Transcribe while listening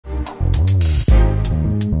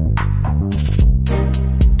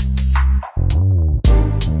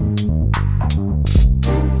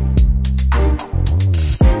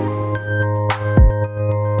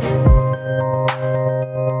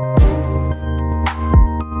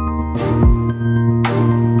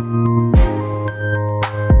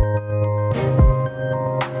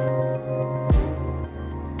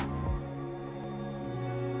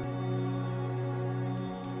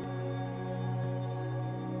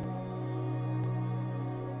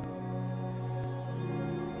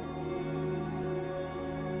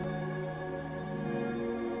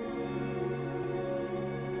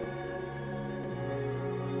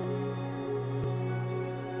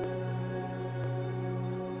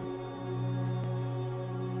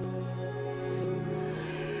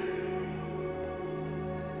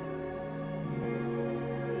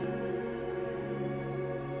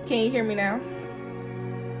Can you hear me now?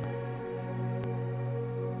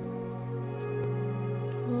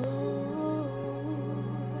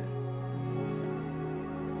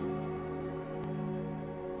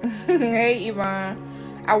 Hey,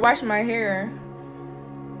 Yvonne. I washed my hair.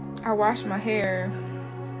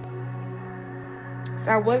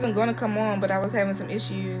 So I wasn't going to come on, but I was having some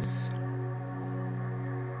issues.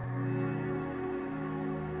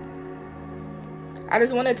 I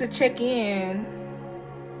just wanted to check in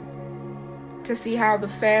to see how the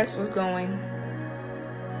fast was going.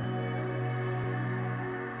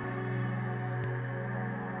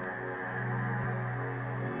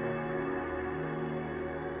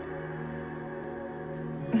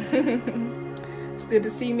 It's good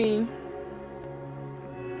to see me.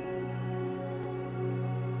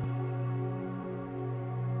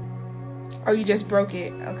 Oh, you just broke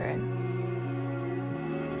it. Okay.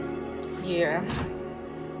 Yeah.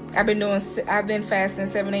 I've been fasting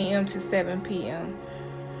 7 a.m. to 7 p.m.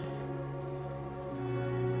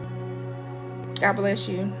 God bless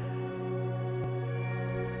you.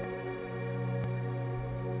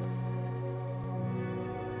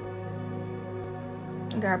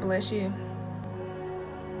 God bless you.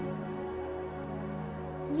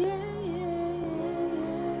 Yeah.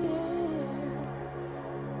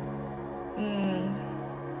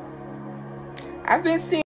 I've been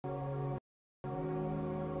seeing.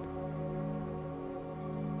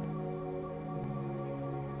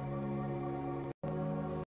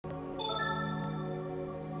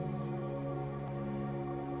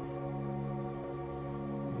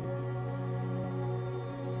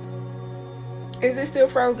 Is it still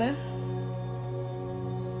frozen?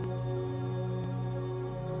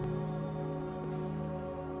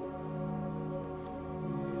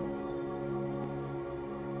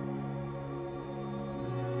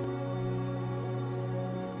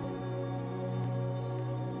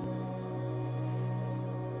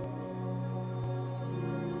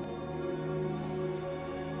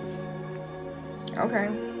 Okay.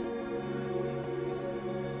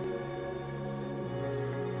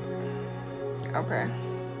 Okay.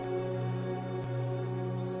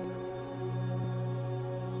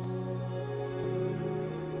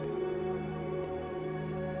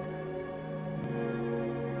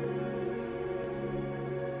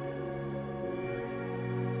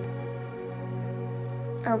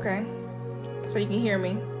 Okay. So you can hear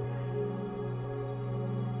me.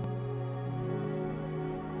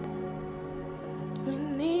 We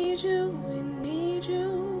need you, we need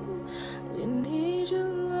you, we need you,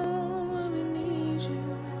 Lord, we need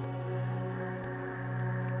you.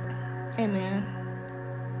 Amen.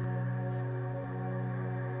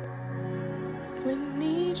 We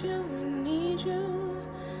need you, we need you,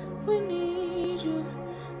 we need you,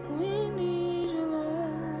 we need you,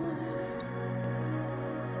 Lord.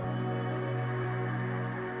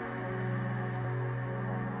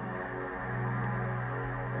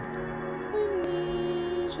 We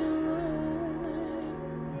need you, Lord.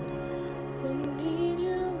 We need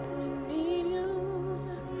you, we need you,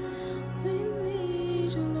 we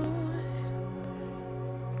need you, Lord.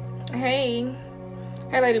 Hey,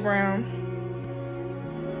 Lady Brown.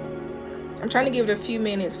 I'm trying to give it a few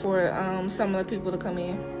minutes for some of the people to come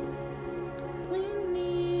in. We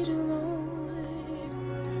need you, Lord.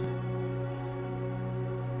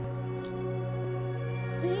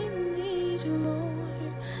 We need you,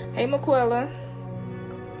 Lord. Hey, Maquella.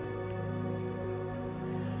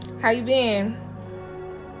 How you been?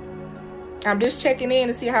 I'm just checking in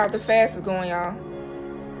to see how the fast is going, y'all.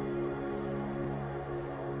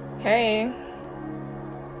 Hey.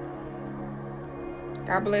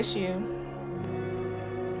 God bless you.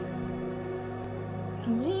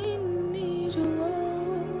 We need you,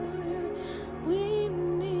 Lord. We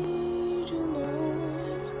need you,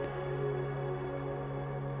 Lord.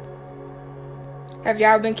 Have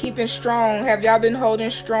y'all been keeping strong? Have y'all been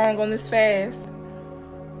holding strong on this fast?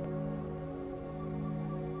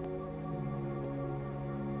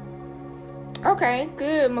 Okay,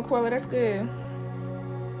 good, Maquella. That's good.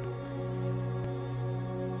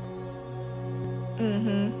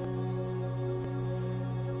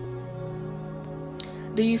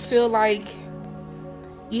 Do you feel like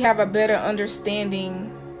you have a better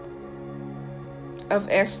understanding of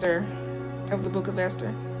Esther, of the book of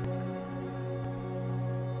Esther?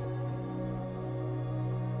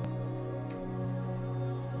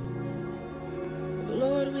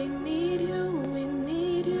 Lord, we need you, we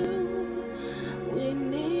need you, we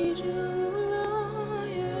need you, Lord,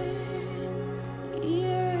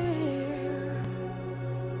 yeah.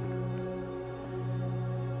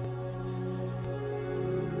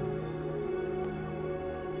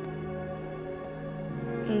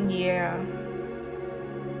 Yeah.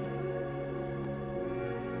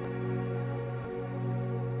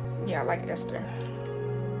 Yeah, I like Esther.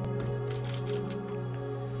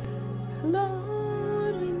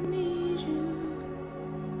 Lord, we need you.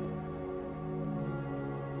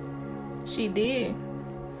 She did.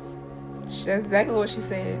 That's exactly what she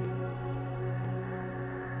said.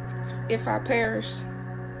 If I perish,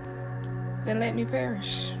 then let me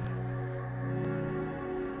perish.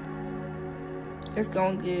 It's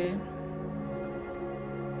going good.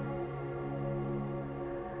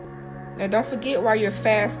 Now don't forget while you're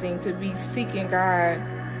fasting to be seeking God.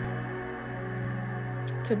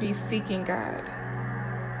 To be seeking God.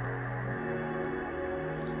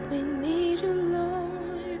 We need you,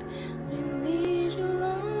 Lord. We need you,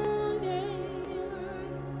 Lord. Yeah.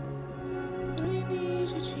 We need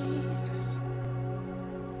you, Jesus.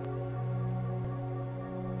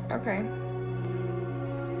 Okay.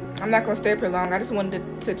 I'm not going to stay up here long. I just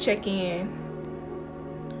wanted to check in.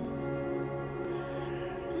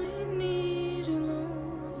 We need you, Lord.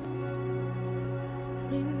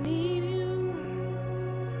 We need you.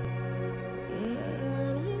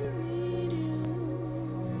 Lord, we need you.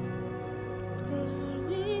 Lord,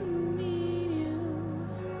 we need you.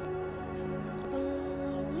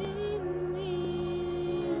 Lord, we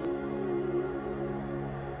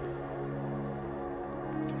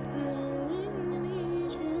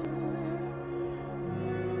need you.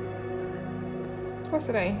 What's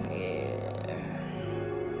today? Yeah.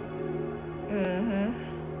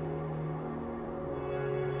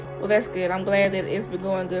 Well, that's good. I'm glad that it's been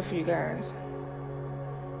going good for you guys.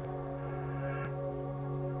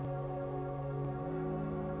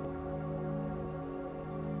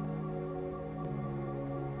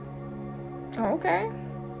 Oh, okay.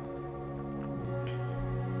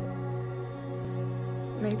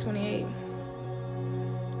 May 28th.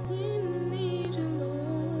 We need you,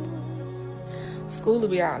 Lord. School will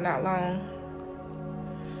be out not long.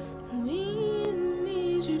 We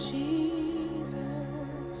need you, Jesus.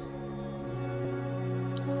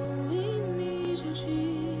 Oh, we need you,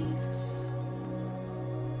 Jesus.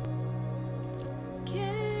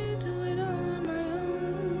 Can't do it on my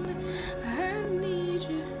own. I need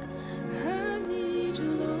you. I need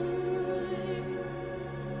you, Lord.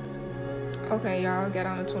 Okay, y'all got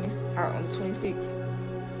on the 26th.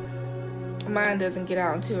 Mine doesn't get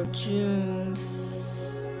out until June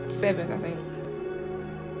 7th, I think.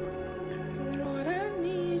 Lord, I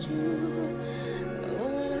need you.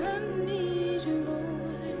 Lord, I need you,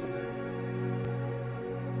 Lord.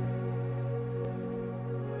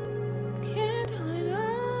 Can't do it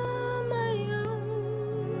on my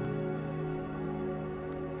own.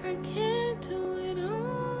 I can't do it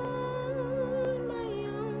on my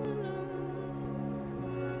own.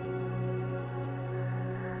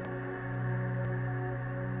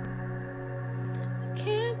 I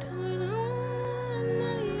can't do it on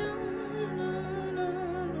my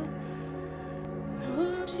own.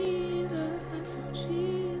 Oh, Jesus, oh,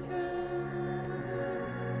 Jesus.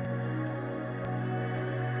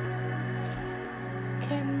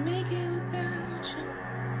 Can't make it without you.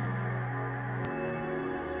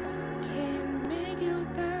 Can't make it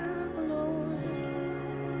without the Lord.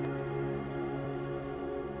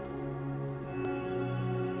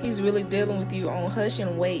 He's really dealing with you on hush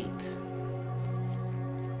and wait.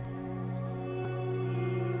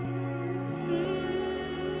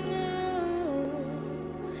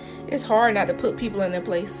 It's hard not to put people in their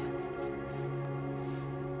place.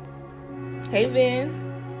 Hey, Vin.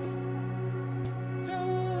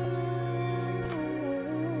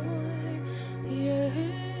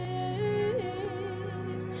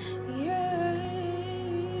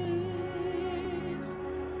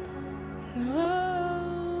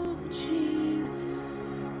 Oh,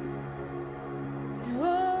 Jesus.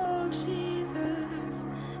 Oh, Jesus.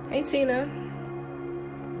 Hey, Tina.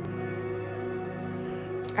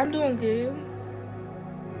 I'm doing good.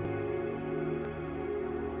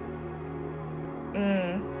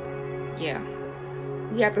 Yeah.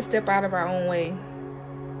 We have to step out of our own way.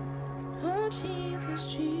 Oh, Jesus,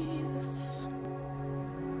 Jesus.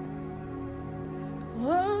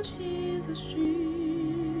 Oh, Jesus,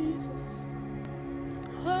 Jesus.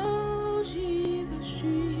 Oh, Jesus,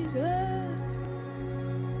 Jesus.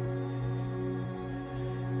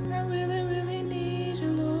 I really, really need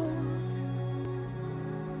you, Lord.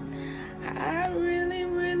 I really,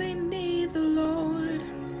 really need the Lord.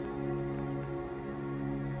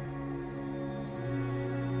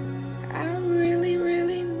 I really,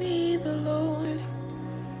 really need the Lord.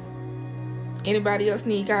 Anybody else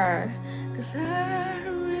need God? Because I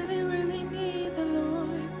really, really need the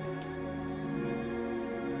Lord.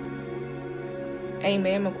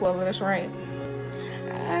 Amen, McQuella. That's right.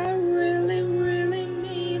 I really, really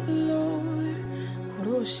need the Lord.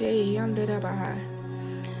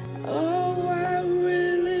 Oh, I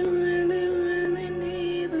really, really, really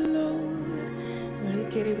need the Lord.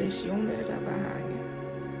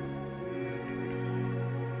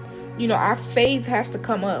 You know, our faith has to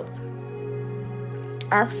come up.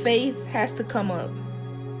 Our faith has to come up.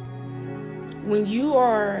 When you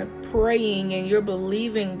are praying and you're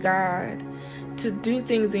believing God to do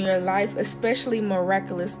things in your life, especially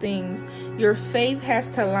miraculous things, your faith has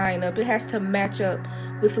to line up. It has to match up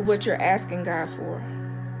with what you're asking God for.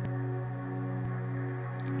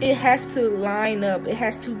 It has to line up. It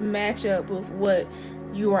has to match up with what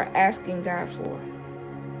you are asking God for.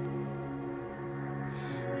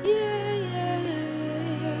 Yeah, yeah,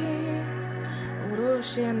 yeah, yeah.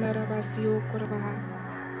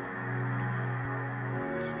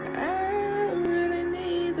 I really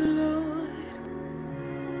need the Lord.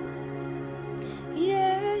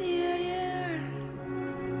 Yeah, yeah, yeah.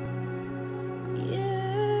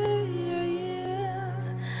 Yeah, yeah, yeah.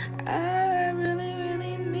 I really,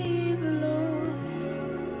 really need the Lord.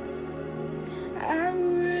 I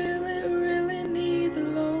really, really need the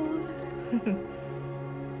Lord.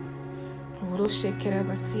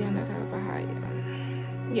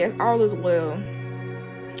 Yes, all is well.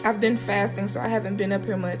 I've been fasting, so I haven't been up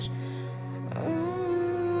here much. I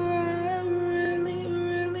really,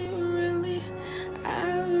 really, really,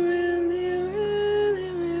 I really,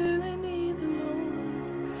 really, really need the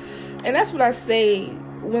Lord. And that's what I say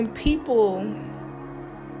when people,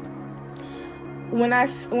 when I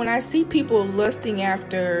see people lusting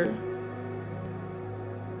after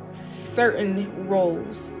certain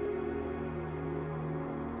roles.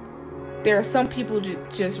 There are some people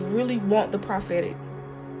that just really want the prophetic.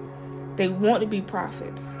 They want to be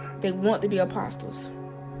prophets. They want to be apostles.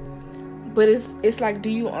 But it's like,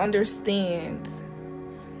 do you understand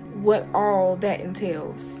what all that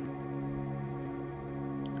entails?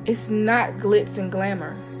 It's not glitz and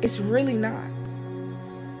glamour. It's really not.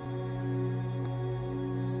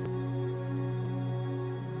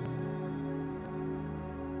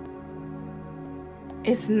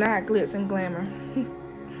 It's not glitz and glamour.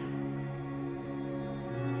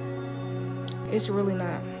 It's really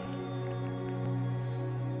not.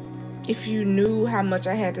 If you knew how much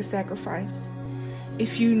I had to sacrifice,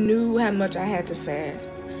 if you knew how much I had to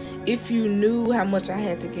fast, if you knew how much I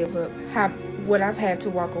had to give up, what I've had to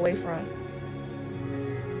walk away from,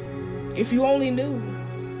 if you only knew.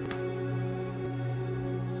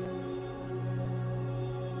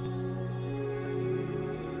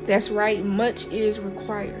 That's right, much is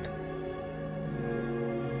required.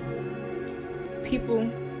 People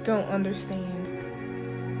don't understand.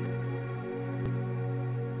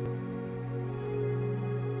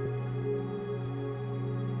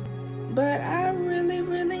 But I really,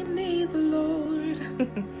 really need the Lord.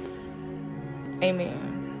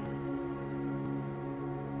 Amen.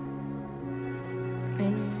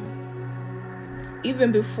 Amen.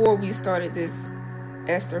 Even before we started this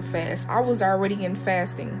Esther fast, I was already in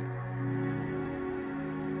fasting.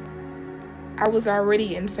 I was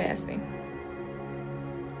already in fasting.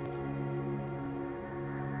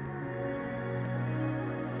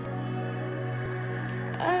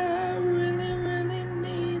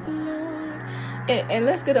 And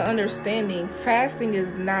let's get an understanding. Fasting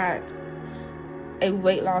is not a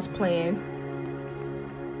weight loss plan.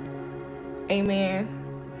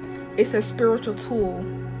 Amen. It's a spiritual tool.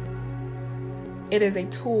 It is a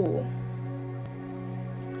tool.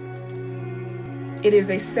 It is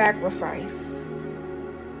a sacrifice.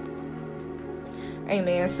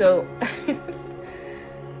 Amen. So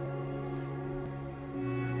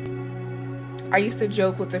I used to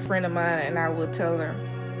joke with a friend of mine, and I would tell her,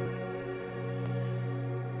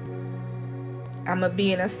 I'm going to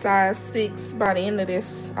be in a size 6 by the end of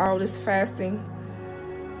all this fasting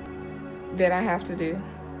that I have to do.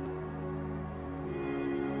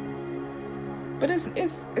 But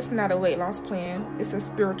it's not a weight loss plan. It's a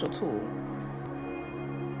spiritual tool.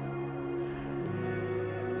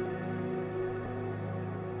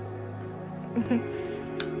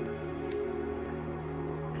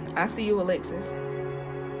 I see you, Alexis.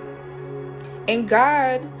 And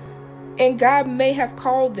God may have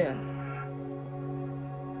called them.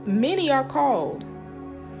 Many are called.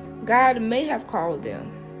 God may have called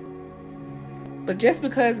them. But just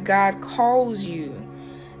because God calls you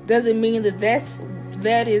doesn't mean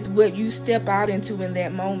that is what you step out into in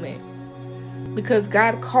that moment. Because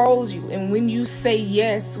God calls you, and when you say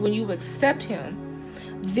yes, when you accept Him,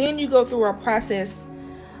 then you go through a process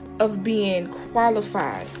of being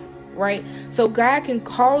qualified, right? So God can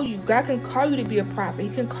call you. God can call you to be a prophet. He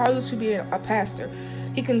can call you to be a pastor.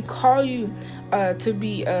 He can call you to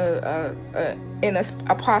be an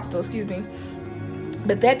apostle, excuse me.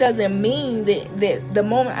 But that doesn't mean that the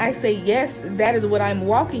moment I say yes, that is what I'm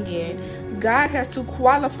walking in. God has to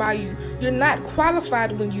qualify you. You're not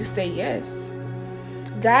qualified when you say yes.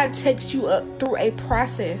 God takes you up through a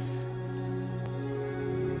process.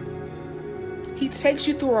 He takes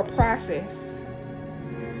you through a process.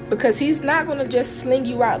 Because he's not going to just sling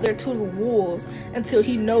you out there to the wolves until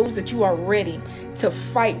he knows that you are ready to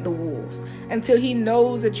fight the wolves. Until he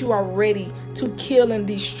knows that you are ready to kill and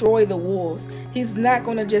destroy the wolves. He's not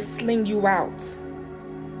going to just sling you out.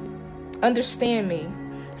 Understand me.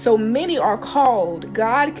 So many are called.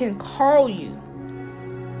 God can call you.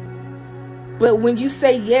 But when you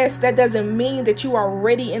say yes, that doesn't mean that you are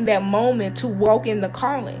ready in that moment to walk in the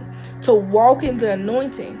calling, to walk in the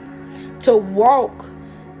anointing, to walk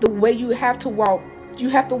the way you have to walk. You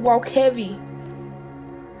have to walk heavy.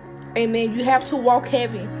 Amen. You have to walk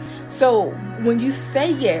heavy. So when you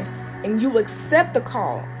say yes and you accept the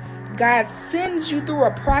call, God sends you through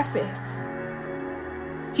a process.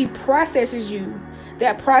 He processes you.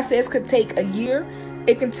 That process could take a year.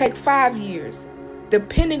 It can take 5 years.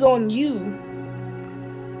 Depending on you,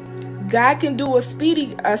 God can do a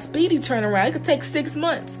speedy turnaround. It could take 6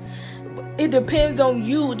 months. It depends on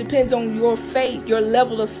you. It depends on your faith, your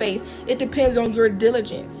level of faith. It depends on your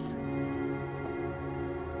diligence.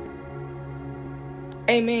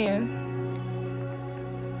 Amen.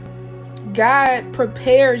 God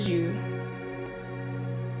prepares you.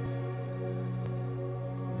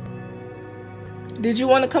 Did you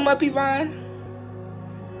want to come up, Yvonne?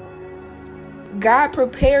 God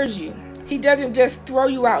prepares you. He doesn't just throw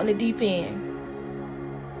you out in the deep end.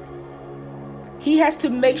 He has to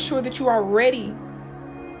make sure that you are ready.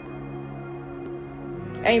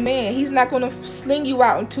 Amen. He's not going to sling you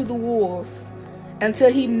out into the wolves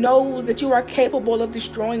until he knows that you are capable of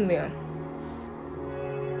destroying them.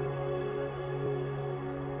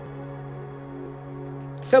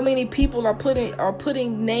 So many people are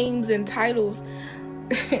putting names and titles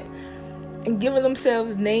and giving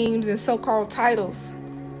themselves names and so-called titles.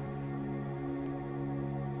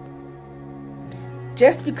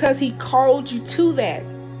 Just because he called you to that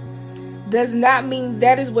does not mean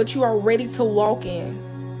that is what you are ready to walk in.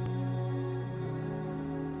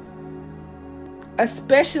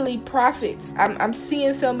 Especially prophets. I'm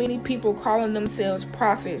seeing so many people calling themselves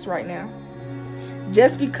prophets right now.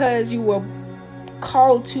 Just because you were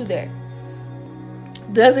called to that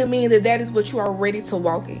doesn't mean that that is what you are ready to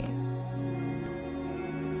walk in.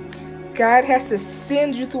 God has to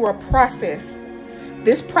send you through a process.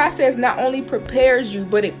 This process not only prepares you,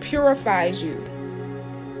 but it purifies you.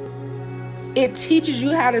 It teaches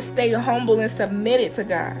you how to stay humble and submitted to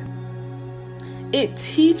God. It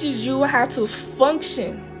teaches you how to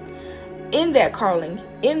function in that calling,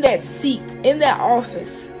 in that seat, in that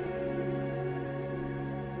office.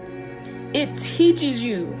 It teaches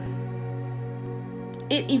you.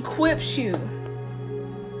 It equips you.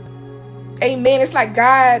 Amen. It's like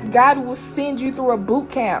God will send you through a boot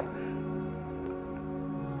camp.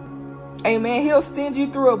 Amen. He'll send you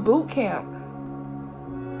through a boot camp.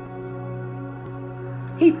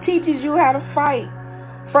 He teaches you how to fight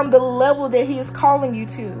from the level that he is calling you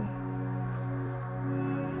to.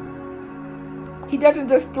 He doesn't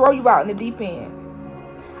just throw you out in the deep end.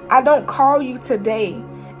 I don't call you today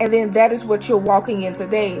and then that is what you're walking in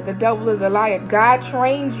today. The devil is a liar. God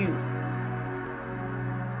trains you.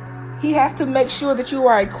 He has to make sure that you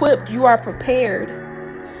are equipped, you are prepared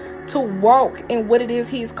to walk in what it is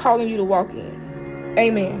he's calling you to walk in.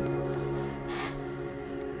 Amen.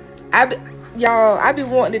 I've been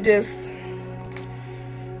wanting to just,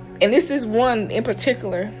 and this is one in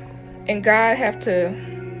particular, and God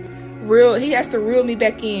he has to reel me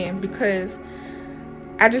back in, because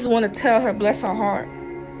I just want to tell her, bless her heart,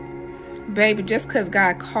 baby, just because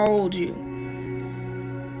God called you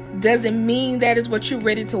doesn't mean that is what you're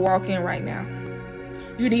ready to walk in right now.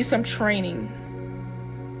 You need some training.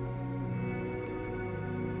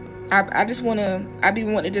 I be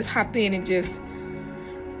wanting to just hop in and just,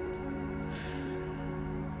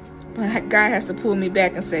 but God has to pull me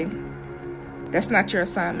back and say, that's not your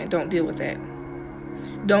assignment. Don't deal with that.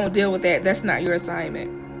 Don't deal with that. That's not your assignment.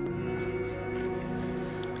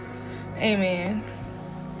 Amen.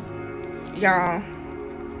 Y'all,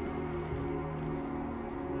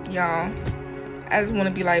 I just want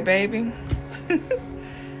to be like, baby,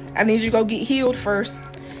 I need you to go get healed first.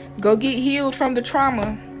 Go get healed from the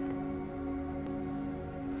trauma.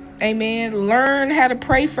 Amen. Learn how to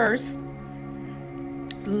pray first.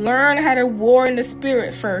 Learn how to war in the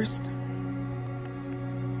spirit first.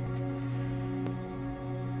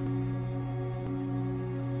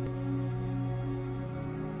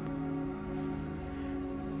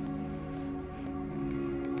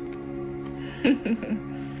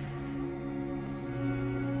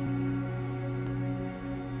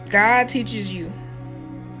 God teaches you.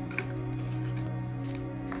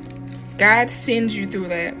 God sends you through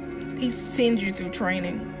that. He sends you through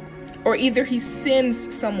training. Or either he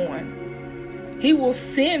sends someone. He will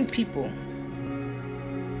send people.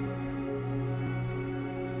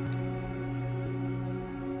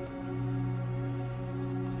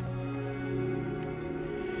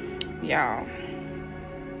 Y'all.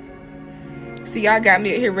 See, y'all got me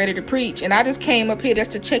here ready to preach. And I just came up here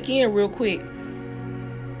just to check in real quick.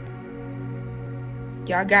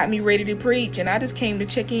 Y'all got me ready to preach. And I just came to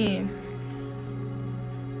check in.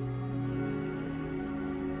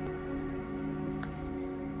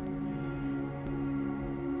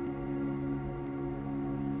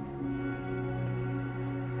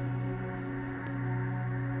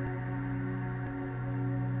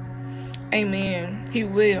 Amen. He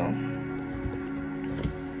will.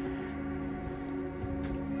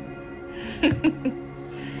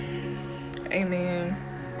 Amen.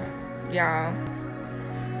 Y'all.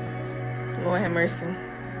 Lord have mercy.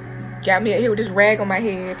 Got me out here with this rag on my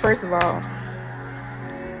head. First of all,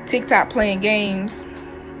 TikTok playing games.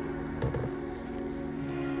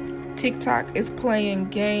 TikTok is playing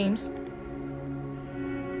games.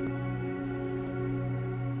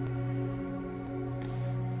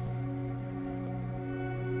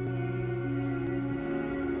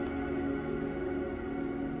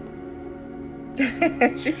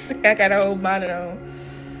 She said I got a whole bonnet on.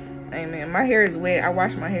 Amen. My hair is wet. I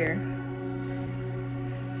wash my hair.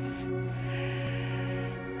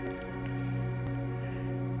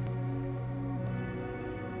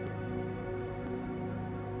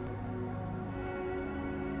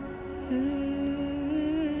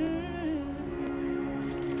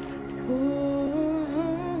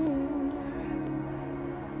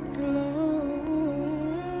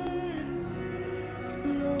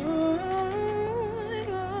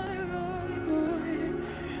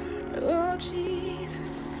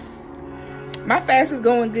 My fast is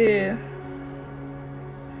going good.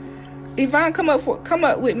 Yvonne, come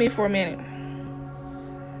up with me for a minute.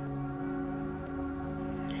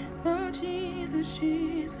 Oh Jesus,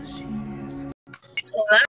 Jesus, Jesus.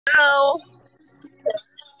 Hello.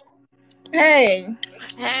 Hey.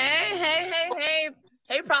 Hey,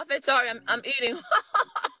 Prophet. Sorry, I'm eating.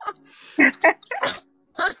 I'm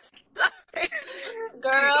sorry,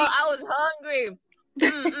 girl. I was hungry.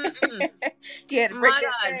 You had to break My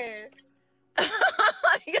that God. fast.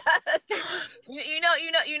 Yes. You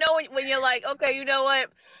know when you're like, okay, you know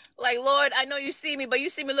what? Like, Lord, I know you see me, but you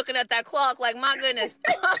see me looking at that clock. Like, my goodness,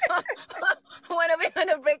 when are we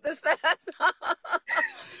gonna break this fast?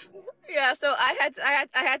 Yeah. So I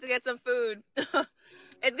had to get some food.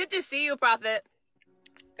 It's good to see you, Prophet.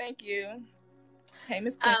 Thank you. Hey,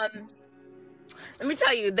 Miss Queen. Let me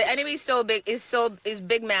tell you, the enemy is so big. Is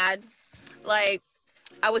big mad. Like,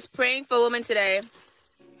 I was praying for a woman today.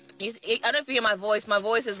 I don't know if you hear my voice. My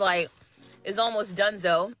voice is almost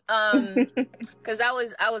donezo. Because I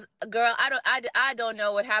was girl. I don't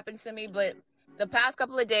know what happened to me, but the past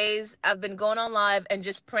couple of days I've been going on live and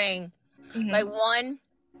just praying. Mm-hmm. Like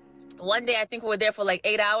one day I think we were there for like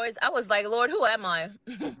 8 hours. I was like, Lord, who am I?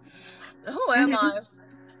 Who am I?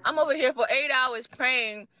 I'm over here for 8 hours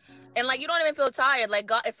praying, and like you don't even feel tired. Like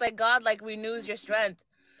God, it's like God like renews your strength.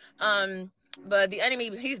 But the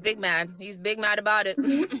enemy, he's big mad. He's big mad about it.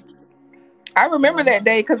 I remember that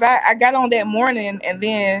day because I got on that morning, and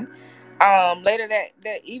then later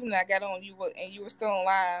that evening I got on you were still on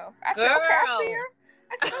live. I said, okay, I see her.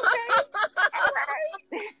 I said, okay, all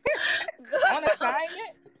right. On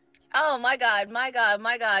assignment. Oh my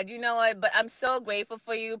God. You know what? But I'm so grateful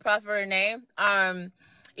for you, Prophet Renee.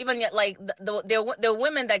 Even yet, like the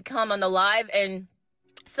women that come on the live, and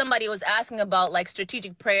somebody was asking about like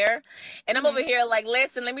strategic prayer, and I'm over here like,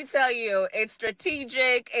 listen, let me tell you, it's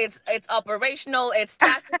strategic, it's operational, it's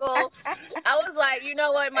tactical. I was like, you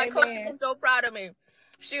know what? My coach will be so proud of me.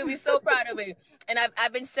 She'll be so proud of me. And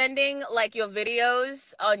I've been sending like your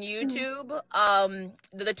videos on YouTube.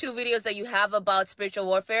 The 2 videos that you have about spiritual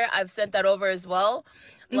warfare, I've sent that over as well.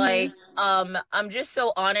 Like, I'm just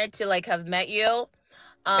so honored to like have met you.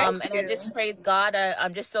 And I just praise God.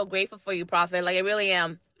 I'm just so grateful for you, Prophet. Like, I really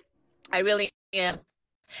am.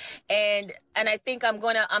 And I think I'm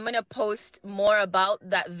gonna post more about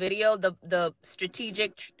that video, the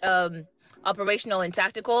strategic, operational and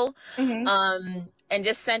tactical, and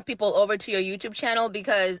just send people over to your YouTube channel,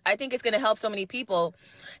 because I think it's gonna help so many people.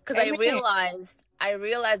 Because I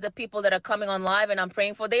realized the people that are coming on live and I'm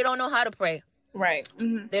praying for, they don't know how to pray. Right.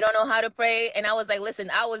 They don't know how to pray, and I was like, listen,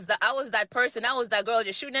 I was that person, I was that girl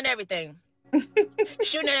just shooting at everything.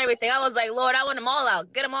 shooting and everything. I was like, Lord, I want them all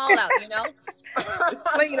out. Get them all out, you know?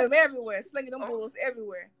 Slinging them everywhere. Slinging them bulls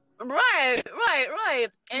everywhere. Right.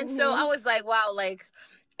 And so I was like, wow, like,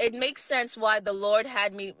 it makes sense why the Lord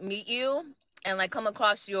had me meet you and like come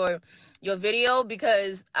across your video,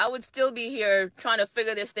 because I would still be here trying to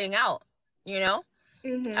figure this thing out, you know?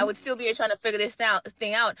 I would still be here trying to figure this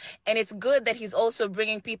thing out. And it's good that he's also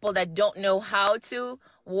bringing people that don't know how to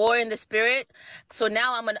war in the spirit. So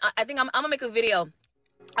now I think I'm gonna make a video.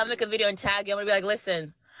 I'll make a video and tag you. I'm gonna be like,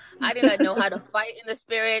 listen, I did not know how to fight in the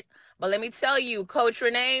spirit, but let me tell you, Coach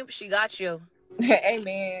Renee, she got you.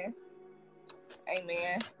 Amen.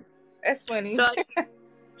 That's funny. So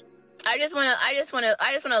I just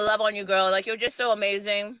wanna love on you, girl. Like, you're just so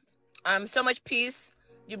amazing. So much peace.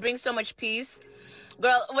 You bring so much peace.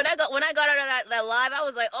 Girl, when I got out of that live, I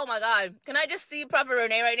was like, oh my God, can I just see Prophet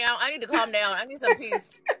Renee right now? I need to calm down. I need some peace.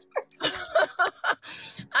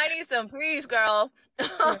 I need some peace, girl.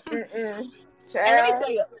 And let me tell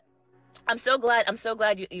you, I'm so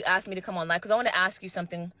glad you asked me to come on live, because I want to ask you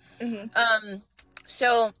something.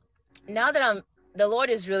 So now that the Lord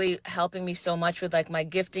is really helping me so much with like my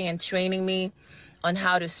gifting and training me on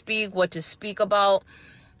how to speak, what to speak about.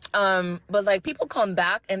 But like, people come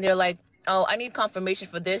back and they're like, oh, I need confirmation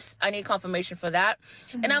for this. I need confirmation for that.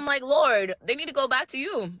 And I'm like, Lord, they need to go back to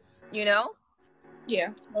you, you know? Yeah.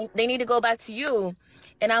 They need to go back to you.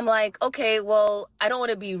 And I'm like, okay, well, I don't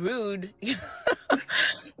want to be rude. I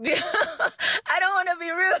don't want to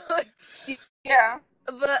be rude. Yeah.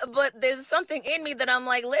 But there's something in me that I'm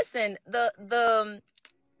like, listen,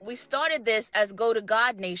 we started this as Go to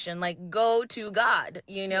God Nation, like go to God,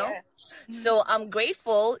 you know? Yeah. So I'm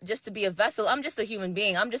grateful just to be a vessel. I'm just a human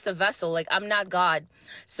being. I'm just a vessel. Like, I'm not God.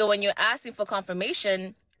 So when you're asking for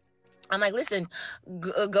confirmation, I'm like, listen,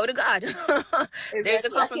 go to God. Exactly. There's a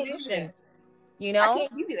confirmation, you know? I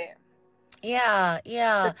can't give you that.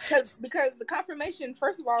 Yeah. Because the confirmation,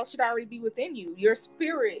 first of all, should already be within you. Your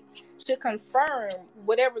spirit should confirm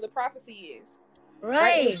whatever the prophecy is.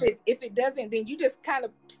 Right. If it doesn't, then you just kind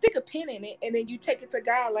of stick a pin in it, and then you take it to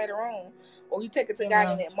God later on, or you take it to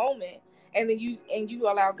God in that moment, and then you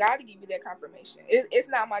allow God to give you that confirmation. It's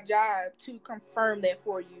not my job to confirm that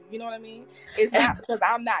for you. You know what I mean? It's not, because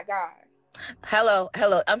I'm not God. Hello.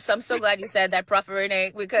 I'm so glad you said that, Prophet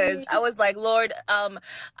Renee, because I was like, Lord, I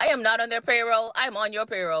am not on their payroll. I'm on your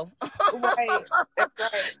payroll. Right. That's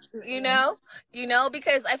right. You know,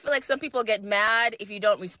 because I feel like some people get mad if you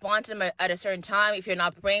don't respond to them at a certain time, if you're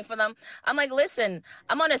not praying for them. I'm like, listen,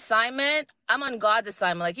 I'm on assignment. I'm on God's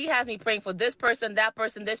assignment. Like, he has me praying for this person, that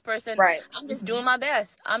person, this person. Right. I'm just doing my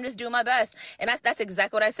best. And that's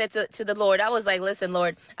exactly what I said to the Lord. I was like, listen,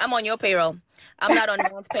 Lord, I'm on your payroll. I'm not on no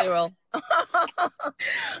one's payroll.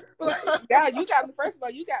 God, first of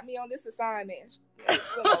all, you got me on this assignment.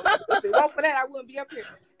 You know, if it weren't for that, I wouldn't be up here.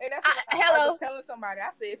 And that's what I was telling somebody.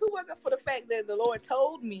 I said, if it wasn't for the fact that the Lord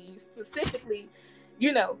told me specifically,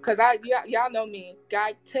 you know, because y'all know me,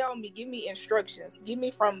 God tell me, give me instructions, give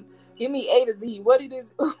me A to Z. What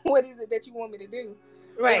is it that you want me to do?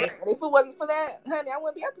 Right. And if it wasn't for that, honey, I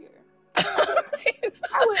wouldn't be up here.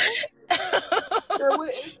 I wouldn't. Sure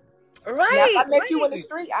wouldn't. Right. Now, if I met you in the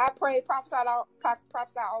street, I pray, prophesy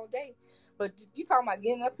all day. But you talking about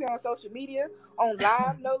getting up here on social media, on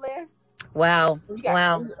live, no less. Wow.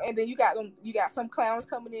 And then you got some clowns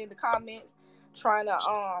coming in the comments trying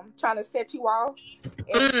to set you off.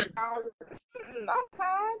 And I'm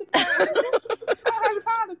tired to play with people. I don't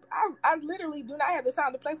have the time I literally do not have the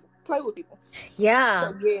time to play with people. Yeah.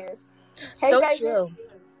 So yes. Hey, so David. True.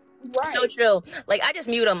 Right. So true. Like, I just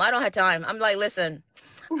mute them. I don't have time. I'm like, listen,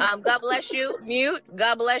 God bless you, mute.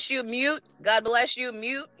 God bless you, mute. God bless you,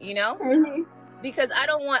 mute. You know, because I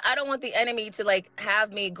don't want the enemy to like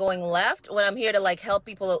have me going left when I'm here to like help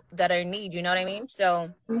people that are in need. You know what I mean?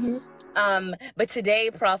 So, but today,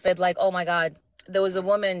 Prophet, like, oh my God, there was a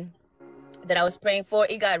woman that I was praying for.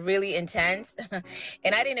 It got really intense,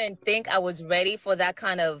 and I didn't think I was ready for that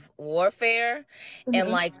kind of warfare. And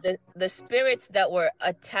like the spirits that were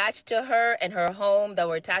attached to her and her home that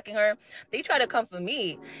were attacking her, they tried to come for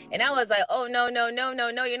me, and I was like, oh no,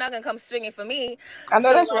 you're not gonna come swinging for me. I know,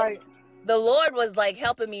 so that's like, right. The Lord was like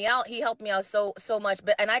helping me out. He helped me out so much.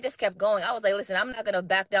 And I just kept going. I was like, listen, I'm not going to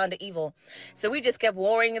back down to evil. So we just kept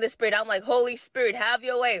warring in the spirit. I'm like, Holy Spirit, have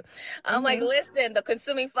your way. I'm like, listen, the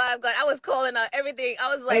consuming fire of God. I was calling out everything.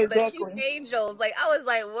 I was like, the chief angels. Like, I was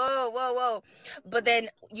like, whoa. But then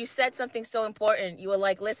you said something so important. You were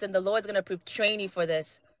like, listen, the Lord's going to train you for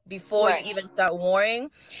this before you even start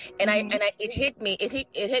warring. And it hit me. It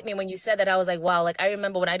hit me when you said that. I was like, wow. Like, I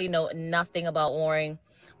remember when I didn't know nothing about warring.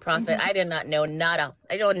 Prophet, I did not know nada.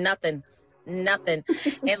 I know nothing. nothing.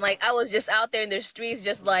 And like I was just out there in the streets,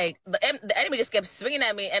 just like the enemy just kept swinging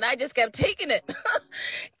at me, and I just kept taking it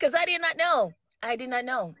because I did not know. I did not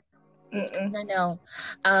know. Mm-mm. I know.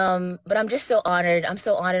 But I'm just so honored. I'm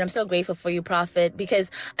so honored. I'm so grateful for you, Prophet.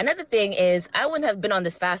 Because another thing is, I wouldn't have been on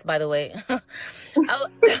this fast, by the way. I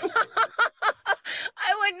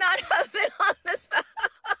would not have been on this fast.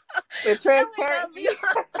 The I would not transparency. be on,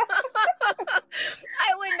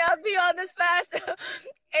 I would not be on this fast.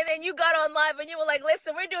 And then you got on live and you were like,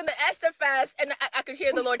 listen, we're doing the Esther fast. And I could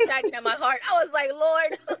hear the Lord tagging at my heart. I was like,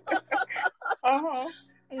 Lord. Uh-huh.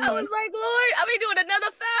 I Mm-hmm. was like, Lord, I'll be doing another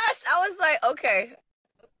fast. I was like, okay.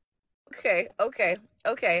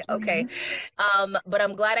 Okay. Mm-hmm. But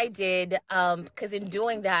I'm glad I did. Because in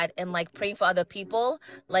doing that and like praying for other people,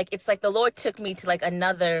 like it's like the Lord took me to like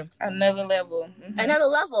Another level. Mm-hmm.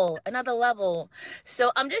 another level.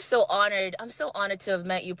 So I'm just so honored. I'm so honored to have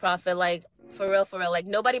met you, Prophet. Like for real, for real. Like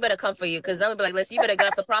nobody better come for you because I'm gonna be like, listen, you better get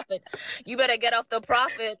off the Prophet. You better get off the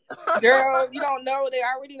Prophet. Girl, you don't know, they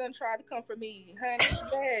already done tried to come for me, honey.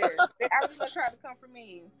 Yes, they already done tried to come for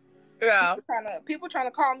me. Yeah. People trying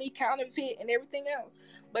to call me counterfeit and everything else.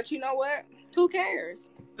 But you know what? Who cares?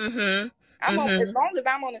 Mhm. I'm on, as Mhm. long as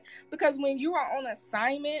I'm on it, because when you are on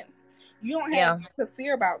assignment, you don't have Yeah. to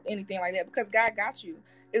fear about anything like that because God got you.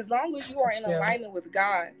 As long as you are That's in true. alignment with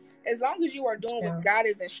God, as long as you are That's doing what true. God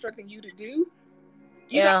is instructing you to do,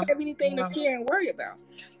 you don't Yeah. have anything to Yeah. fear and worry about.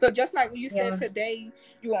 So just like when you said Yeah. today,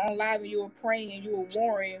 you were on live and you were praying and you were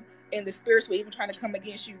warring, and the spirits were even trying to come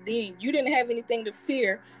against you. Then you didn't have anything to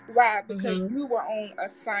fear. Why? Because Mhm. you were on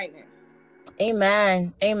assignment.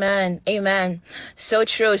 Amen. Amen. Amen. So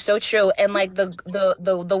true. So true. And like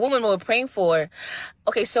the woman we were praying for,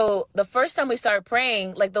 okay, so the first time we started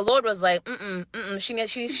praying, like the Lord was like,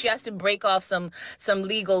 she has to break off some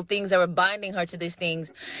legal things that were binding her to these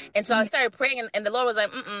things. And so I started praying, and the Lord was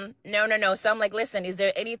like, no. So I'm like, listen, is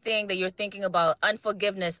there anything that you're thinking about?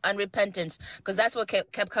 Unforgiveness, unrepentance, because that's what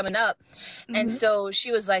kept coming up. And Mm-hmm. so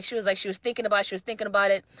she was thinking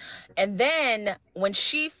about it. And then when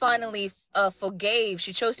she finally forgave,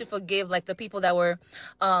 she chose to forgive like the people that were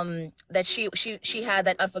that she had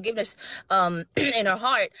that unforgiveness in her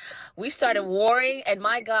heart. We started warring, and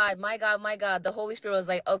my God, the Holy Spirit was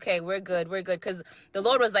like, okay, we're good, because the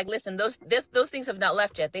Lord was like, listen, those things have not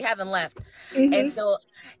left yet, they haven't left. And Mm-hmm. so,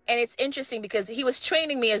 and it's interesting because he was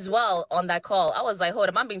training me as well on that call. I was like, hold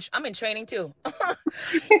up, I'm in training too.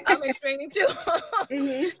 I'm in training too.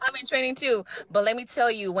 Mm-hmm. I'm in training too. But let me tell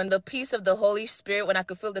you, when the peace of the Holy Spirit, when I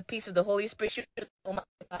could feel the peace of the Holy Spirit, oh my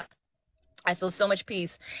God, I feel so much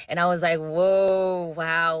peace. And I was like, whoa,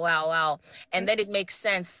 wow. And then it makes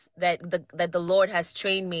sense that the Lord has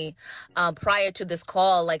trained me prior to this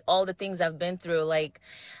call, like all the things I've been through. Like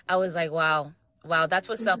I was like, wow, that's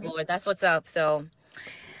what's up, Mm-hmm. Lord. That's what's up. So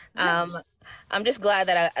Yeah. um I'm just glad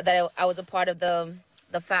that I was a part of the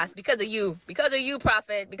fast because of you,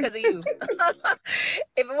 Prophet, because of you.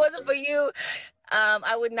 If it wasn't for you,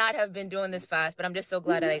 I would not have been doing this fast. But I'm just so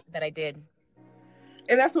glad that I did.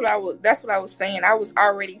 And that's what I was saying. I was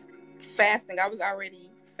already fasting. I was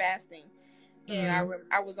already fasting. And Mm,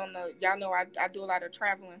 I was on the, y'all know I do a lot of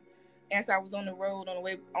traveling. And so I was on the road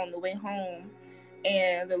on the way home,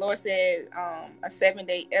 and the Lord said a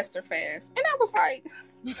 7-day Esther fast. And I was like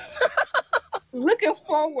looking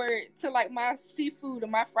forward to like my seafood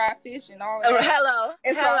and my fried fish and all of that. hello,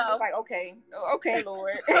 And so I'm just hello. like, okay,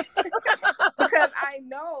 Lord. Because I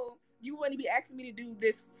know you wouldn't be asking me to do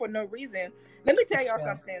this for no reason. Let me tell It's y'all true.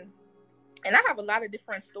 something. And I have a lot of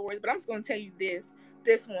different stories, but I'm just going to tell you this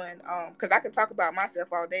one, because I could talk about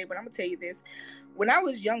myself all day, but I'm going to tell you this. When I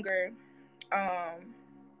was younger,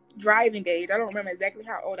 driving age, I don't remember exactly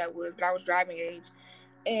how old I was, but I was driving age.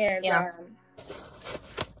 And Yeah,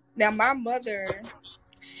 now my mother,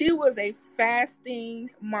 she was a fasting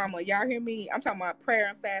mama. Y'all hear me? I'm talking about prayer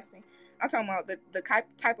and fasting. I'm talking about the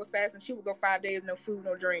type of fasting. She would go 5 days, no food,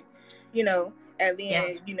 no drink, and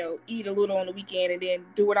yeah, then, eat a little on the weekend and then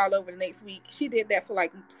do it all over the next week. She did that for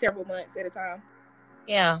like several months at a time.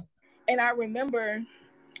 yeah. And I remember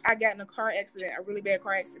I got in a car accident, a really bad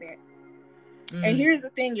car accident. And Mm. here's the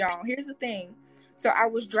thing, y'all. Here's the thing. So I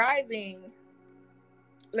was driving.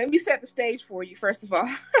 Let me set the stage for you, first of all.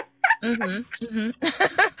 Mhm. Mhm.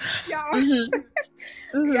 Y'all, Mhm.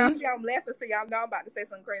 y'all Mhm. see I'm laughing, so y'all know I'm about to say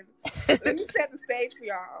something crazy. Let me set the stage for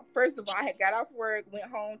y'all. First of all, I had got off work, went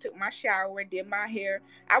home, took my shower, did my hair.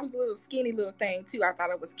 I was a little skinny little thing too. I thought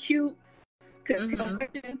it was cute because Mhm.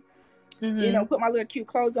 Mhm. put my little cute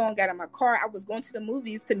clothes on, got in my car. I was going to the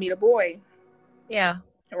movies to meet a boy, Yeah.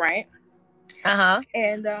 right? Uh-huh.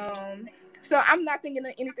 And so I'm not thinking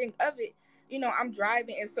of anything of it. I'm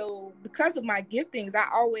driving, and so because of my giftings, I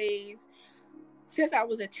always, since I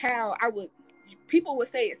was a child, people would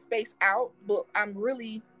say it's spaced out, but I'm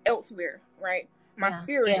really elsewhere, right? My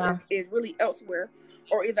spirit is really elsewhere,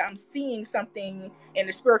 or either I'm seeing something in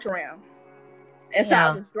the spiritual realm. And so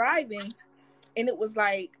I was driving, and it was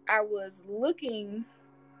like I was looking,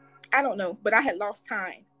 I don't know, but I had lost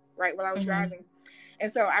time, right, while I was driving.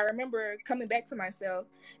 And so I remember coming back to myself,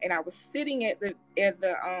 and I was sitting at the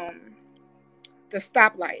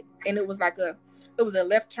stoplight, and it was a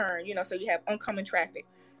left turn, so you have oncoming traffic.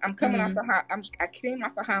 I'm coming off I came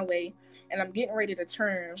off the highway, and I'm getting ready to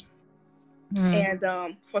turn. And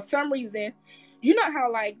for some reason, you know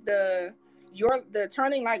how like the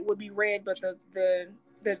turning light would be red, but the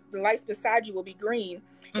lights beside you will be green.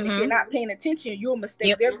 And if you're not paying attention, you'll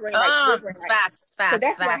mistake their green light for your green light. Facts. So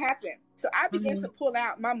that's what happened. So I began to pull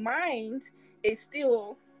out. My mind is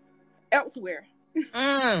still elsewhere.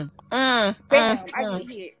 Bam! I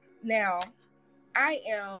get hit. Now, I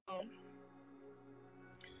am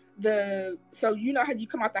so you know how you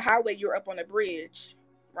come off the highway, you're up on a bridge,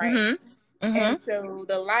 right? And so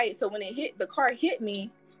when the car hit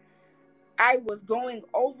me, I was going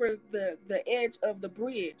over the edge of the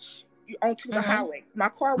bridge onto the highway. My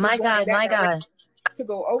car was going that direction to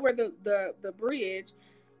go over the bridge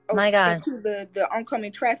into the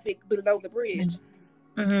oncoming traffic below the bridge.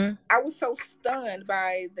 I was so stunned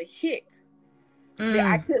by the hit that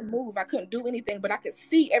I couldn't move. I couldn't do anything, but I could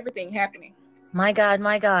see everything happening. My God.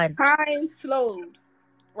 Time slowed,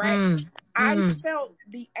 right? I felt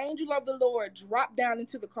the angel of the Lord drop down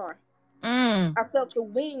into the car. I felt the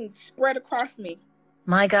wings spread across me.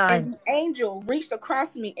 My God. And the angel reached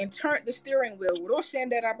across me and turned the steering wheel.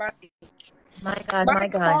 My God. My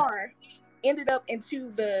car ended up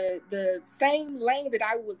into the same lane that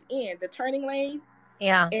I was in, the turning lane.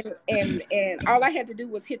 Yeah. And all I had to do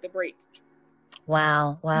was hit the brake.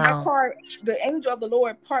 Wow. My car, the angel of the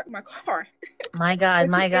Lord parked my car. My God.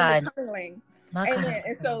 In the turning lane. Amen.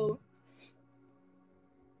 And so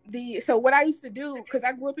what I used to do, because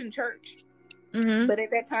I grew up in church, but at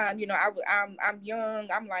that time, I'm young.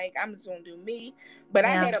 I'm like, I'm just gonna do me. But I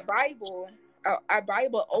had a Bible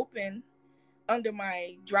open under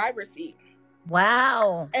my driver's seat.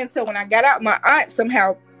 Wow. And so when I got out, my aunt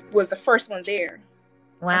somehow was the first one there.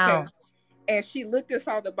 Wow. Okay. And she looked and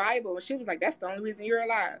saw the Bible, and she was like, "That's the only reason you're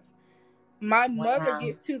alive." My mother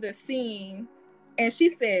gets to the scene, and she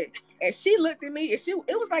said, and she looked at me, and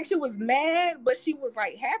it was like she was mad, but she was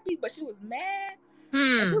like happy, but she was mad.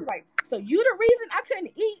 And she was like, "So you the reason I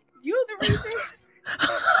couldn't eat? You the reason? You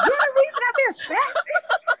the reason I've been fasting?"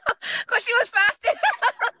 Because she was fasting.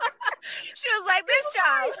 She was like, "This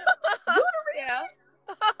child. You the reason?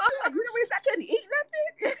 You the reason I couldn't eat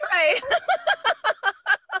nothing?" Right.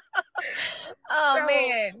 Oh,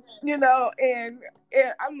 man. And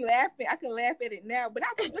I'm laughing. I can laugh at it now, but I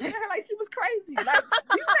was looking at her like she was crazy. Like,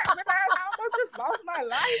 do you not realize I almost just lost my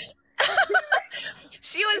life?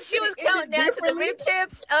 She was counting down to the rib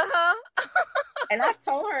tips. And I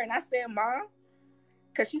told her, and I said, "Mom,"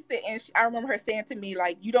 because she said, I remember her saying to me,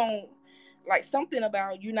 like, you don't, like, something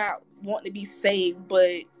about you not wanting to be saved,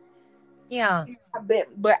 but yeah, I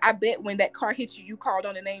bet when that car hit you, you called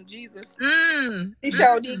on the name Jesus. She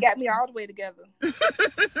sure did got me all the way together. She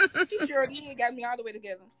sure did got me all the way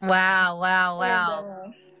together. Wow.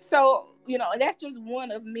 And, so, and that's just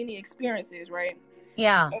one of many experiences, right?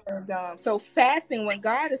 Yeah. And so fasting, when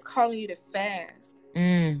God is calling you to fast,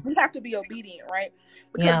 we have to be obedient, right?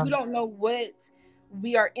 Because we don't know what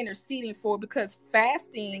we are interceding for, because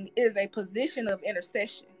fasting is a position of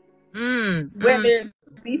intercession. Whether it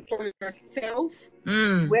be for yourself,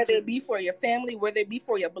 whether it be for your family, whether it be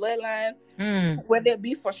for your bloodline, whether it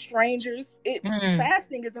be for strangers,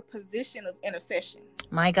 fasting is a position of intercession.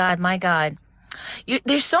 My God.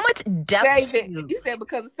 There's so much depth. David, you said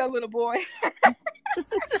because of some little boy. I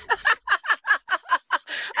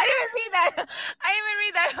didn't even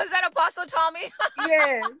read that. Was that Apostle Tommy?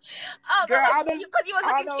 Yes. Oh, girl, because you were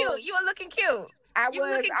looking cute. You were looking cute. I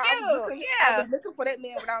was looking for that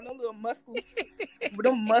man without no little muscles. With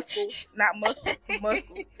them muscles, not muscles,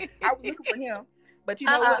 muscles. I was looking for him. But you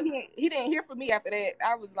know what? He didn't hear from me after that.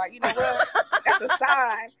 I was like, you know what? That's a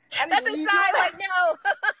sign. That's a sign. Like, no.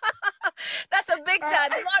 That's a big sign.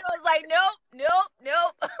 The Lord was like, nope.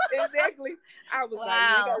 Exactly. I was like, you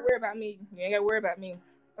ain't got to worry about me. You ain't got to worry about me.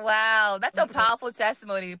 Wow. That's a powerful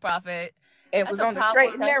testimony, Prophet. It was on the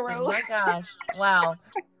straight and narrow. Oh my gosh. Wow.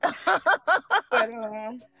 But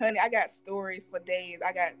honey, I got stories for days.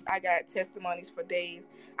 I got testimonies for days.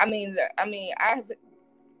 I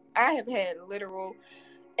have had literal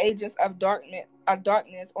agents of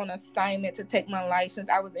darkness on assignment to take my life since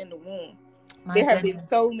I was in the womb. My There have been goodness.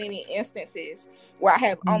 so many instances where I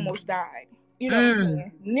have Mm. almost died. You know what I'm Mm.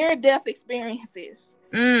 saying? Near death experiences.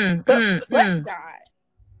 Mm. But Mm. but Mm. God.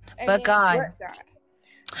 But Amen. God. But God.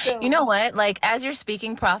 You So know what? Like as you're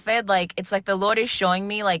speaking, Prophet, like it's like the Lord is showing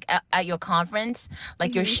me, like at your conference,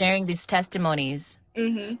 like you're mhm. sharing these testimonies.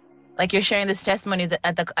 Mhm. Like you're sharing this testimony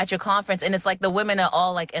at your conference, and it's like the women are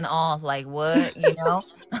all like in awe, like what,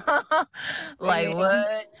 like Amen.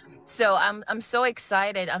 what. So I'm so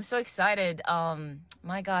excited. I'm so excited.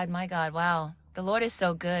 My God, wow, the Lord is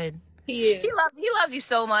so good. He is. He loves you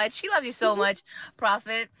so much. He loves you so much,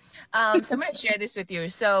 Prophet. So I'm gonna share this with you.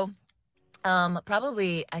 So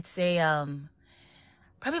probably I'd say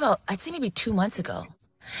maybe 2 months ago.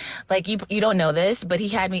 Like you don't know this, but he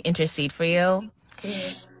had me intercede for you.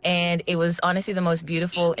 Mhm. And it was honestly the most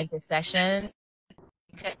beautiful intercession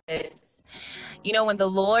because when the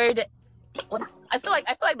Lord when I feel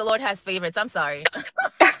like the Lord has favorites. I'm sorry.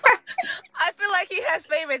 I feel like he has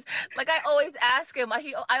favorites. Like I always ask him.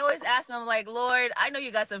 I always ask him. I'm like, Lord, I know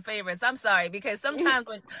you got some favorites. I'm sorry because sometimes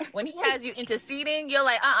when he has you interceding, you're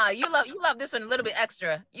like, you love this one a little bit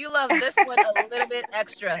extra. You love this one a little bit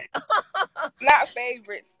extra. Not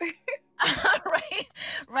favorites. Right,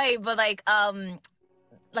 right. But like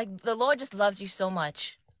the Lord just loves you so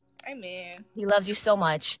much. Amen. He loves you so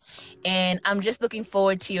much. And I'm just looking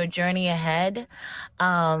forward to your journey ahead.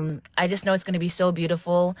 I just know it's going to be so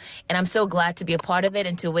beautiful. And I'm so glad to be a part of it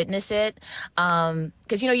and to witness it.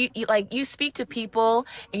 Because, you speak to people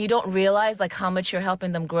and you don't realize like how much you're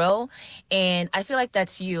helping them grow. And I feel like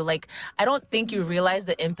that's you. Like, I don't think you realize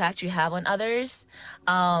the impact you have on others.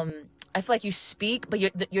 I feel like you speak, but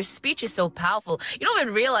your speech is so powerful. You don't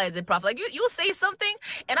even realize it, Prophet. Like you'll say something,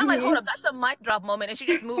 and I'm like, hold Mhm. up, that's a mic drop moment, and she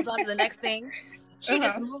just moved on to the next thing. She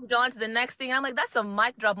just Uh-huh. moved on to the next thing. And I'm like, that's a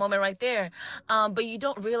mic drop moment right there. But you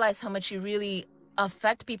don't realize how much you really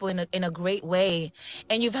affect people in a great way,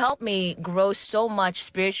 and you've helped me grow so much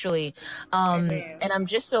spiritually. Amen. And I'm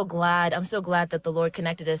just so glad. I'm so glad that the Lord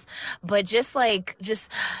connected us. But just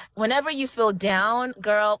whenever you feel down,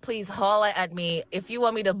 girl, please holler at me. If you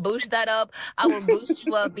want me to boost that up, I will boost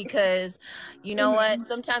you up because you know what? Mhm.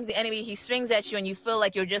 Sometimes the enemy, he swings at you and you feel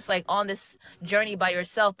like you're just like on this journey by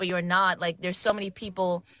yourself, but you're not. Like there's so many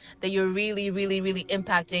people that you're really, really, really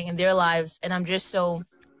impacting in their lives. And I'm just so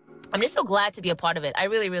glad to be a part of it. I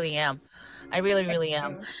really, really am. I really, really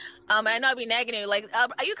am. Mhm. And I know I'll be nagging you, like,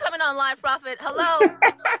 are you coming on live, Prophet? Hello?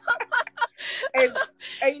 and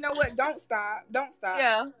and you know what? Don't stop. Don't stop.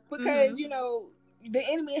 Yeah. Because Mm-hmm. the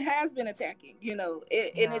enemy has been attacking. And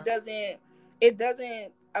Yeah. it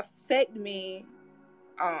doesn't affect me.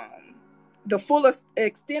 The fullest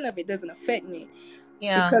extent of it doesn't affect me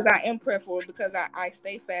Yeah. because I am prayerful, because I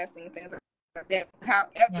stay fasting and things like that. However,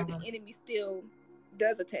 Yeah. the enemy still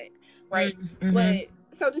does attack, right? Mm-hmm. But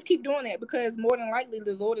so just keep doing that, because more than likely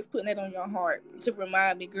the Lord is putting that on your heart to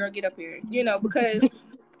remind me, girl, get up here. Because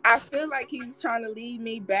I feel like he's trying to lead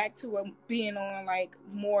me back to being on like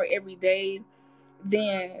more every day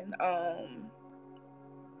than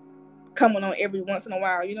coming on every once in a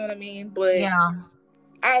while. You know what I mean? But Yeah.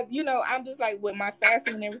 I'm just like with my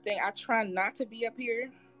fasting and everything, I try not to be up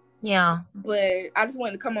here. Yeah. But I just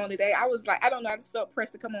wanted to come on today. I was like, I don't know, I just felt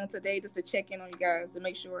pressed to come on today just to check in on you guys to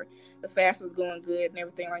make sure the fast was going good and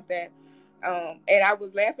everything like that. And I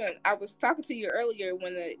was laughing. I was talking to you earlier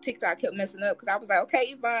when the TikTok kept messing up, because I was like, okay,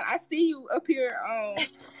 Yvonne, I see you up here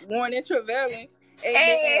warring and travailing, amen,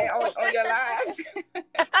 Hey. on your lives.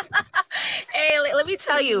 Hey, let me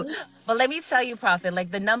tell you. Mhm. But let me tell you, Prophet,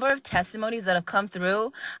 like the number of testimonies that have come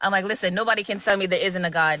through, I'm like, listen, nobody can tell me there isn't a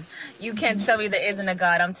God. You can't tell me there isn't a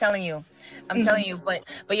God. I'm telling you. I'm telling you. But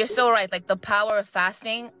you're so right. Like the power of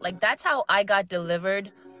fasting, like that's how I got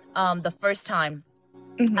delivered the first time.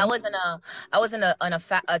 I Mhm. was in a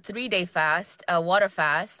a 3-day fast, a water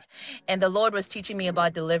fast, and the Lord was teaching me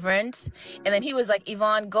about deliverance. And then he was like,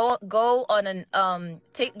 Yvonne, go on an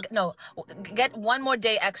get one more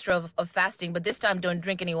day extra of fasting, but this time don't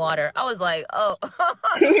drink any water. I was like, oh.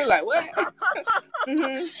 You're like, what?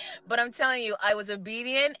 Mhm. But I'm telling you, I was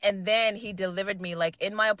obedient, and then he delivered me like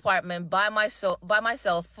in my apartment by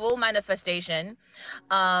myself, full manifestation.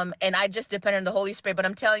 And I just depend on the Holy Spirit. But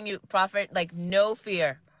I'm telling you, Prophet, like no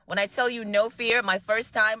fear. When I tell you no fear, my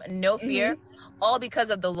first time, no fear, Mhm. all because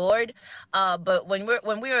of the Lord. But when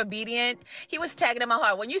we were obedient, he was tagging in my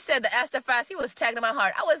heart. When you said the Esther fast, he was tagging in my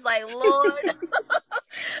heart. I was like, Lord,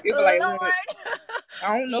 You be like, look, Lord,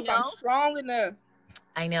 I don't know you if I'm know. strong enough.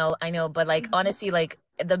 I know, but like honestly, like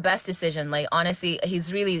the best decision. Like honestly,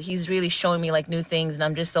 he's really showing me like new things, and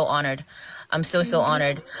I'm just so honored. I'm so Mhm.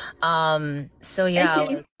 honored. So Thank yeah,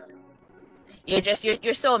 you. like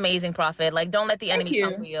you're so amazing, Prophet. Like don't let the Thank enemy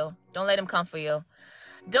come for you. you. Don't let him come for you.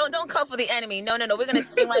 Don't come for the enemy. No. We're gonna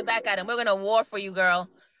swing right back at him. We're gonna war for you, girl.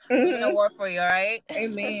 We're gonna Hmm. war for you, all right?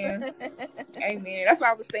 Amen. Amen. That's what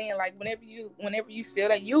I was saying. Like whenever you feel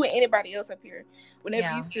that, you and anybody else up here,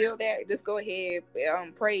 whenever you Yeah. feel that, just go ahead,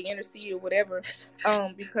 pray, intercede, or whatever.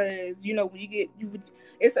 Because when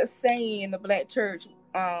it's a saying in the black church.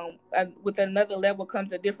 With another level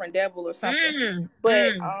comes a different devil or something.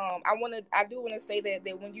 But I do want to say that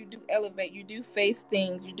when you do elevate, you do face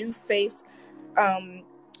things. You do face um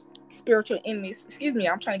spiritual enemies. Excuse me,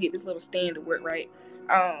 I'm trying to get this little stand to work right.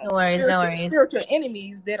 No worries, no worries. Spiritual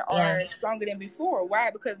enemies that Yeah. are stronger than before.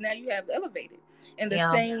 Why? Because now you have elevated, and the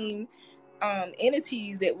Yeah. same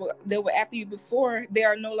entities that were after you before, they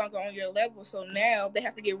are no longer on your level. So now they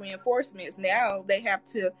have to get reinforcements. Now they have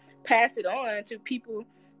to pass it on to people,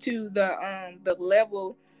 to the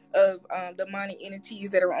level of demonic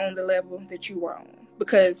entities that are on the level that you are on.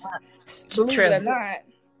 Because believe it True. or not,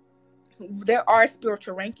 there are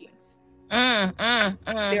spiritual rankings.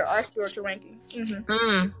 There are spiritual rankings.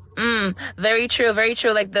 Very true, very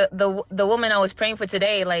true. Like the woman I was praying for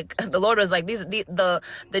today, like the Lord was like,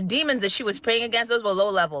 the demons that she was praying against, those were low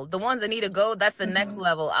level. The ones that need to go, that's the next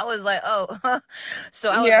level. I was like, oh.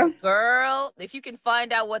 So I was Yeah. like, girl, if you can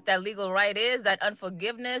find out what that legal right is, that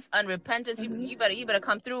unforgiveness, unrepentance, you better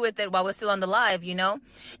come through with it while we're still on the live,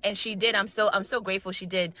 And she did. I'm so grateful she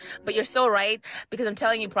did. But you're so right, because I'm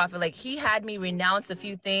telling you, Prophet, like he had me renounce a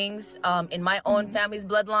few things in my own family's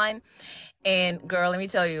bloodline. And girl, let me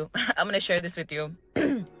tell you, I'm gonna share this with you.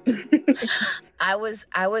 I was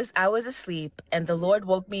asleep, and the Lord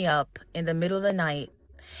woke me up in the middle of the night,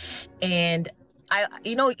 and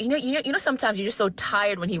sometimes you're just so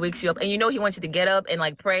tired when He wakes you up, and He wants you to get up and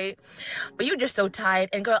like pray, but you're just so tired.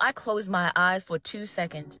 And girl, I closed my eyes for 2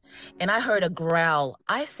 seconds, and I heard a growl.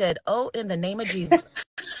 I said, "Oh, in the name of Jesus."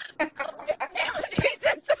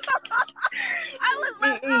 Jesus. I was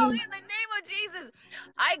like, oh, in the name of Jesus.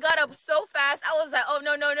 I got up so fast. I was like, oh,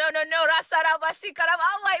 no. I'm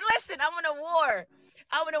like, listen, I'm in a war.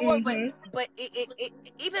 But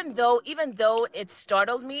even though it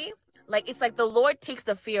startled me, like, it's like the Lord takes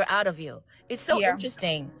the fear out of you. It's so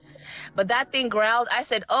interesting. But that thing growled. I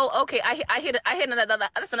said, "Oh, okay. I hit another.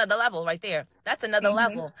 That's another level right there. That's another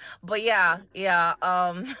level." But yeah.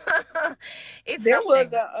 It's There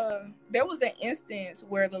something. was an instance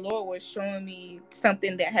where the Lord was showing me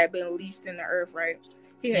something that had been released in the earth. Right,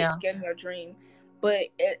 He had given me a dream, but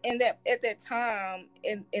at that time,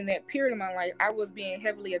 in that period of my life, I was being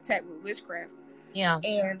heavily attacked with witchcraft. Yeah.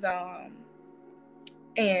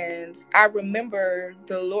 And I remember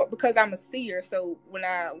the Lord, because I'm a seer. So when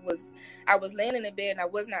I was laying in the bed and I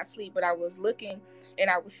was not asleep, but I was looking and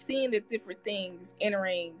I was seeing the different things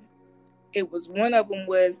entering. It was, one of them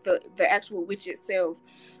was the actual witch itself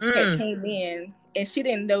had came in, and she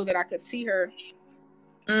didn't know that I could see her.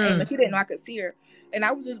 And she didn't know I could see her. And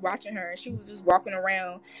I was just watching her, and she was just walking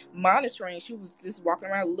around monitoring. She was just walking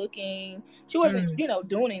around looking. She wasn't,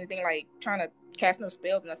 doing anything like trying to cast no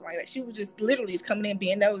spells or nothing like that. She was just literally just coming in,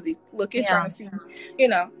 being nosy, looking, trying to see,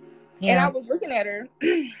 And I was looking at her,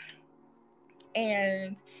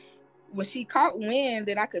 and when she caught wind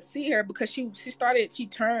that I could see her, because she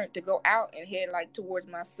turned to go out and head like towards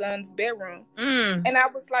my son's bedroom. And I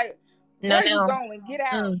was like, where are you going? Get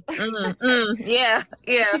out.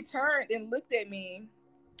 Yeah. She turned and looked at me,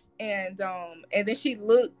 and then she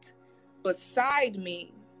looked beside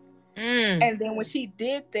me. And then when she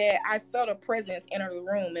did that, I felt a presence enter the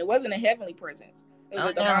room. It wasn't a heavenly presence. It was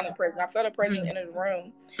a demonic presence. I felt a presence enter the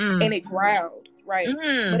room, and it growled, right?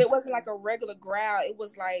 But it wasn't like a regular growl. It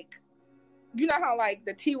was like, you know how like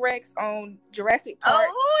the T-Rex on Jurassic Park?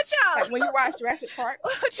 Oh, child. Like when you watch Jurassic Park,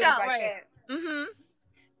 oh, child, like right. that.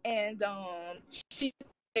 And she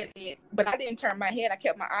did it, but I didn't turn my head. I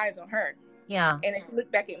kept my eyes on her. Yeah. And then she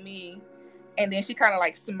looked back at me, and then she kind of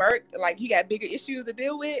like smirked, like, you got bigger issues to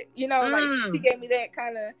deal with, like she gave me that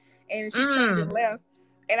kind of, and she turned and left.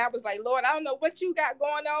 And I was like, Lord, I don't know what you got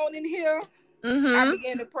going on in here. I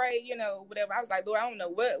began to pray, whatever. I was like, Lord, I don't know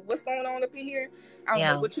what's going on up in here. I don't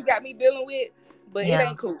know what you got me dealing with, but it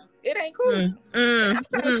ain't cool. It ain't cool. And I'm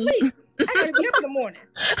trying to sleep. I gotta be up in the morning.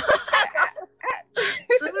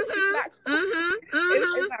 It's not cool.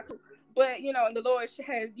 It's not cool. But and the Lord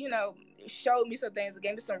has showed me some things,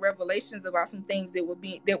 gave me some revelations about some things that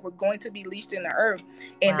were going to be leashed in the earth,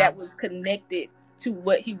 and that was connected to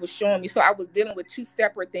what He was showing me. So I was dealing with two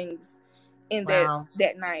separate things in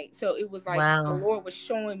that night. So it was like the Lord was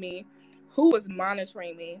showing me who was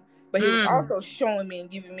monitoring me, but He was also showing me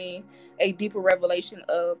and giving me a deeper revelation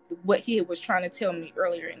of what He was trying to tell me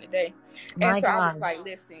earlier in the day. And I was like,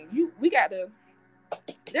 listen,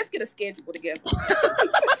 let's get a schedule together.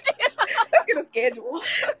 schedule.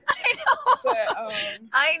 I know. But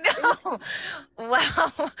I know.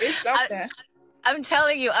 Wow. it's something. I'm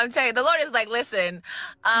telling you, the Lord is like, listen,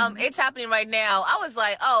 it's happening right now. I was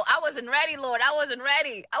like, oh, I wasn't ready, Lord. I wasn't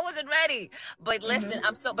ready. But listen,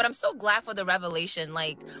 I'm so glad for the revelation.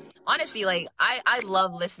 Like, honestly, like, I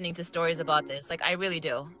love listening to stories about this. Like, I really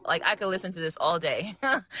do. Like, I could listen to this all day.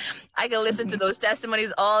 I could listen to those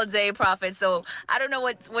testimonies all day, Prophet. So I don't know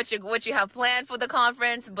what you have planned for the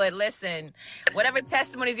conference, but listen, whatever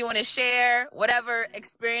testimonies you want to share, whatever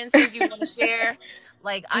experiences you want to share,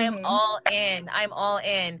 like, I am all in. I'm all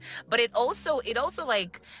in. But it also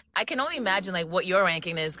like, I can only imagine like what your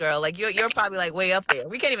ranking is, girl. Like, you're probably like way up there.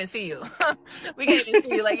 We can't even see you. We can't even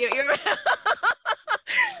see you. Like, you're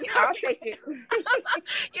I'll take it.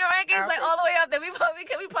 your ranking's like all the way up there. We probably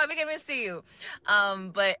can't even see you.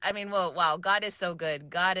 But I mean, well, wow, God is so good.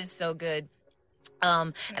 God is so good.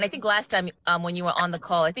 And I think last time when you were on the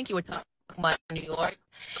call, I think you were talking about New York.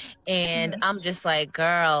 And I'm just like,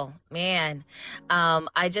 girl, man,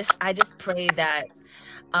 I just pray that,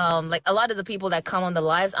 like a lot of the people that come on the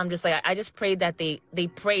lives, I'm just like, I just pray that they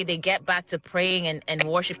get back to praying and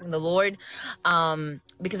worshiping the Lord.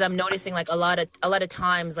 Because I'm noticing like a lot of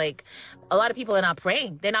times, like a lot of people are not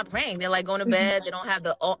praying. They're not praying. They're like going to bed. They don't have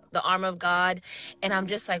the armor of God. And I'm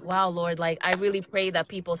just like, wow, Lord, like I really pray that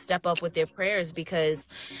people step up with their prayers, because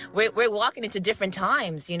we're walking into different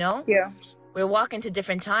times, you know? Yeah. We're walking to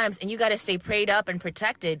different times, and you got to stay prayed up and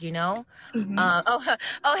protected, you know? Hey, Ryan,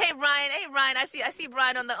 I see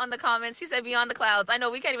Brian on the comments. He said beyond the clouds. I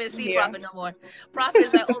know we can't even see Prophet no more. Prophet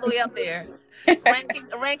is like all the way up there.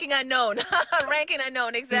 Ranking unknown. Ranking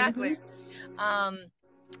unknown, exactly.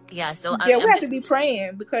 Yeah, so we have to be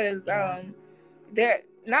praying, because there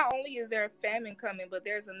not only is there a famine coming, but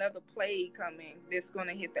there's another plague coming that's going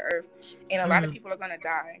to hit the earth, and a lot of people are going to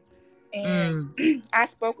die. And I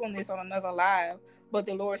spoke on this on another live, but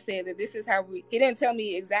the Lord said that this is how he didn't tell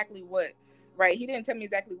me exactly what, right? He didn't tell me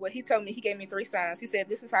exactly what. He told me, he gave me 3 signs. He said,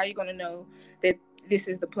 this is how you're going to know that this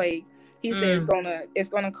is the plague. He said it's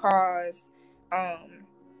gonna cause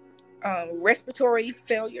respiratory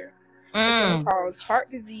failure. It's going to cause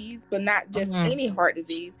heart disease, but not just any heart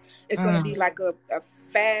disease. It's going to be like a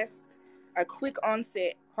quick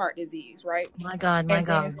onset heart disease, right? My God. And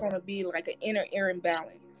then it's going to be like an inner ear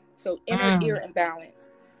imbalance. So inner ear imbalance,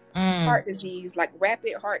 heart disease, like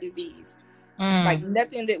rapid heart disease, like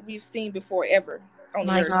nothing that we've seen before ever on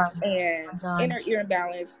the earth. And inner ear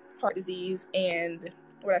imbalance, heart disease, and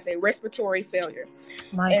respiratory failure.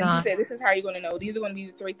 He said, this is how you're going to know. These are going to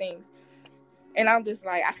be the 3 things. And I'm just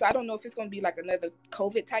like, I don't know if it's going to be like another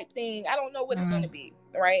COVID type thing. I don't know what it's going to be,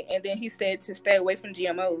 right? And then he said to stay away from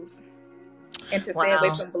GMOs and to stay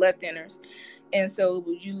away from blood thinners. And so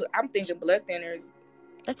I'm thinking blood thinners.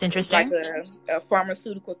 That's interesting. Like a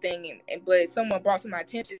pharmaceutical thing, but someone brought to my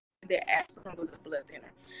attention that aspirin was a blood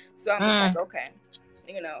thinner. So I'm just like, okay,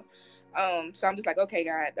 you know. So I'm just like, okay,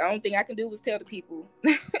 God, the only thing I can do was tell the people.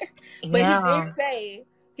 But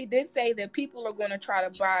he did say that people are going to try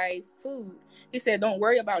to buy food. He said, don't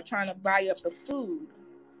worry about trying to buy up the food.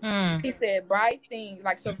 He said, buy things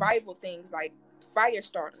like survival things, like fire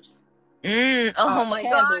starters. Oh my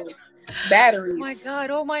candles, God. Batteries.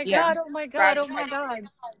 Oh my God.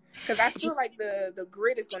 Because I feel like the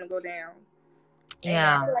grid is going to go down.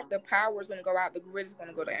 Yeah. And I feel like the power is going to go out. The grid is going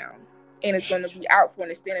to go down. And it's going to be out for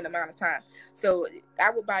an extended amount of time. So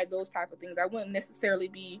I would buy those type of things. I wouldn't necessarily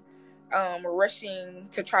be rushing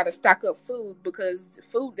to try to stock up food, because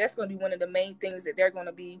food, that's going to be one of the main things that they're going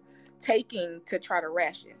to be taking to try to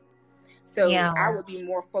ration. So I would be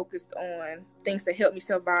more focused on things to help me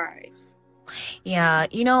survive. Yeah,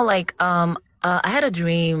 you know, like I had a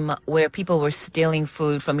dream where people were stealing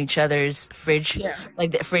food from each other's fridge. Yeah.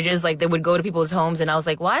 Like the fridges, like they would go to people's homes, and I was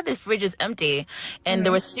like, why this fridge is empty? And they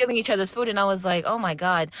were stealing each other's food, and I was like, oh my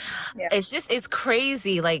God. Yeah. It's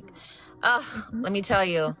crazy. Like, let me tell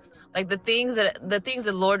you. Like the things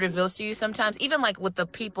that Lord reveals to you sometimes, even like with the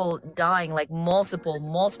people dying, like multiple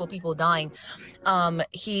people dying.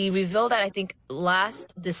 He revealed that I think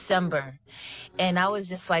last December, and I was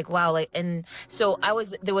just like, wow. Like, and so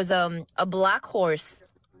there was a black horse,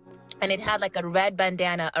 and it had like a red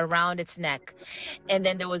bandana around its neck, and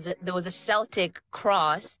then there was a Celtic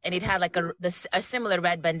cross, and it had like a similar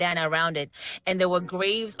red bandana around it, and there were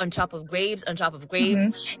graves on top of graves on top of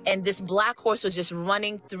graves, and this black horse was just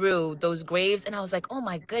running through those graves, and I was like, oh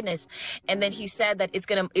my goodness. And then he said that it's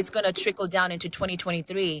gonna trickle down into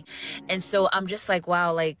 2023, and so I'm just like,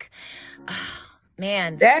 wow, like,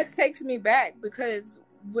 man, that takes me back, because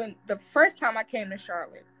when the first time I came to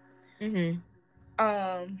Charlotte,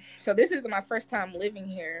 so this is my first time living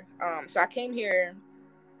here. So I came here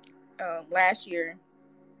last year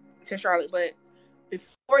to Charlotte, but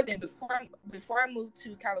before then, before I moved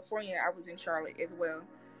to California, I was in Charlotte as well.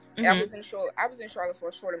 And I was in Charlotte for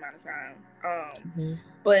a short amount of time.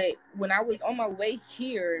 But when I was on my way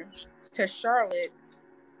here to Charlotte,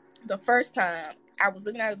 the first time, I was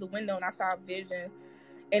looking out of the window and I saw a vision,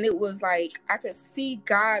 and it was like I could see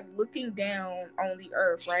God looking down on the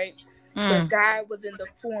earth, right? But God was in the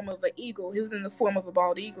form of an eagle. He was in the form of a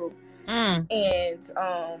bald eagle. And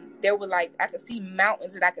there were like, I could see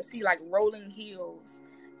mountains, and I could see like rolling hills,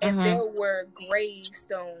 and there were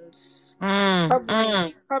gravestones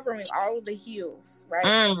covering all of the hills,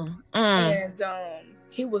 right? And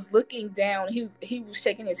he was looking down. He was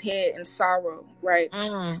shaking his head in sorrow, right?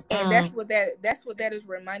 And that's what that is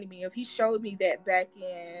reminding me of. He showed me that back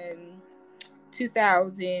in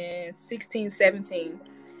 2016, 17,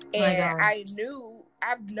 and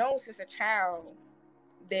I've known since a child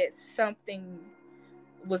that something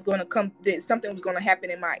was going to come, that something was going to happen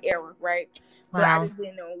in my era, right? But I just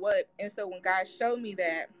didn't know what. And so when God showed me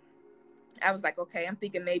that, I was like, okay, I'm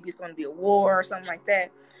thinking maybe it's going to be a war or something like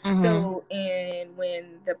that. So, and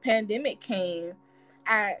when the pandemic came,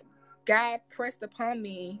 God pressed upon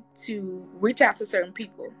me to reach out to certain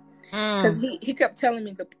people, because he kept telling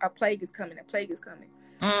me a plague is coming,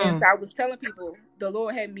 and so I was telling people, the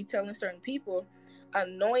Lord had me telling certain people,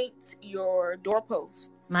 anoint your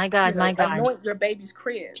doorposts. My God. Anoint your baby's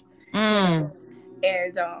crib.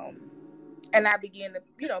 And I began to,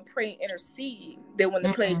 pray and intercede that when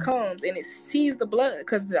the plague comes and it sees the blood,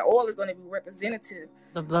 because the oil is going to be representative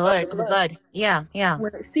The blood. Yeah.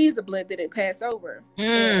 When it sees the blood, that it pass over.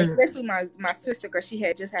 And especially my sister, because she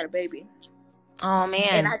had just had a baby. Oh, man.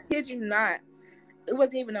 And I kid you not, it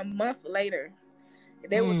wasn't even a month later,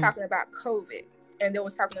 they were talking about COVID. And they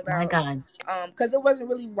were talking about, because it wasn't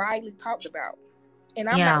really widely talked about. And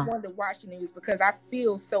I'm not one to watch the news because I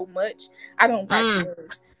feel so much. I don't watch the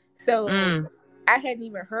news. So I hadn't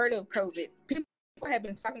even heard of COVID. People had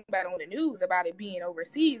been talking about it on the news, about it being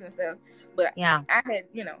overseas and stuff. But I had,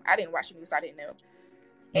 I didn't watch the news, so I didn't know.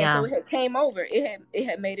 And so it had came over. It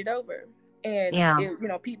had made it over. And,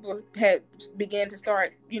 it, people had began to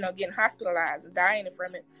start, getting hospitalized and dying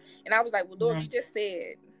from it. And I was like, well, Lord, you just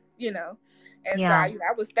said, And so I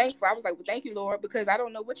was thankful. I was like, well, thank you, Lord, because I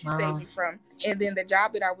don't know what you saved me from. And then the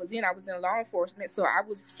job that I was in law enforcement. So I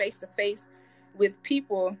was face to face with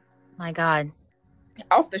people. My God.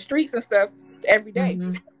 Off the streets and stuff every day.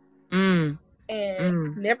 And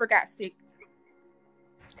never got sick.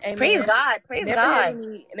 Amen. Praise God.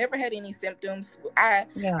 Never had any symptoms. A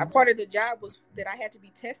part of the job was that I had to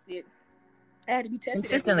be tested. I had to be tested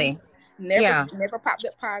consistently. Never popped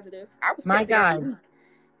up positive. I was tested every week.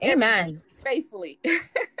 Amen. Faithfully.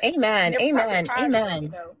 Amen. Amen.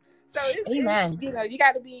 Amen. So it's, you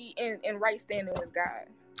got to be in right standing with God.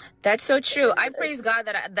 That's so true. I praise God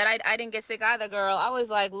that I didn't get sick either, girl. I was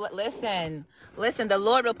like, listen, the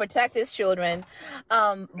Lord will protect his children.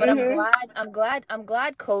 But I'm glad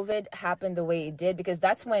COVID happened the way it did, because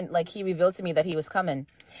that's when, like, he revealed to me that he was coming.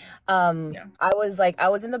 I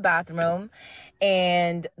was in the bathroom,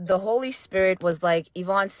 and the Holy Spirit was like,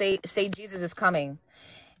 Yvonne, say Jesus is coming.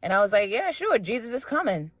 And I was like, yeah, sure, Jesus is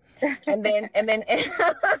coming. And then the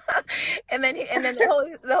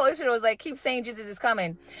Holy Spirit was like, keep saying Jesus is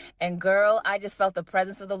coming. And girl, I just felt the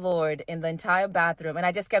presence of the Lord in the entire bathroom, and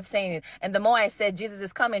I just kept saying it. And the more I said Jesus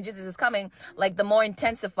is coming, like the more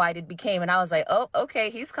intensified it became. And I was like, oh, okay,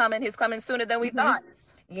 he's coming sooner than we thought.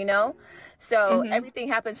 So everything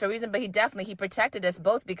happens for a reason, but he protected us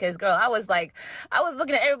both, because girl, I was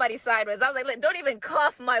looking at everybody sideways. I was like, don't even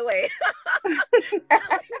cough my way.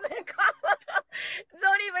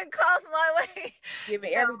 Don't even cough my way.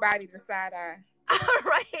 Giving everybody the side eye.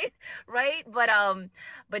 Right.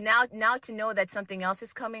 But now to know that something else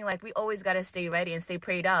is coming, like, we always got to stay ready and stay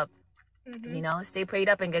prayed up. Stay prayed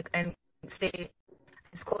up and stay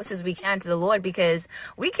as close as we can to the Lord, because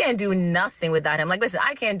we can't do nothing without him. Like, listen,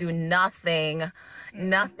 I can't do nothing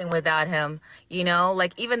without him.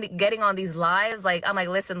 Like, even getting on these lives, like, I'm like,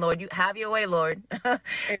 listen, Lord, you have your way, Lord.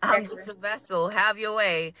 I'm just a vessel. Have your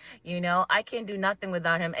way. I can't do nothing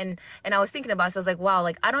without him. And I was thinking about it. So I was like, wow,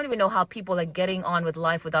 like, I don't even know how people are getting on with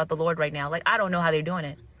life without the Lord right now. Like, I don't know how they're doing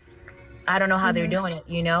it. I don't know how they're doing it,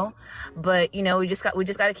 but, we just got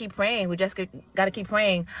to keep praying. We just got to keep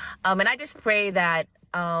praying. And I just pray that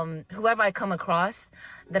whoever I come across,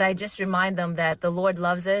 that I just remind them that the Lord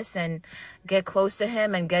loves us, and get close to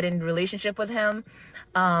him and get in relationship with him.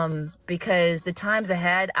 Because the times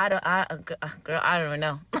ahead, I don't even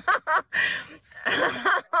know.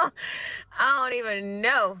 I don't even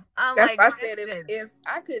know. That's why I said, if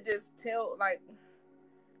I could just tell, like,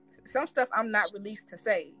 some stuff I'm not released to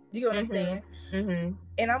say. You know what I'm saying? Mm-hmm.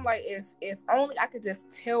 And I'm like, if only I could just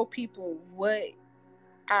tell people what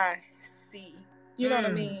I see. You know what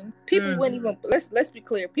I mean? People wouldn't even, let's be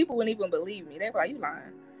clear, people wouldn't even believe me. They're like, you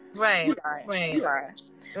lying. Right. You lying. Right. You lying.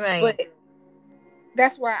 Right. But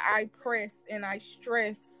that's why I press and I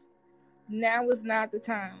stress, now is not the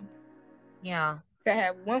time. Yeah. To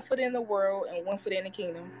have one foot in the world and one foot in the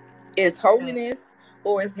kingdom. It's holiness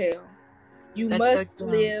or it's hell. You must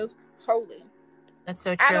live holy. That's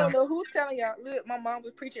so true. I don't know who telling y'all. Look, my mom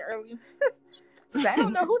was preaching earlier. So I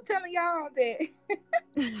don't know who telling y'all that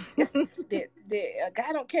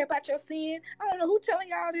God don't care about your sin. I don't know who telling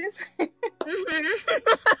y'all this.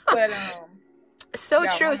 But so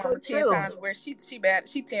true. My so mama true. 10 times worse. She bad.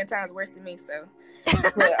 She 10 times worse than me. So,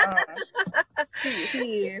 but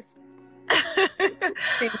she is.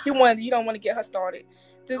 She wanted. You don't want to get her started.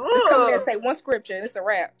 Just come in there and say one scripture, and it's a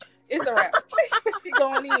wrap. It's a wrap. She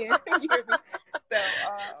going in. You hear me? So,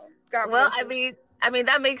 God bless you. I mean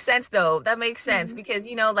that makes sense though. That makes sense because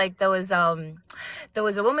like there was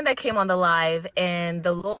a woman that came on the live, and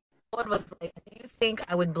the Lord was like, "Do you think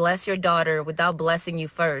I would bless your daughter without blessing you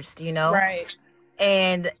first?" Right.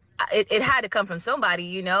 And it had to come from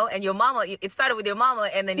somebody, and your mama, it started with your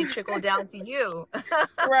mama, and then it trickled down to you.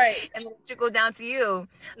 Right. And then it trickled down to you.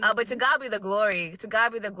 But to God be the glory. To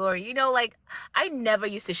God be the glory. Like, I never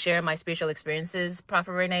used to share my spiritual experiences,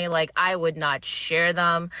 Prophet Renee. Like, I would not share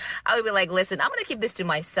them. I would be like, listen, I'm going to keep this to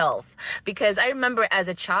myself. Because I remember as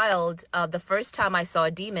a child, the first time I saw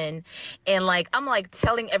a demon, and like, I'm like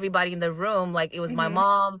telling everybody in the room, like, it was my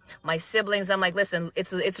mom, my siblings. I'm like, listen,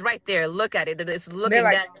 it's right there. Look at it. It's looking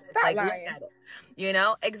like, down. Stop Like, lying. look at it.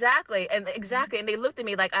 Exactly. And they looked at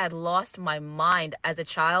me like I had lost my mind as a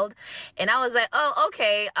child. And I was like, oh,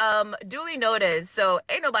 okay. Duly noted. So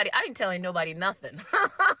I ain't telling nobody nothing.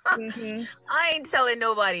 I ain't telling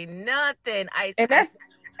nobody nothing.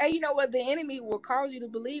 And you know what? The enemy will cause you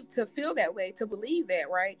to feel that way, to believe that,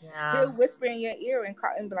 right? Yeah. He'll whisper in your ear and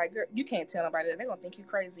be like, girl, you can't tell nobody that. They're going to think you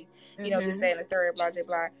crazy. This, that, and the third, blah, blah,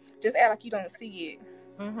 blah. Just act like you don't see it.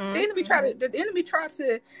 The enemy tried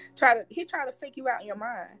to fake you out in your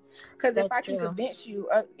mind. Because if I can convince you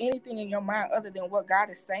of anything in your mind other than what God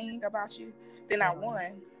is saying about you, then I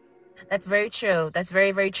won. That's very true. That's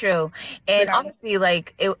very, very true. And honestly,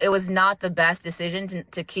 like it was not the best decision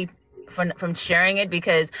to keep from sharing it,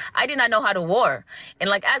 because I did not know how to war. And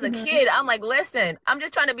like as a kid, I'm like, listen, I'm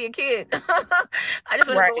just trying to be a kid. I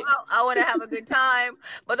just want to go out. I want to have a good time.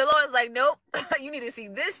 But the Lord's like, nope, you need to see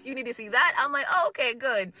this. You need to see that. I'm like, oh, okay,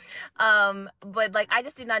 good. But like, I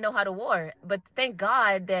just did not know how to war. But thank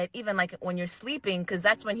God that even like when you're sleeping, because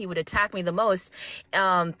that's when he would attack me the most.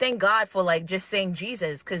 Thank God for like just saying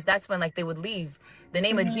Jesus, because that's when like they would leave. The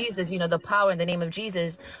name of Jesus, the power in the name of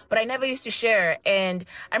Jesus. But I never used to share. And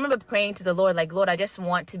I remember praying to the Lord, like, Lord, I just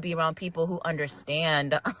want to be around people who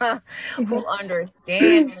understand. Who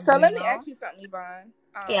understand. So let me ask you something, Yvonne.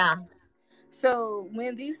 Yeah. So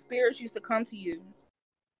when these spirits used to come to you.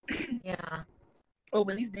 Yeah. Or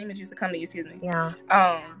when these demons used to come to you, excuse me. Yeah.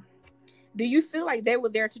 Do you feel like they were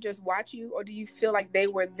there to just watch you, or do you feel like they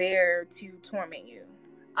were there to torment you?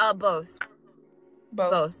 Both.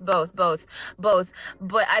 Both.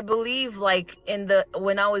 But I believe like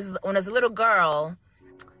when I was a little girl,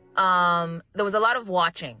 there was a lot of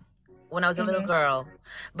watching when I was a little girl.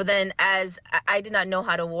 But then as I did not know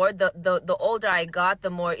how to war, the older I got, the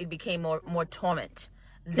more it became more torment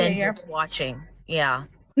than just watching. Yeah.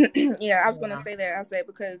 Yeah, I was gonna say that. I said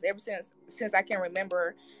because ever since I can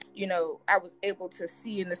remember, I was able to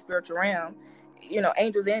see in the spiritual realm,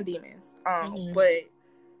 angels and demons. But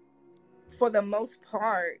for the most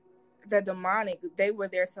part, the demonic, they were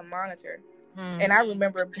there to monitor. And I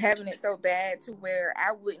remember having it so bad to where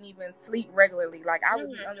I wouldn't even sleep regularly. Like I would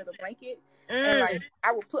be under the blanket and like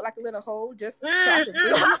I would put like a little hole just so I could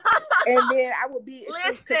breathe. And then I would be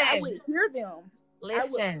I would hear them. I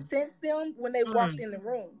would sense them when they walked in the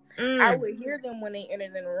room. I would hear them when they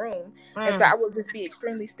entered in the room. And so I would just be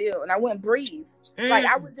extremely still and I wouldn't breathe. Like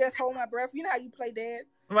I would just hold my breath. You know how you play dead?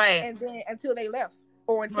 Right. And then until they left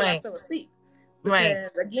or until I fell asleep.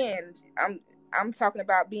 Because again, I'm talking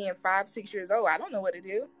about being 5-6 years old. I don't know what to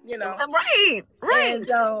do, Right.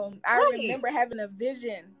 And I remember having a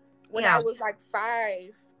vision when I was like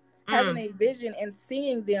 5, having a vision and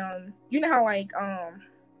seeing them. You know how like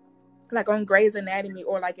on Grey's Anatomy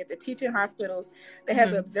or like at the teaching hospitals, they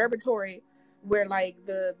have the observatory where like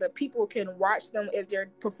the people can watch them as they're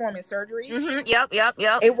performing surgery. Yep.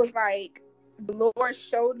 It was like the Lord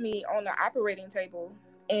showed me on the operating table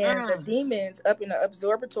and the demons up in the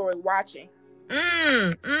observatory watching.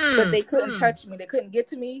 But they couldn't touch me. They couldn't get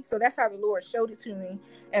to me. So that's how the Lord showed it to me.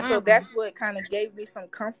 And so that's what kind of gave me some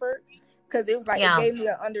comfort, because it was like, it gave me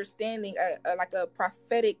an understanding, like a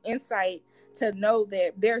prophetic insight to know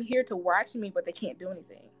that they're here to watch me, but they can't do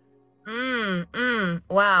anything.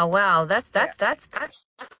 Wow. That's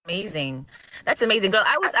amazing. That's amazing, girl.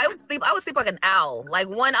 I would sleep like an owl, like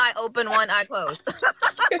one eye open, one eye closed.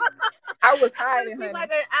 I was hiding, honey.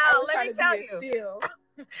 Like an owl. I was trying to tell you. Still.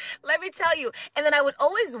 Let me tell you. And then I would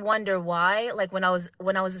always wonder why, like when I was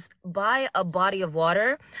by a body of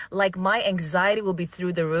water, like my anxiety will be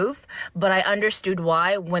through the roof, but I understood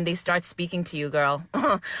why when they start speaking to you, girl.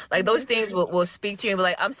 Like those things will speak to you and be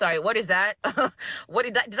like, I'm sorry, what is that? What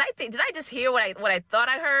did I just hear what I thought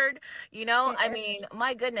I heard? You know, I mean,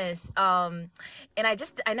 my goodness. And I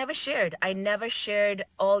never shared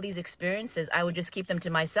all these experiences. I would just keep them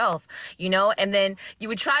to myself, you know, and then you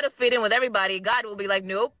would try to fit in with everybody. God will be like,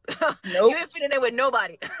 nope. You ain't fitting in with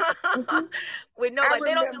nobody. With nobody.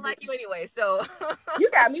 They don't even like you anyway. So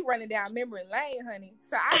you got me running down memory lane, honey.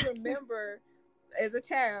 So I remember as a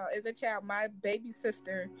child, my baby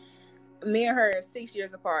sister, me and her are 6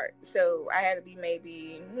 years apart. So I had to be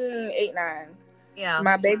maybe 8, 9. Yeah.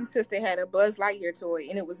 My baby sister had a Buzz Lightyear toy,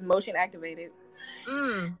 and it was motion activated.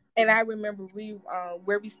 And I remember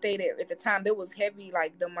where we stayed at the time, there was heavy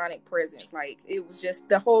like demonic presence. Like it was just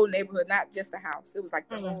the whole neighborhood, not just the house. It was like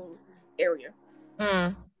the whole area.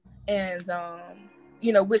 And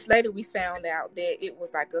you know, which later we found out that it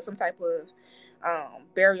was like some type of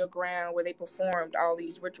burial ground where they performed all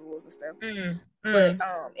these rituals and stuff. But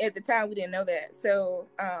at the time we didn't know that. So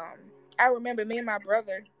I remember me and my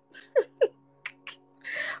brother.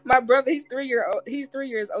 My brother, he's 3 years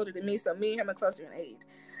older than me, so me and him are closer in age.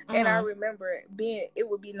 And I remember it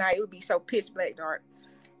would be night, it would be so pitch black dark,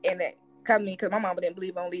 and that coming because my mama didn't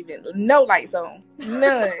believe on leaving no lights on,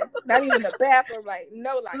 none, not even the bathroom light,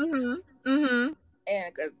 no lights.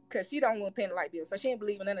 And because she don't want to pay the light bill, so she didn't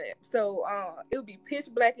believe in none of that. So it would be pitch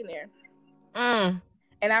black in there.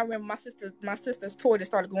 And I remember my sister's toy that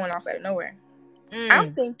started going off out of nowhere.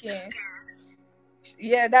 I'm thinking,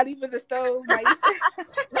 yeah, not even the stove, Maisha.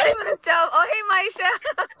 Not even the stove. Oh, hey, Maisha.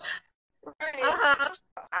 Right.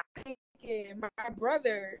 I'm thinking my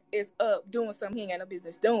brother is up doing something he ain't got no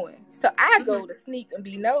business doing. So I go to sneak and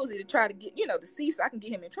be nosy to try to get, to see so I can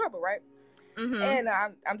get him in trouble, right? And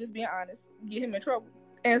I'm just being honest, get him in trouble.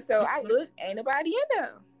 And so I look, ain't nobody in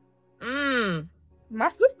there. My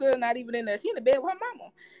sister not even in there. She in the bed with her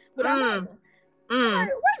mama. But I'm like, wait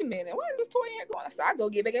a minute, why is this toy here going? So I go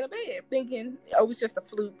get back in the bed, thinking, oh, it's just a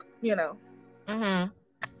fluke, Then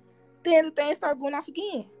the thing started going off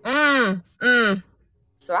again.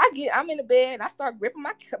 So I'm in the bed and I start gripping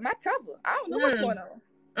my cover. I don't know what's going on.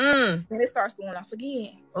 Then it starts going off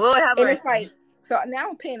again. And it's like, so now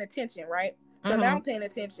I'm paying attention, right? So now I'm paying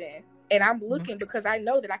attention and I'm looking because I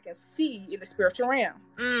know that I can see in the spiritual realm.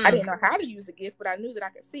 I didn't know how to use the gift, but I knew that I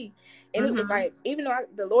could see. And it was like, even though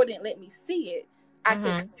the Lord didn't let me see it, I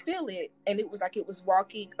could feel it. And it was like it was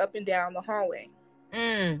walking up and down the hallway.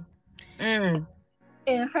 And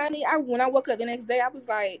honey, when I woke up the next day, I was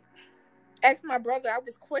like, asked my brother, I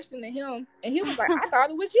was questioning him, and he was like, I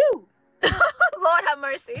thought it was you. Lord have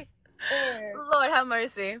mercy. Lord have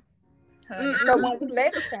mercy. So when we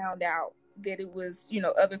later found out that it was,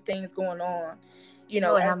 other things going on,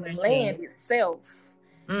 on the land itself,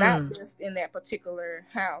 not just in that particular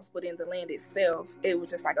house, but in the land itself, it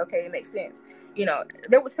was just like, okay, it makes sense.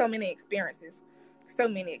 There were so many experiences.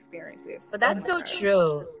 But that's so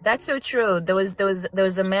true. That's so true. There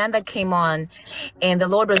was a man that came on, and the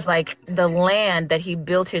Lord was like, the land that he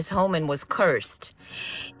built his home in was cursed.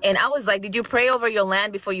 And I was like, did you pray over your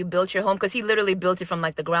land before you built your home? Because he literally built it from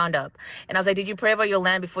like the ground up. And I was like, did you pray over your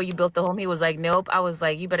land before you built the home? He was like, nope. I was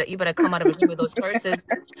like, you better come out of agreement with those curses.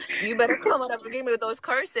 You better come out of agreement with those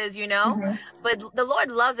curses, But the Lord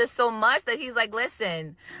loves us so much that he's like,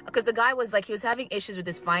 listen, because the guy was like, he was having issues with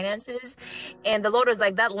his finances. And the Lord was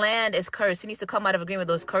like, that land is cursed. He needs to come out of agreement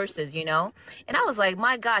with those curses, And I was like,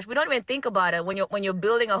 my gosh, we don't even think about it. When you're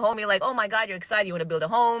building a home, you're like, oh my God, you're excited. You want to build a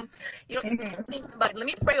home. You don't even think about it. Let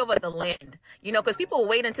me pray over the land, because people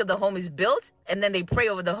wait until the home is built and then they pray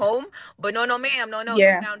over the home. But no, ma'am, no,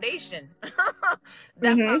 the foundation.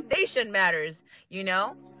 That foundation matters,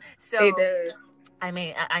 So it does. I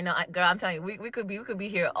mean, I know, girl. I'm telling you, we could be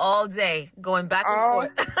here all day, going back and All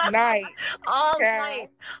forth, night, all child. night,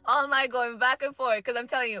 all night, going back and forth. Because I'm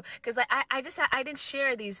telling you, because like I didn't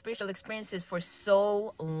share these spiritual experiences for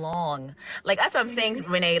so long. Like that's what I'm saying,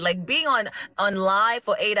 Renee. Like being on live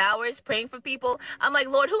for 8 hours praying for people. I'm like,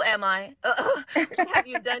 Lord, who am I? What have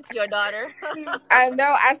you done to your daughter? I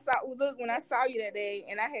know. I saw. Look, when I saw you that day,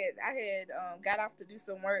 and I had got off to do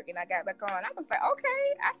some work, and I got back on. I was like,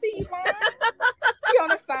 okay, I see you, Vaughn. You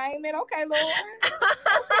on assignment? Okay, Lord.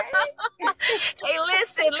 Okay. Hey,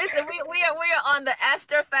 listen. We are on the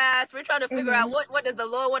Esther fast. We're trying to figure out what does the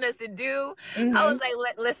Lord want us to do. I was like,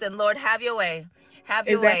 listen, Lord, have your way, have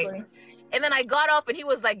your way. Exactly. And then I got off, and he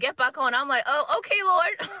was like, "Get back on." I'm like, "Oh, okay,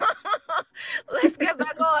 Lord, let's get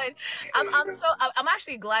back on." I'm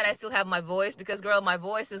actually glad I still have my voice because, girl, my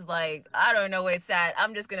voice is like I don't know where it's at.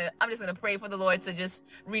 I'm just gonna pray for the Lord to just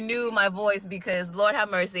renew my voice because Lord have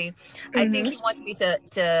mercy. I think He wants me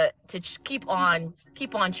to keep on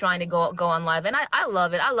trying to go on live, and I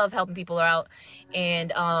love it. I love helping people out,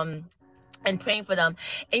 and praying for them.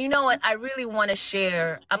 And you know what? I really want to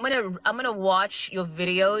share. I'm gonna watch your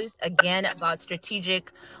videos again about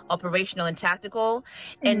strategic, operational, and tactical,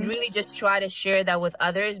 and really just try to share that with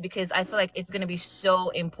others because I feel like it's gonna be so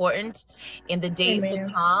important in the days to Amen.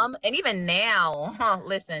 come, and even now.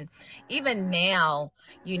 Listen, even now,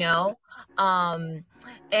 you know.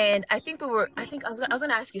 And I think I was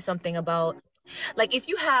gonna ask you something about like if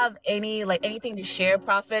you have anything to share,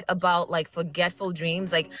 Prophet, about like forgetful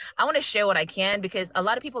dreams. Like I want to share what I can because a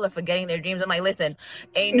lot of people are forgetting their dreams. I'm like, listen,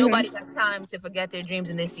 ain't nobody got time to forget their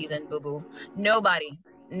dreams in this season, boo boo. Nobody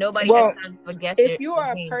has Well, time to forget if their you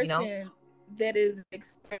are a dreams, you know. person that is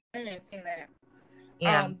experiencing that,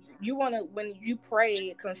 Yeah. you want to, when you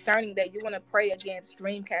pray concerning that, you want to pray against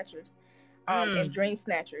dream catchers, and dream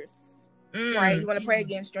snatchers, right? You want to pray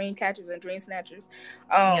against dream catchers and dream snatchers,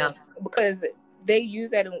 Yeah. because they use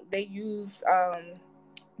that. They use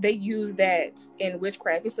that in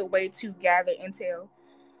witchcraft. It's a way to gather intel.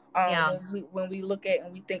 Yeah. When we look at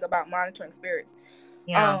and we think about monitoring spirits,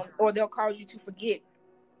 Yeah. or they'll cause you to forget,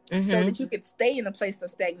 so that you can stay in a place of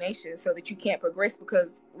stagnation, so that you can't progress.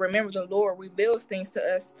 Because remember, the Lord reveals things to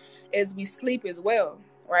us as we sleep as well,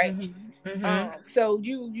 right? So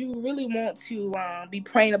you really want to be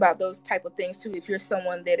praying about those type of things too. If you're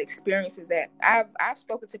someone that experiences that, I've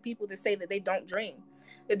spoken to people that say that they don't dream.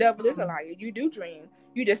 The devil is a liar. You do dream.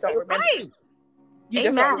 You just don't remember. Right. You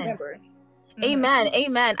just don't Amen. remember. Amen.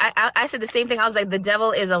 Amen. I said the same thing. I was like, the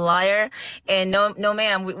devil is a liar. And no,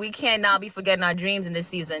 ma'am, we cannot be forgetting our dreams in this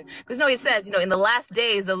season. Because it says, in the last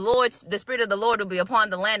days, the Spirit of the Lord will be upon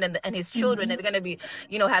the land and his children. And they're going to be,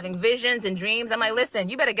 having visions and dreams. I'm like, listen,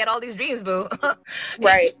 you better get all these dreams, boo.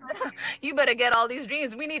 Right. You better get all these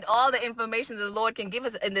dreams. We need all the information that the Lord can give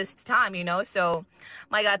us in this time, So,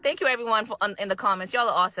 my God, thank you everyone in the comments. Y'all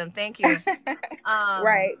are awesome. Thank you.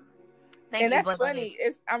 Right. Thank and you. that's funny.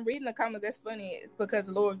 I'm reading the comments. That's funny because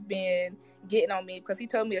the Lord's been getting on me because He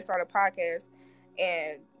told me to start a podcast,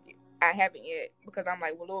 and I haven't yet because I'm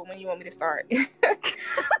like, well, Lord, when you want me to start?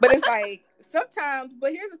 But it's like sometimes.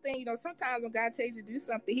 But here's the thing, sometimes when God tells you to do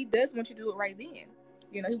something, He does want you to do it right then.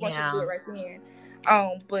 He wants you to do it right then.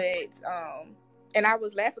 And I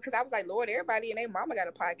was laughing because I was like, Lord, everybody and their mama got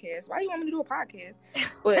a podcast. Why you want me to do a podcast?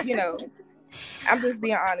 But I'm just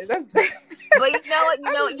being honest. But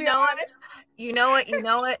you know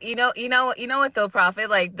what though, Prophet?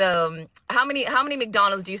 Like how many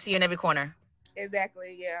McDonald's do you see in every corner?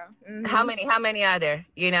 Exactly. Yeah. How many are there?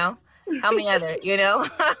 How many are there?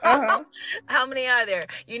 How many are there?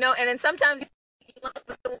 And then sometimes you want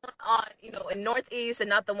the one on in Northeast and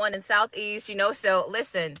not the one in Southeast. So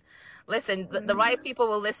listen, the right people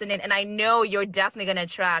will listen in, and I know you're definitely gonna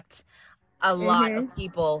attract a lot of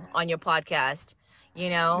people on your podcast.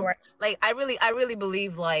 Right. Like I really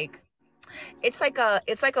believe like it's like a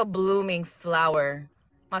blooming flower.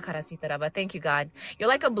 Thank you, God. You're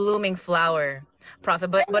like a blooming flower, Prophet,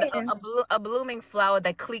 but a blooming flower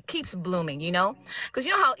that keeps blooming. Because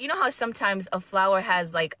you know how sometimes a flower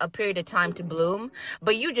has like a period of time to bloom,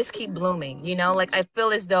 but you just keep blooming. Like I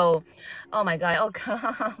feel as though, oh my God, oh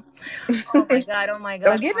God, oh my God, oh my God.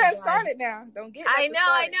 Don't get that started now. Don't get. I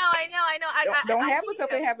know. Don't have us up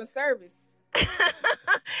here having service.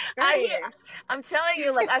 I'm telling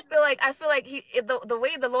you, like I feel like the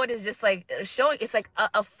way the Lord is just like showing, it's like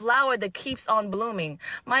a flower that keeps on blooming.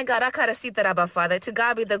 My God, Father, to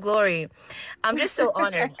God be the glory. I'm just so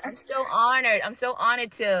honored. I'm so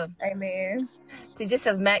honored to Amen. To just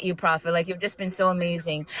have met you, Prophet. Like you've just been so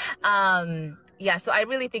amazing. Yeah, so I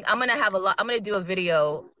really think I'm gonna do a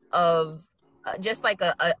video of just like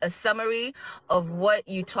a summary of what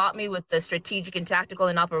you taught me with the strategic and tactical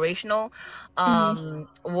and operational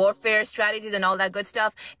warfare strategies and all that good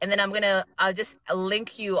stuff. And then I'll just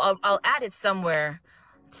link you. I'll add it somewhere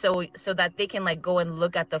so that they can like go and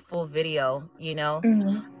look at the full video,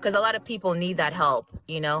 because a lot of people need that help,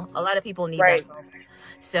 a lot of people need that Right. help.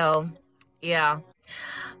 So yeah,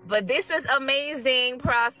 but this was amazing,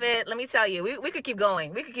 Prophet. Let me tell you, we could keep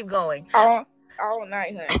going. We could keep going. All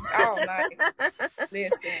night, honey. All night.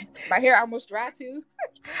 Listen, my hair almost dry too.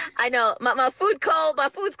 I know my food's cold,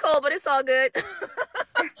 but it's all good.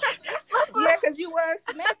 Yeah, because you was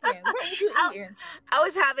smacking. What was you eating? I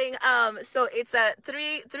was having so it's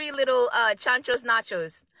three little chanchos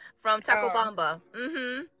nachos from Taco Bamba.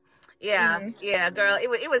 Yeah, girl. It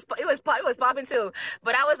was popping too.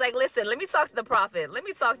 But I was like, listen, let me talk to the prophet. Let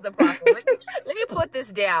me let me put this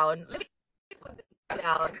down. Let me put this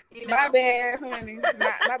down. My bad, honey.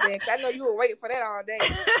 My bad. 'Cause I know you were waiting for that all day.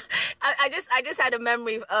 I just had a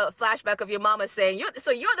memory flashback of your mama saying, you're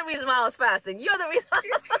the reason why I was fasting. You're the reason.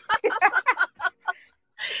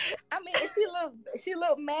 I mean, she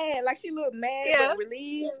looked mad, like she looked mad but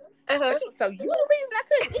relieved. So you the reason I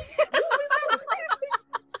couldn't eat? You the reason I was fasting?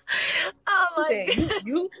 Oh my God.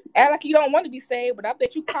 You act like you don't want to be saved, but I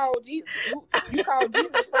bet you called Jesus. You called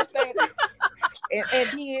Jesus first thing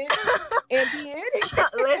and did.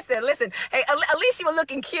 Listen. Hey, at least you were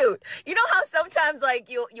looking cute. You know how sometimes like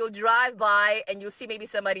you'll drive by and you'll see maybe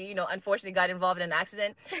somebody, unfortunately got involved in an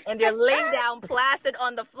accident and they're laying down plastered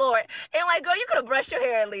on the floor. And like, girl, you could have brushed your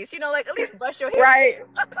hair at least. Like at least brush your hair. Right.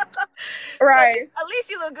 Right. So at least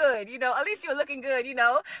you look good, at least you were looking good,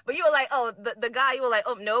 But you were like, oh, the guy, you were like,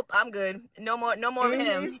 oh nope, I'm good. No more of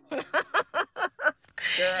him.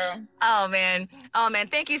 Girl. Oh man.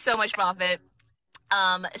 Thank you so much, Prophet.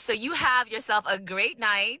 So you have yourself a great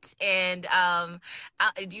night, and when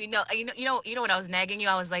I was nagging you,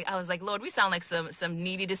 I was like, Lord, we sound like some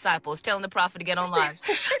needy disciples telling the prophet to get on live.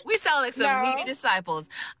 We sound like some needy disciples.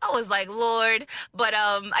 I was like, Lord, but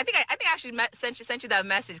I think I actually sent you that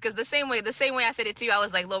message, because the same way I said it to you, I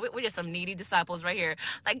was like, Lord, we're just some needy disciples right here.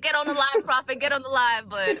 Like, get on the live, prophet, get on the live.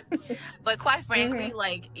 But quite frankly,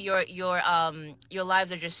 like your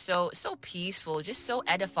lives are just so peaceful, just so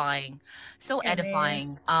edifying.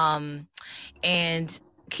 And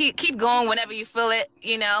keep going whenever you feel it,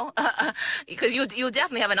 because you'll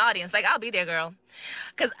definitely have an audience. Like, I'll be there, girl.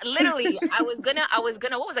 Because literally, I was gonna.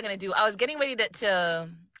 What was I gonna do? I was getting ready to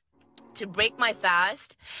break my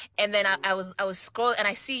fast, and then I was scrolling, and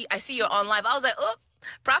I see you're on live. I was like, oh,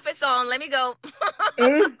 prophet's on. Let me go.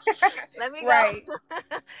 Let me go. Right.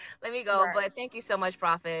 Let me go. Right. But thank you so much,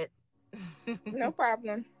 Prophet. No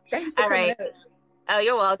problem. Thank you for coming up. Oh,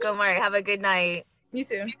 you're welcome. All right. Have a good night. You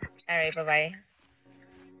too. All right. Bye-bye.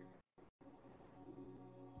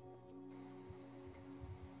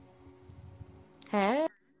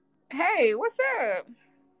 Hey, what's up?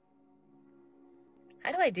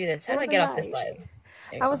 How do I do this? How do I get off this live?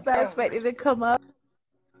 I was not expecting to come up.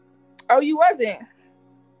 Oh, you wasn't?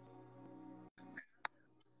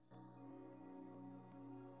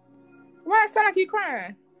 Why it sound like you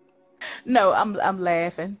crying? No, I'm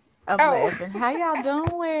laughing. I'm laughing. How y'all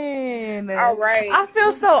doing? All right. I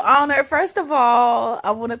feel so honored. First of all,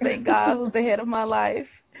 I want to thank God, who's the head of my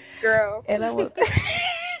life. Girl. And I want to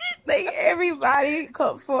thank everybody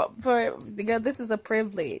for girl, this is a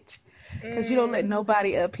privilege. Because you don't let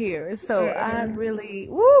nobody up here. So I really,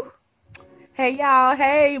 woo. Hey, y'all.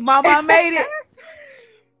 Hey, mama made it.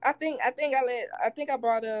 I think I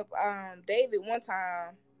brought up David one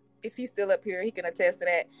time. If he's still up here, he can attest to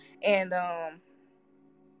that. And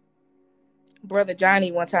Brother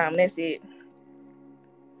Johnny one time. That's it.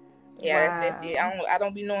 Yeah, wow. That's it. I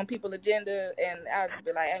don't be knowing people's agenda, and I'll just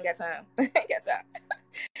be like, I ain't got time.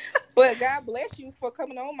 But God bless you for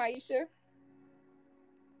coming on, Maisha.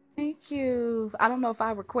 Thank you. I don't know if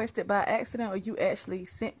I requested by accident or you actually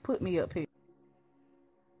put me up here.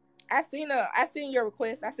 I seen your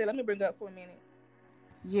request. I said, let me bring it up for a minute.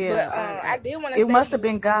 Yeah, but I did want to. It must have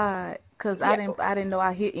been God, because I didn't know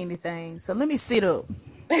I hit anything. So let me sit up.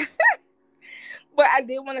 But I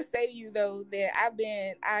did want to say to you though that I've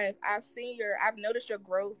noticed your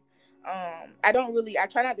growth. I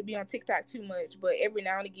try not to be on TikTok too much, but every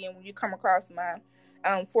now and again when you come across my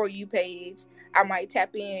For You page, I might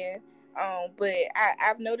tap in. But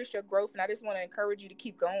I've noticed your growth, and I just want to encourage you to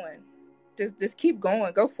keep going. Just keep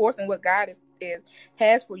going. Go forth in what God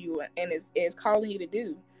has for you and is calling you to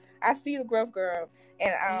do. I see the growth, girl,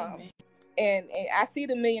 and and I see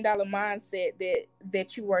the $1 million mindset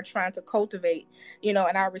that you are trying to cultivate. And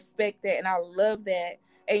I respect that, and I love that.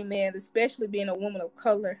 Amen. Especially being a woman of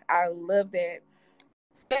color, I love that.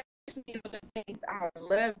 Especially I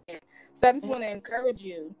love it. So I just want to encourage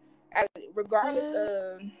you, regardless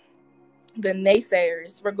of the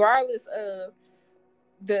naysayers, regardless of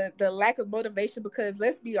the lack of motivation, because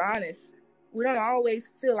let's be honest, we don't always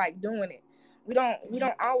feel like doing it. We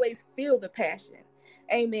don't always feel the passion.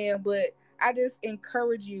 Amen. But I just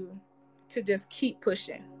encourage you to just keep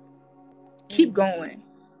pushing. Keep going.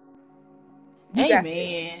 You got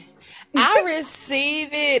Amen. I receive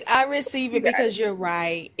it because you're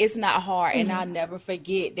right. It's not hard. And I'll never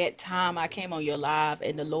forget that time I came on your live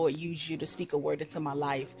and the Lord used you to speak a word into my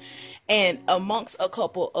life. And amongst a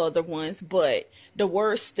couple other ones, but the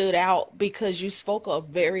word stood out because you spoke a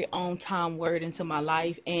very on time word into my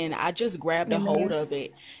life. And I just grabbed a hold Amen. of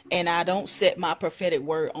it. And I don't set my prophetic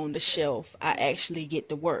word on the shelf. I actually get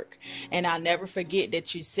to work. And I'll never forget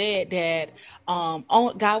that you said that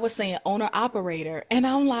God was saying owner operator. And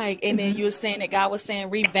I'm like, and then you were saying that God was saying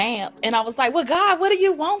revamp. And I was like, well, God, what do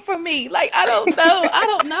you want from me? Like, I don't know. I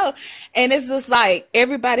don't know. And it's just like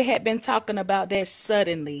everybody had been talking about that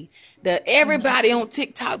suddenly. Everybody on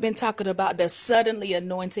TikTok been talking about the suddenly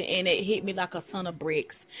anointing, and it hit me like a ton of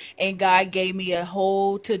bricks. And God gave me a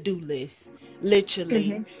whole to-do list,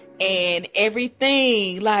 literally. And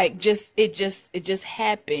everything like it just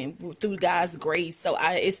happened through God's grace. So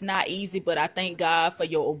it's not easy, but I thank God for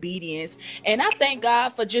your obedience, and I thank God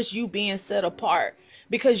for just you being set apart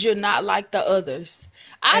because you're not like the others.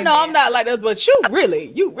 I know I'm Amen. not like the others, but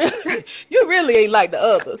you really ain't like the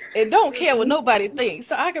others, and don't care what nobody thinks.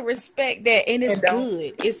 So I can respect that, and And it's don't.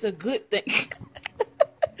 good. It's a good thing.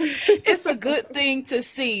 It's a good thing to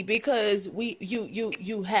see because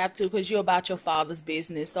you have to, because you're about your father's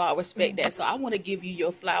business. So I respect that. So I want to give you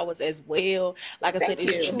your flowers as well. Like I said, Thank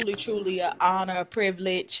it's you. truly an honor, a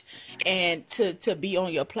privilege, and to be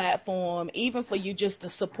on your platform, even for you just to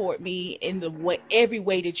support me in the way, every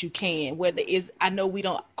way that you can. Whether it's, I know we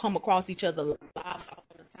don't come across each other lives all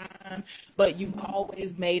the time, but you've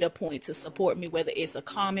always made a point to support me, whether it's a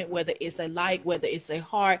comment, whether it's a like, whether it's a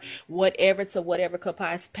heart, whatever, to whatever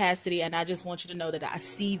capacity. And I just want you to know that I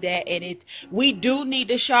see that, and we do need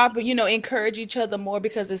to sharpen, encourage each other more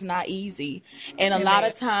because it's not easy. And a lot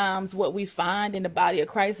Amen. of times what we find in the body of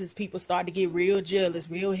Christ is people start to get real jealous,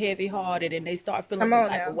 real heavy hearted, and they start feeling Come some on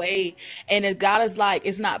type of now. way. And God is like,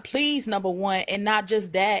 it's not pleased, number one, and not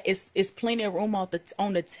just that, it's plenty of room on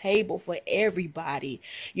the table for everybody,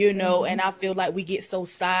 and I feel like we get so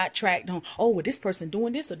sidetracked on, oh, well, this person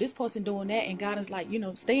doing this or this person doing that, and God is like,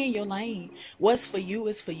 stay in your lane. What's for you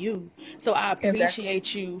is for you. So I Exactly.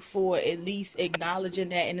 appreciate you for at least acknowledging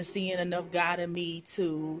that and seeing enough God in me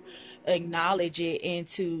to acknowledge it and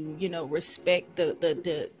to respect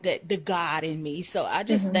the God in me. So I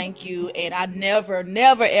just thank you, and I never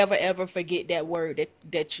ever forget that word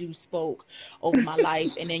that you spoke over my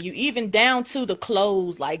life. And then you even down to the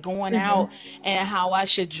clothes, like going out and how I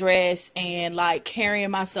should dress, and like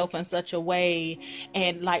carrying myself in such a way,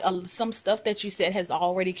 and like some stuff that you said has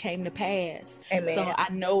already came to pass. So Amen. I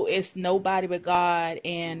know it's nobody but God,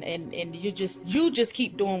 and you just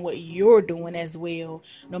keep doing what you're doing as well,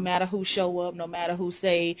 no matter who show up, no matter who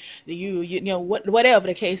say whatever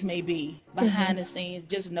the case may be behind the scenes.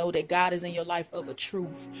 Just know that God is in your life of a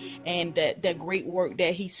truth, and that great work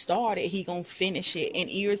that He started, He gonna finish it. And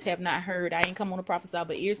ears have not heard. I ain't come on to prophesy,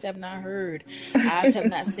 but ears have not heard, eyes have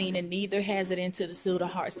not seen, and neither has it into the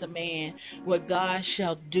hearts of man what God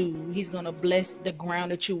shall do. He's gonna bless the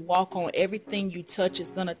ground that you walk on. Everything you touch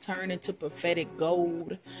is gonna turn into prophetic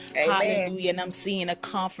gold. Amen. Hallelujah. And I'm seeing a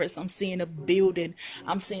conference, I'm seeing a building,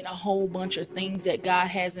 I'm seeing a whole bunch of things that God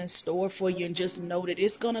has in store for you. And just know that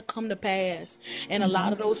it's gonna come to pass. And a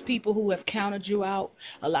lot of those people who have counted you out,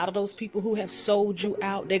 a lot of those people who have sold you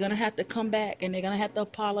out, they're gonna have to come back, and they're gonna have to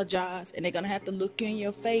apologize, and they're gonna have to look you in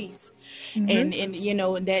your face. And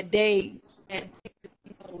in that day,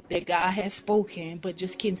 that God has spoken, but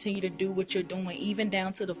just continue to do what you're doing, even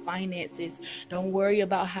down to the finances. Don't worry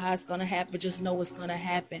about how it's going to happen. Just know it's going to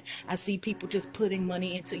happen. I see people just putting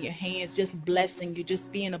money into your hands, just blessing you,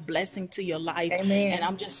 just being a blessing to your life. And Amen.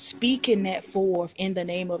 I'm just speaking that forth in the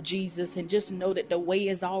name of Jesus. And just know that the way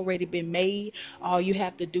has already been made. All you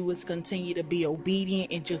have to do is continue to be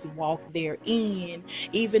obedient and just walk therein.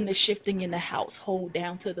 Even the shifting in the household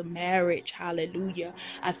down to the marriage. Hallelujah.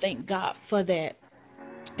 I thank God for that,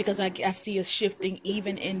 because I see us shifting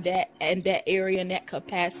even in that area, in that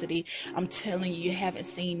capacity. I'm telling you, you haven't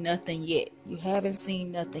seen nothing yet. You haven't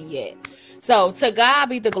seen nothing yet. So to God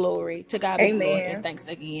be the glory. To God be the glory. And Amen. thanks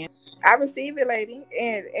again. I receive it, lady.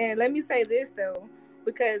 And let me say this though.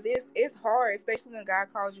 because it's hard, especially when God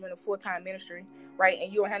calls you in a full-time ministry, right?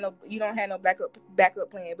 And you don't have no backup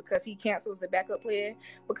plan, because he cancels the backup plan,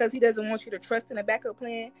 because he doesn't want you to trust in a backup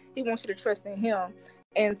plan. He wants you to trust in him.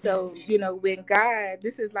 And so, when God,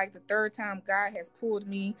 this is like the third time God has pulled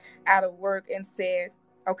me out of work and said,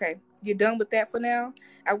 okay, you're done with that for now.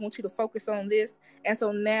 I want you to focus on this. And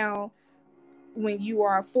so now, when you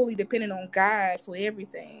are fully dependent on God for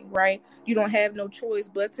everything, right? You don't have no choice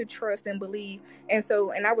but to trust and believe. And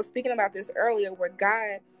so, and I was speaking about this earlier, where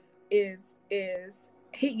God is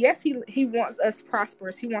he wants us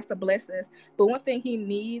prosperous. He wants to bless us. But one thing he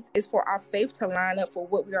needs is for our faith to line up for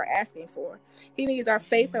what we are asking for. He needs our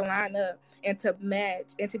faith to line up and to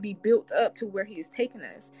match and to be built up to where he is taking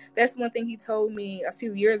us. That's one thing he told me a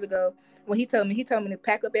few years ago, when he told me to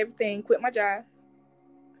pack up everything, quit my job,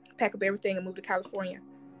 pack up everything, and move to California.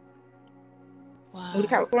 Wow. Move to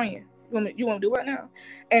California. You want to do what now?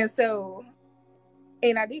 And so,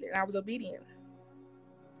 and I did it. And I was obedient.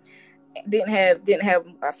 Didn't have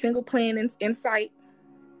a single plan in sight.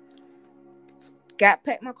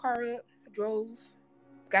 Packed my car up, drove,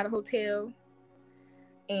 got a hotel,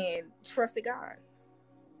 and trusted God.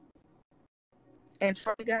 And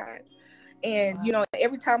Wow.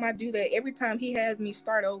 every time I do that, every time he has me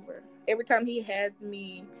start over, every time he sends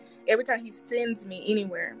me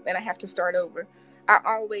anywhere and I have to start over, I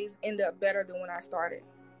always end up better than when I started.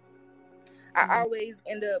 I always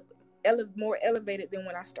end up more elevated than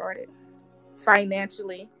when I started,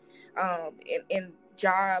 financially, in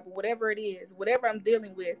job, whatever it is, whatever I'm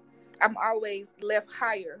dealing with. I'm always left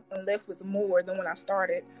higher and left with more than when I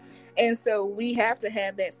started. And so we have to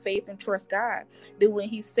have that faith and trust God that when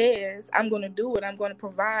he says, I'm going to do it, I'm going to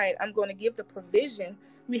provide, I'm going to give the provision,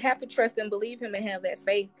 we have to trust and believe him and have that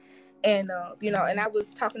faith. And, and I was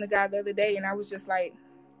talking to God the other day, and I was just like,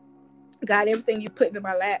 God, everything you put into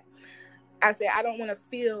my lap, I said, I don't want to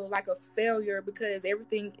feel like a failure, because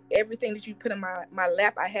everything that you put in my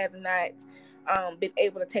lap, I have not been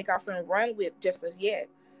able to take off and run with just as yet.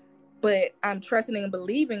 But I'm trusting and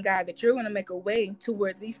believing, God, that you're going to make a way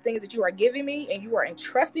towards these things that you are giving me and you are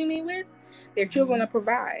entrusting me with, that you're going to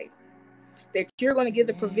provide, that you're going to give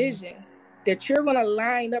the provision, that you're going to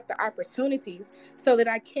line up the opportunities so that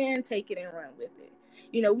I can take it and run with it.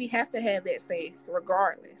 We have to have that faith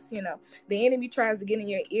regardless. The enemy tries to get in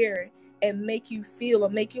your ear and make you feel or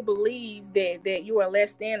make you believe that you are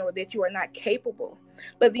less than, or that you are not capable.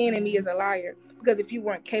 But the enemy is a liar, because if you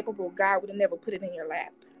weren't capable, God would have never put it in your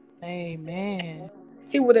lap. Amen.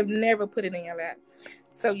 He would have never put it in your lap.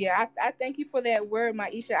 So yeah, I thank you for that word,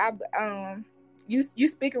 Maisha. You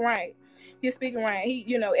speaking right. You're speaking right. He,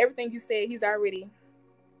 everything you said, he's already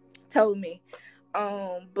told me.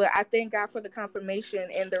 But I thank God for the confirmation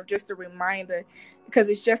and just a reminder, because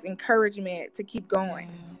it's just encouragement to keep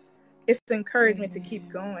going. It's encouragement to keep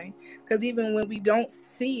going, because even when we don't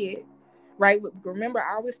see it, right? Remember,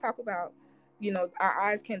 I always talk about, our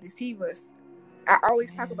eyes can deceive us. I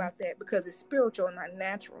always talk about that because it's spiritual and not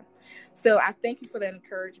natural. So I thank you for that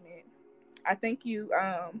encouragement. I thank you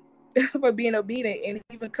for being obedient and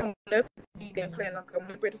even coming up. You didn't plan on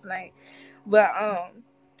coming up tonight, but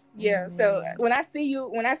yeah. So when I see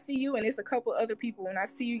you, and it's a couple other people, when I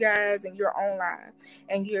see you guys and you're online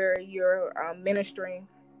and you're ministering,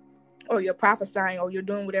 or you're prophesying, or you're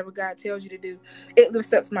doing whatever God tells you to do, it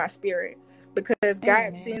lifts up my spirit, because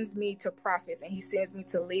God sends me to prophets and he sends me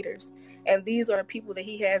to leaders. And these are the people that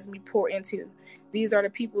he has me pour into. These are the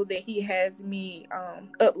people that he has me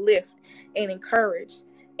uplift and encourage.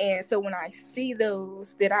 And so when I see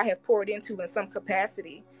those that I have poured into in some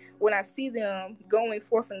capacity, when I see them going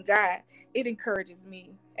forth in God, it encourages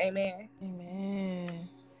me. Amen. Amen.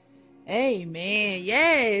 Amen.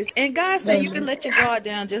 Yes. And God said you can let your guard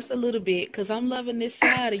down just a little bit, because I'm loving this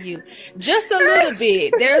side of you. Just a little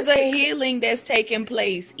bit. There's a healing that's taking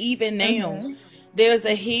place even now. There's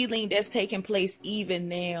a healing that's taking place even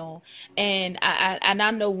now. And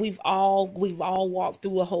I know we've all walked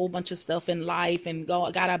through a whole bunch of stuff in life and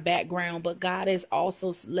got our background, but God is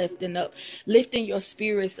also lifting your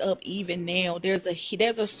spirits up even now. There's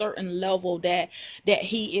a certain level that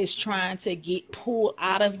he is trying to get pulled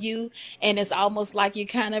out of you, and it's almost like you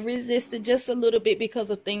kind of resisted just a little bit because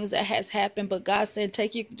of things that has happened. But God said,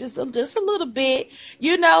 take you just a little bit,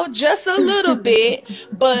 just a little bit.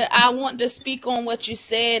 But I want to speak on on what you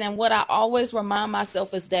said, and what I always remind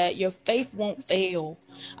myself is that your faith won't fail.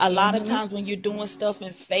 A lot of times when you're doing stuff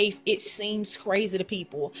in faith, it seems crazy to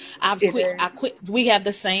people. It I does. quit. We have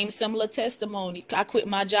the same similar testimony. I quit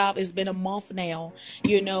my job. It's been a month now,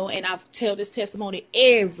 and I've tell this testimony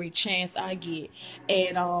every chance I get.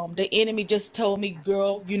 And the enemy just told me,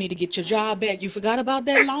 girl, you need to get your job back. You forgot about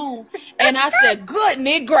that loan. And I said,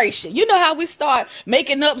 goodness gracious. You know how we start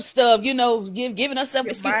making up stuff, giving ourselves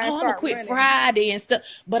Your excuse. mind Oh, I'm gonna start quit running. Friday and stuff.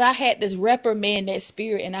 But I had to reprimand that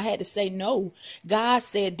spirit, and I had to say, no, God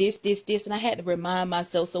said this, and I had to remind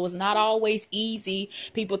myself. So it's not always easy.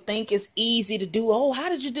 People think it's easy to do. Oh, how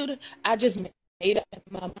did you do that? I just made up in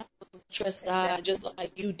my mind. Trust God just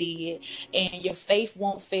like you did, and your faith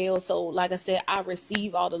won't fail. So like I said, I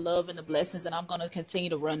receive all the love and the blessings, and I'm going to continue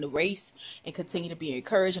to run the race and continue to be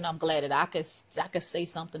encouraged. And I'm glad that I could say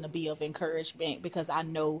something to be of encouragement, because I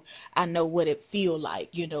know what it feel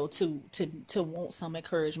like, to want some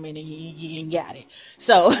encouragement, and you ain't got it.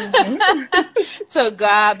 So to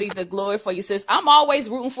God be the glory for you, sis. I'm always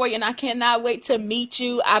rooting for you, and I cannot wait to meet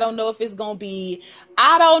you. I don't know if it's gonna be,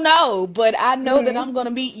 I don't know, but I know that I'm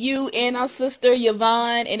gonna meet you and our sister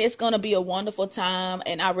Yvonne, and it's gonna be a wonderful time.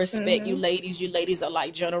 And I respect you ladies. You ladies are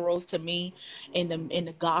like generals to me in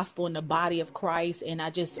the gospel, in the body of Christ, and I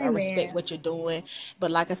respect Amen. what you're doing. But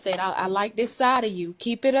like I said, I like this side of you.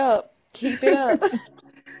 Keep it up. Keep it up.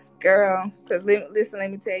 Girl, because listen, let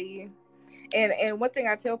me tell you. And one thing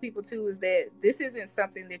I tell people too is that this isn't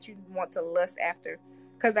something that you want to lust after,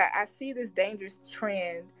 because I see this dangerous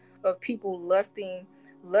trend of people lusting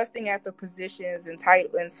after positions and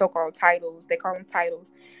title and so-called titles. They call them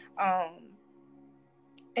titles, and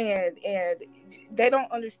they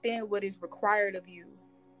don't understand what is required of you,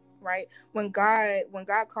 right? When God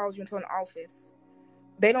calls you into an office,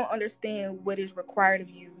 they don't understand what is required of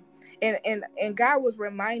you. And God was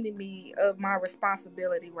reminding me of my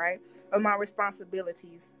responsibility, right? Of my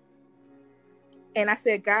responsibilities. And I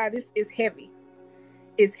said, God, this is heavy.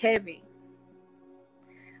 It's heavy.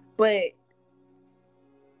 But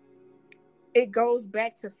it goes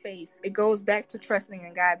back to faith. It goes back to trusting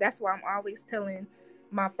in God. That's why I'm always telling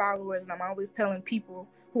my followers, and I'm always telling people,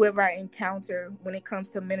 whoever I encounter when it comes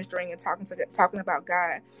to ministering and talking about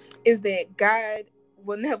God, is that God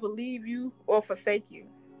will never leave you or forsake you.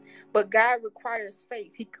 But God requires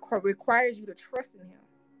faith. He requires you to trust in him.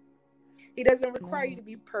 He doesn't require you to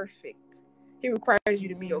be perfect. He requires you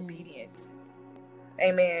to be obedient.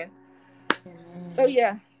 Amen. So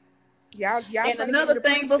yeah, y'all And trying to get me another to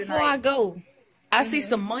thing preach before I tonight. go, I see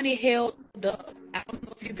some money held up. I don't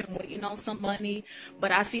know if you've been waiting on some money,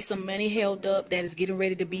 but I see some money held up that is getting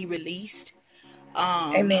ready to be released.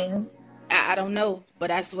 Um, Amen. I don't know, but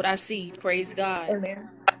that's what I see. Praise God. Amen.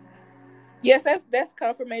 Yes, that's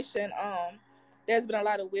confirmation. There's been a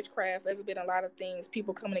lot of witchcraft. There's been a lot of things,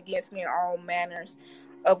 people coming against me in all manners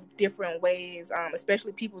of different ways.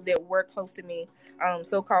 Especially people that work close to me,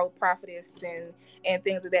 so-called prophetess and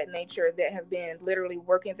things of that nature, that have been literally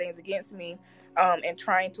working things against me, and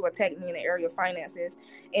trying to attack me in the area of finances.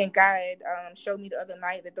 And God showed me the other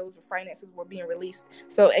night that those finances were being released.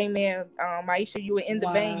 So, amen. Maisha, you were in the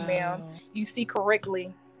vein, ma'am. Wow. You see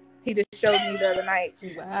correctly. He just showed me the other night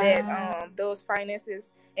that Wow. those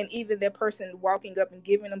finances, and even that person walking up and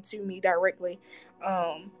giving them to me directly,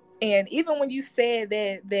 and even when you said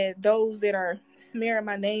that those that are smearing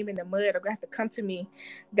my name in the mud are gonna have to come to me,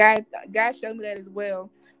 God showed me that as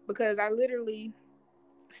well, because I literally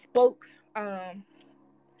spoke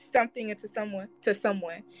something into someone,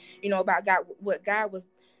 about God, what God was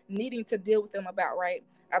needing to deal with them about, right?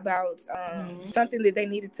 About something that they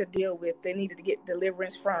needed to deal with, they needed to get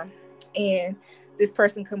deliverance from. And this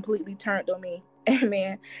person completely turned on me.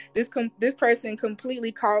 Amen. This person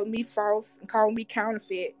completely called me false and called me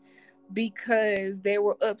counterfeit, because they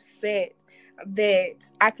were upset that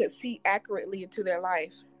I could see accurately into their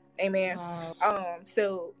life. Amen. Wow.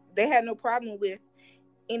 So they had no problem with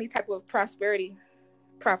any type of prosperity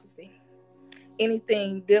prophecy,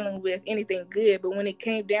 anything dealing with anything good. But when it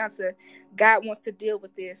came down to God wants to deal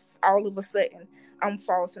with this, all of a sudden I'm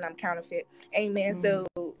false and I'm counterfeit. Amen. So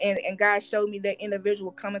and God showed me that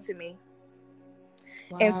individual coming to me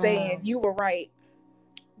and saying, Wow. you were right.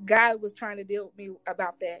 God was trying to deal with me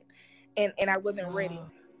about that, and I wasn't ready.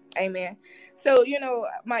 Wow. Amen. So,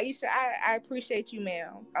 Maisha, I appreciate you,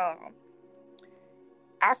 ma'am.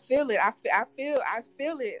 I feel it. I feel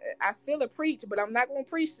it. I feel it preach, but I'm not going to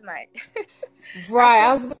preach tonight. I Right. feel I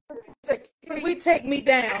it was gonna say, can we preach. take me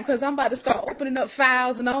down? Because I'm about to start opening up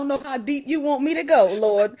files, and I don't know how deep you want me to go,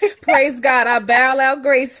 Lord. Praise God. I bow out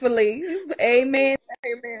gracefully. Amen.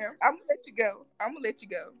 Amen. I'm gonna let you go. I'm gonna let you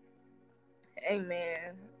go.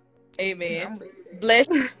 Amen. Amen. I'm,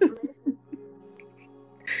 Bless.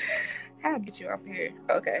 I'll get you up here.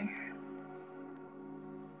 Okay.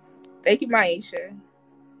 Thank you, Maisha.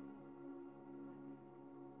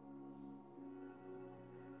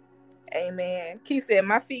 Amen. Keith said,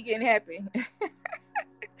 my feet getting happy.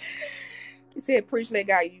 He said, preach, let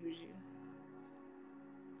God use you.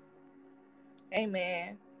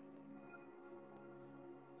 Amen.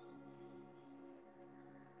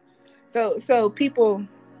 So people,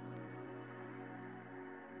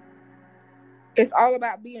 it's all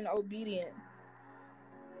about being obedient.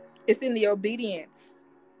 It's in the obedience.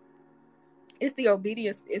 It's the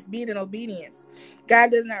obedience. It's being in obedience.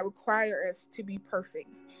 God does not require us to be perfect.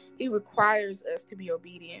 He requires us to be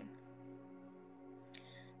obedient.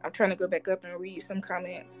 I'm trying to go back up and read some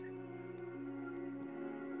comments.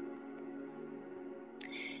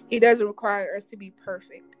 He doesn't require us to be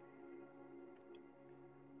perfect.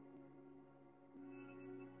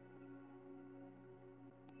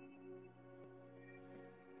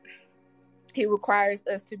 He requires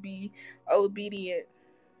us to be obedient.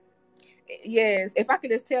 Yes, if I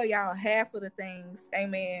could just tell y'all half of the things,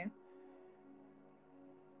 amen.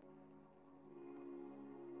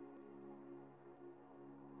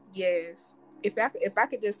 Yes. If I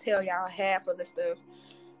could just tell y'all half of the stuff,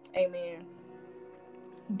 amen.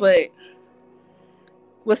 But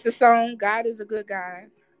what's the song? God is a good God,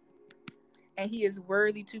 and he is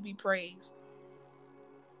worthy to be praised.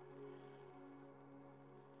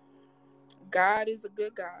 God is a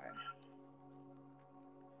good God,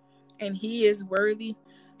 and he is worthy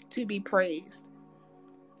to be praised.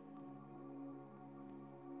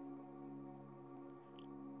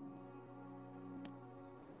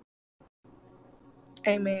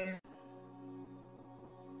 Amen.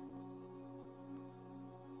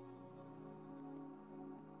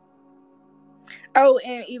 Oh,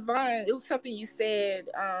 and Yvonne, it was something you said,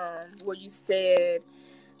 where you said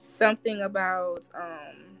something about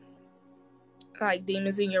like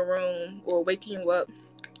demons in your room or waking you up.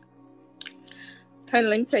 Honey,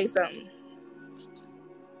 let me tell you something.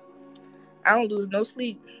 I don't lose no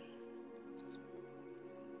sleep.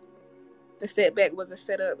 The setback was a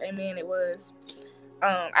setup. Amen. It was.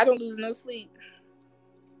 I don't lose no sleep.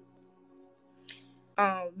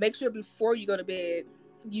 Make sure before you go to bed,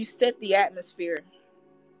 you set the atmosphere.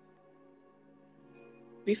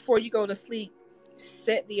 Before you go to sleep,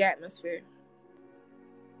 set the atmosphere.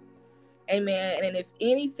 Amen. And if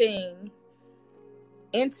anything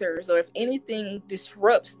enters or if anything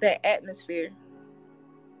disrupts that atmosphere,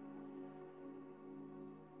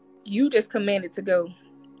 you just command it to go.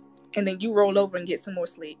 And then you roll over and get some more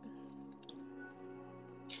sleep.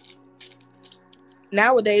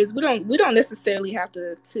 Nowadays we don't necessarily have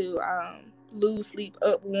to lose sleep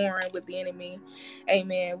up warring with the enemy.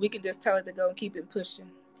 Amen. We can just tell it to go and keep it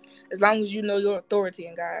pushing. As long as you know your authority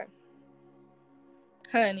in God.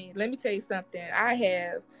 Honey, let me tell you something. I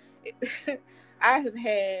have I have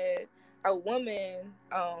had a woman,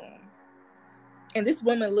 and this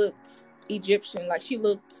woman looked Egyptian, like she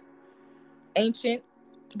looked ancient,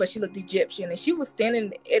 but she looked Egyptian, and she was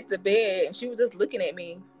standing at the bed and she was just looking at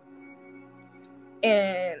me.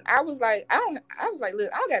 And I was like, look,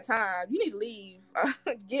 I don't got time. You need to leave.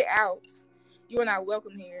 Get out. You are not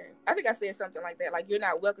welcome here. I think I said something like that. Like, you're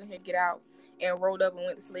not welcome here. Get out. And rolled up and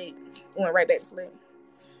went to sleep. Went right back to sleep.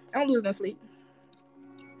 I don't lose no sleep.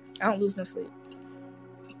 I don't lose no sleep.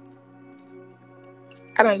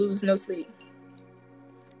 I don't lose no sleep.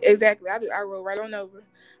 Exactly. I roll right on over.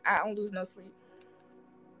 I don't lose no sleep.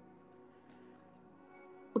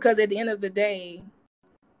 Because at the end of the day,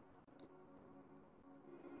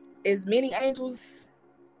 as many angels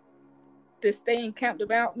that stay encamped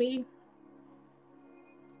about me,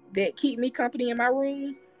 that keep me company in my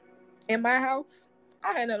room, in my house, I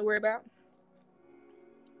don't have nothing to worry about.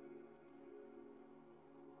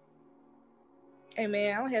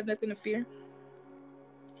 Amen. I don't have nothing to fear.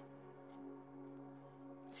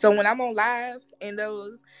 So when I'm on live and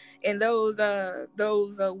those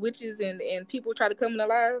witches and people try to come in their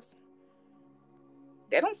lives,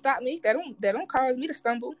 that don't stop me. That don't cause me to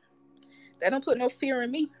stumble. That don't put no fear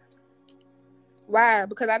in me. Why?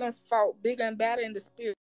 Because I don't fought bigger and badder in the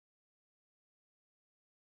spirit.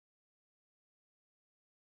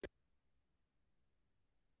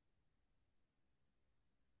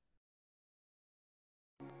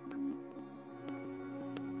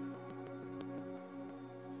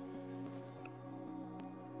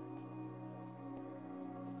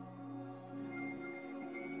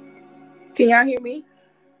 Can y'all hear me?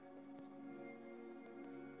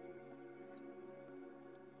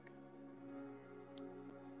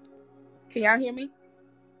 Can y'all hear me?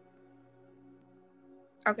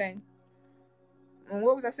 Okay.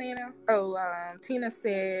 What was I saying now? Oh, Tina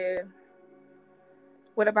said,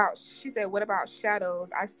 she said, what about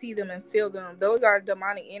shadows? I see them and feel them. Those are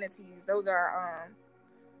demonic entities. Those are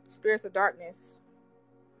spirits of darkness.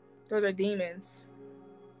 Those are demons.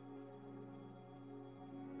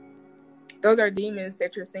 Those are demons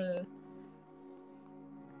that you're seeing.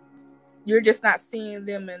 You're just not seeing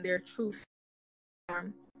them in their true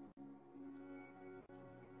form.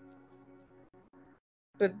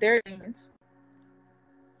 But they're demons.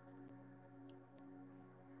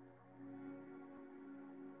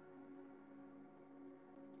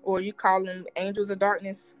 Or you call them angels of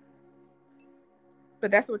darkness. But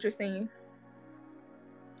that's what you're seeing.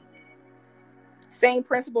 Same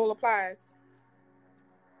principle applies.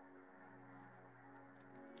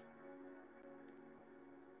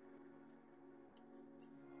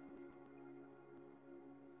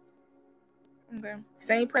 Okay.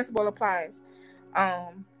 Same principle applies.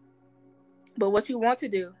 But what you want to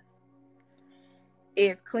do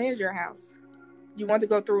is cleanse your house. You want to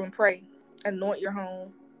go through and pray, anoint your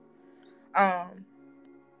home.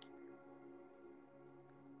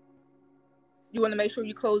 You want to make sure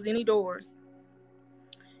you close any doors.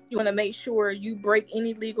 You want to make sure you break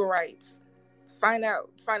any legal rights. Find out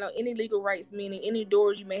any legal rights, meaning any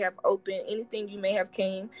doors you may have opened, anything you may have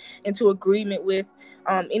came into agreement with,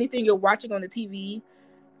 anything you're watching on the TV.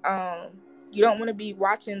 You don't want to be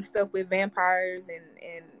watching stuff with vampires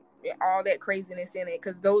and all that craziness in it,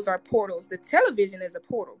 because those are portals. The television is a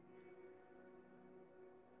portal.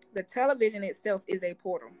 The television itself is a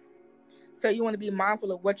portal. So you want to be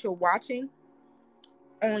mindful of what you're watching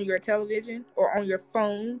on your television or on your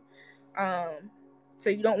phone. So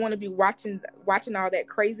you don't want to be watching all that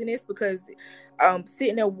craziness, because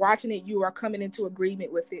sitting there watching it, you are coming into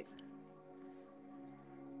agreement with it.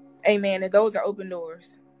 Amen. And those are open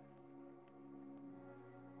doors.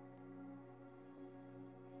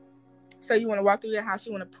 So you want to walk through your house,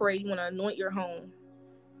 you want to pray, you want to anoint your home.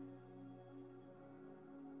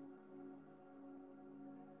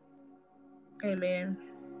 Amen.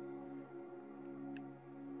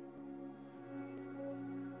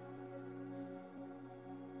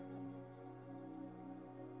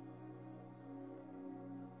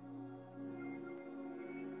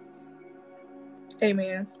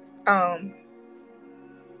 Amen. And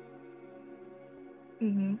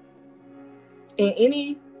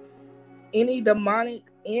any demonic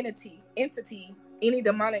entity, any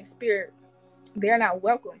demonic spirit, they're not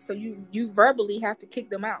welcome. So you verbally have to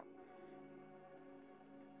kick them out.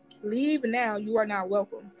 Leave now. You are not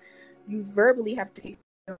welcome. You verbally have to kick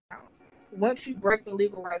them out. Once you break the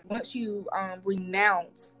legal right, once you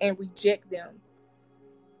renounce and reject them,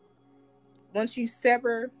 once you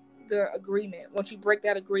sever the agreement, once you break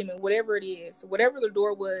that agreement, whatever it is, whatever the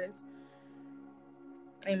door was,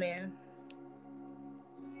 amen.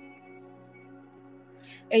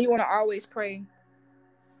 And you want to always pray.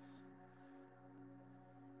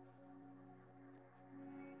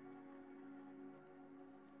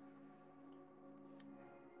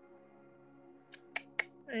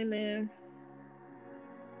 Amen.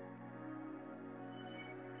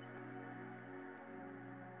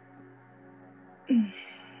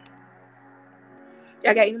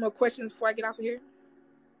 Y'all got any more questions before I get off of here?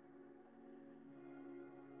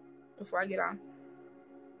 Before I get on.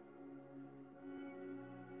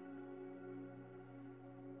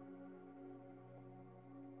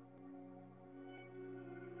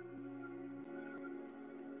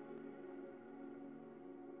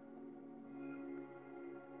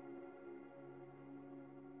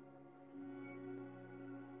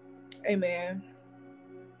 Amen.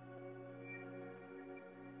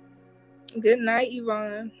 Good night,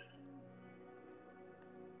 Yvonne.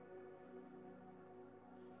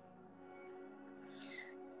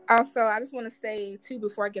 Also, I just want to say too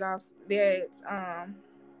before I get off that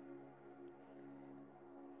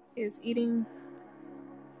is eating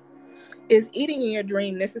in your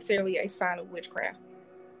dream necessarily a sign of witchcraft?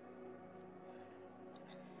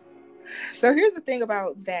 So here's the thing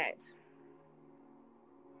about that.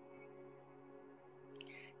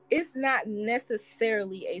 It's not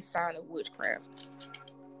necessarily a sign of witchcraft.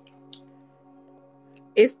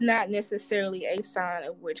 It's not necessarily a sign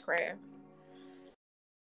of witchcraft.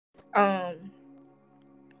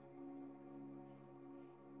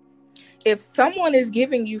 If someone is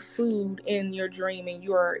giving you food in your dream and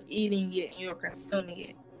you're eating it and you're consuming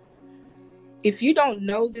it, if you don't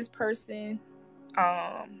know this person,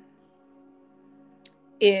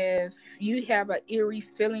 if you have an eerie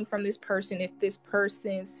feeling from this person, if this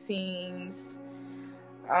person seems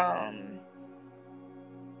how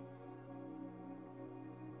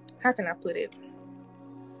can I put it?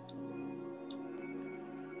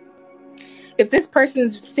 If this person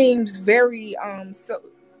seems very so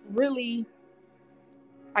really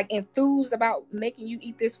like enthused about making you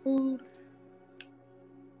eat this food,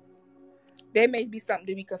 there may be something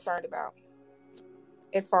to be concerned about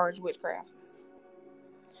as far as witchcraft.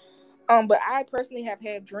 But I personally have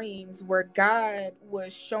had dreams where God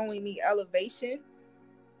was showing me elevation.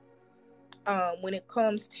 When it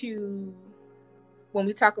comes to when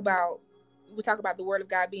we talk about the word of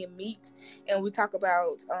God being meat, and we talk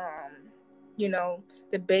about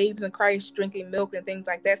the babes in Christ drinking milk and things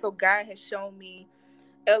like that. So God has shown me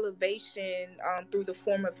elevation through the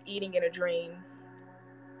form of eating in a dream.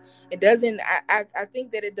 It doesn't. I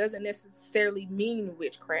think that it doesn't necessarily mean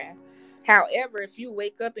witchcraft. However, if you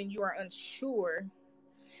wake up and you are unsure,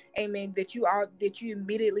 amen, that you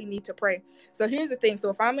immediately need to pray. So here's the thing. So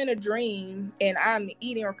if I'm in a dream and I'm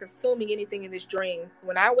eating or consuming anything in this dream,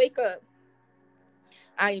 when I wake up,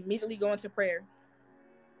 I immediately go into prayer.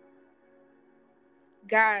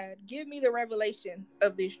 God, give me the revelation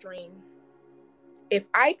of this dream. If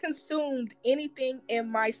I consumed anything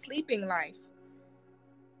in my sleeping life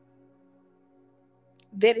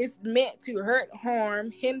that is meant to hurt,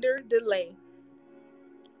 harm, hinder, delay,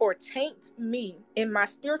 or taint me in my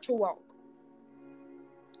spiritual walk,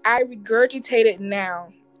 I regurgitate it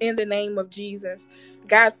now in the name of Jesus.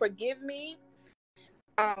 God, forgive me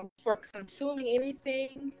for consuming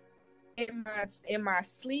anything in my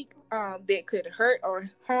sleep that could hurt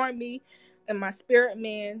or harm me in my spirit,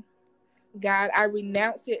 man. God, I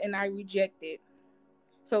renounce it and I reject it.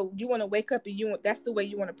 So you want to wake up and that's the way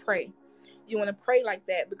you want to pray. You want to pray like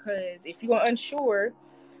that, because if you are unsure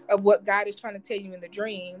of what God is trying to tell you in the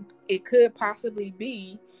dream, it could possibly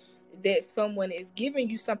be that someone is giving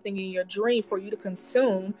you something in your dream for you to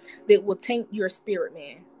consume that will taint your spirit,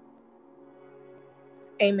 man.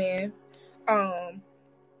 Amen.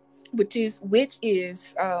 Which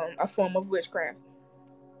is a form of witchcraft.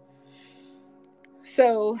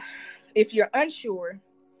 So if you're unsure,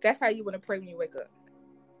 that's how you want to pray when you wake up.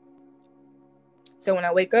 So when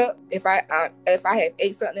I wake up, if I have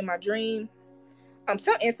ate something in my dream,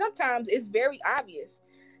 sometimes it's very obvious.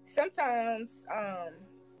 Sometimes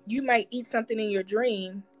you might eat something in your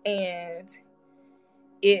dream and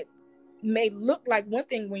it may look like one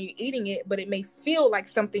thing when you're eating it, but it may feel like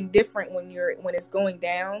something different when it's going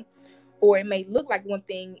down. Or it may look like one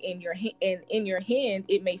thing in your hand,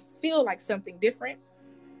 it may feel like something different.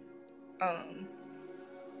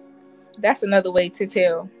 That's another way to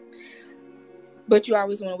tell. But you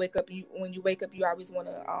always want to wake up. When you wake up, you always want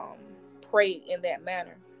to pray in that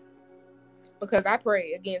manner. Because I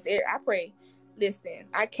pray against it. Listen,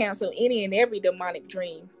 I cancel any and every demonic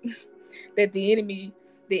dream that the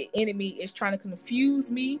enemy is trying to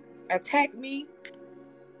confuse me, attack me.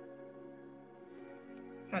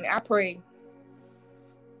 Honey, I pray.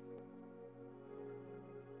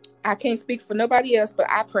 I can't speak for nobody else, but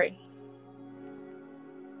I pray.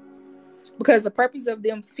 Because the purpose of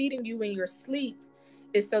them feeding you in your sleep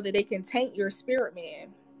is so that they can taint your spirit, man.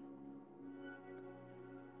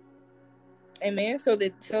 Amen. So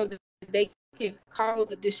that they can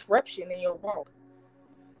cause a disruption in your walk.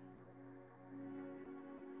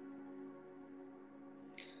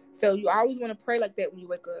 So you always want to pray like that when you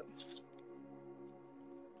wake up.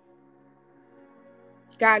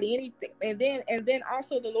 God, anything, and then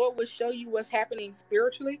also the Lord will show you what's happening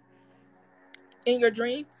spiritually in your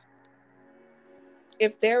dreams.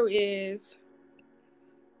 If there is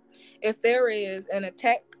an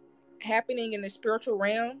attack happening in the spiritual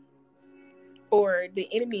realm, or the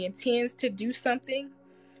enemy intends to do something,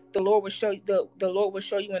 the Lord will show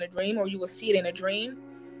you in a dream, or you will see it in a dream.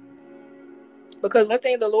 Because one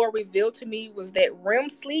thing the Lord revealed to me was that REM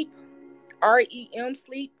sleep, REM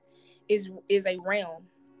sleep, is a realm.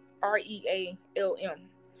 REALM.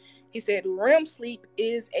 He said REM sleep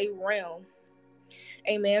is a realm.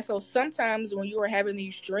 Amen. So sometimes when you are having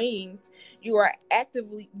these dreams, you are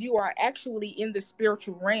actually in the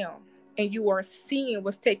spiritual realm, and you are seeing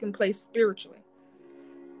what's taking place spiritually.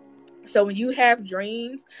 So when you have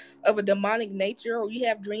dreams of a demonic nature, or you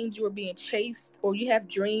have dreams you are being chased, or you have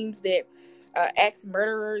dreams that axe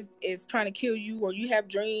murderer is trying to kill you, or you have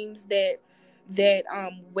dreams that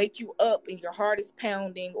wake you up and your heart is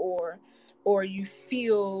pounding, or you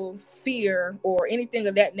feel fear or anything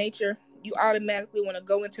of that nature, you automatically want to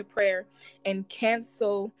go into prayer and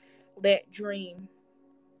cancel that dream.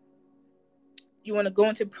 You want to go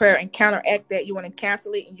into prayer and counteract that. You want to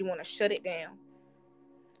cancel it and you want to shut it down.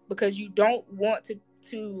 Because you don't want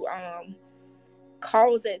to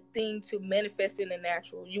cause that thing to manifest in the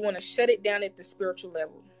natural. You want to shut it down at the spiritual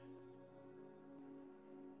level.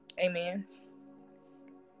 Amen.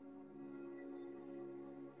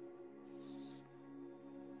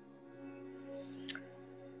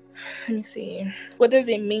 Let me see. What does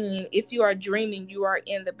it mean if you are dreaming you are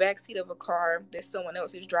in the backseat of a car that someone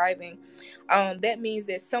else is driving? That means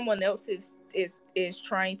that someone else is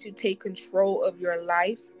trying to take control of your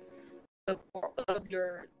life, of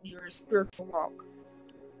your spiritual walk.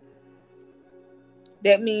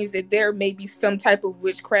 That means that there may be some type of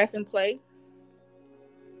witchcraft in play.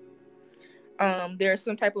 There's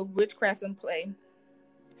some type of witchcraft in play.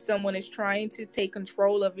 Someone is trying to take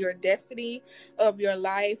control of your destiny, of your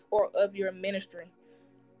life, or of your ministry.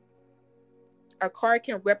 A car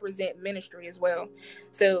can represent ministry as well.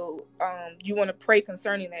 So you want to pray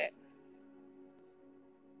concerning that.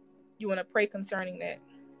 You want to pray concerning that.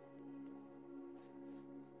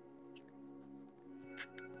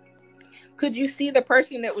 Could you see the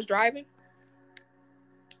person that was driving?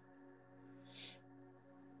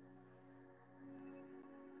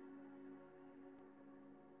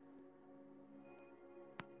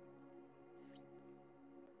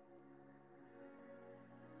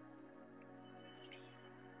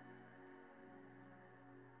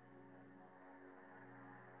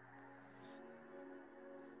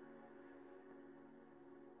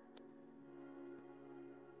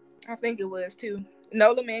 I think it was too.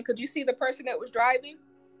 Nola, man, could you see the person that was driving?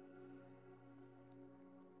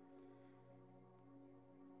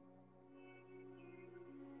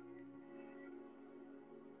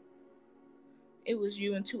 It was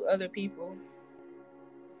you and two other people.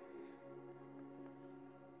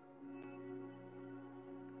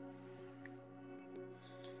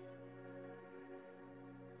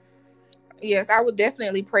 Yes, I would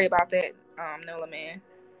definitely pray about that, Nola, man.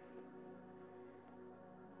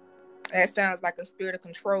 That sounds like a spirit of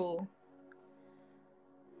control.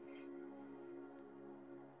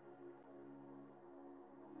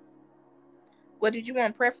 What did you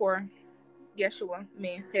want to pray for? Yeshua,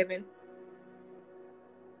 man, heaven.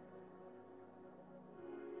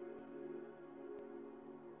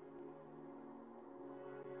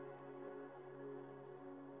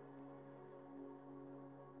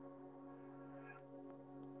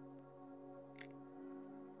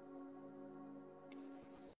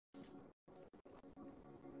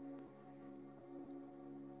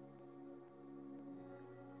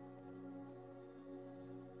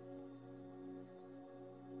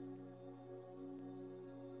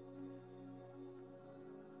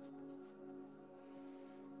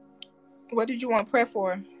 What did you want to pray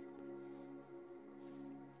for?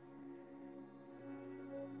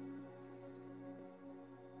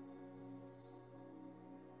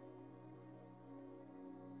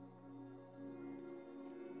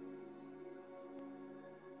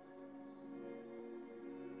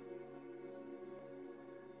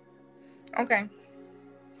 Okay.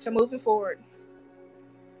 So moving forward.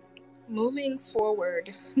 Moving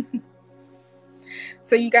forward.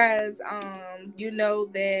 So you guys, you know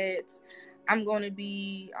that I'm going to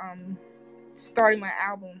be starting my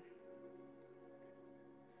album.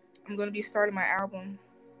 I'm going to be starting my album.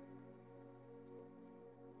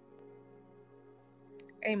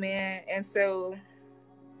 Amen. And so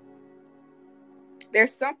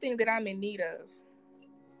there's something that I'm in need of.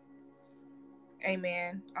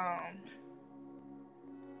 Amen.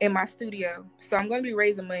 In my studio. So I'm going to be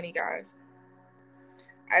raising money, guys.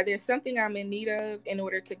 There's something I'm in need of in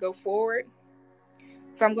order to go forward.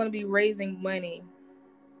 So I'm going to be raising money.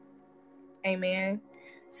 Amen.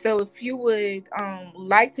 So if you would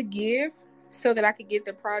like to give so that I could get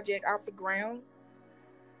the project off the ground,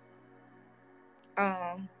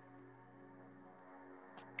 I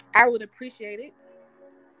would appreciate it.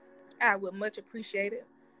 I would much appreciate it.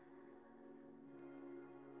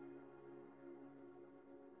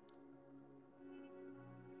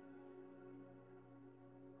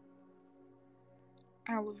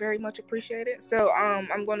 I would very much appreciate it. So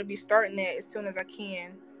I'm going to be starting that as soon as I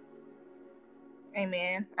can.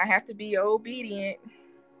 Amen. I have to be obedient.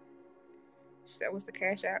 That was the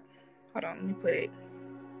cash app. Hold on, let me put it.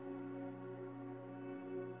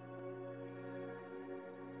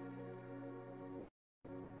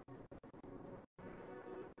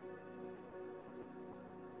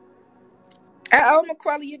 Oh,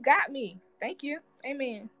 McQuelly, you got me. Thank you.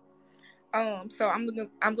 Amen. So I'm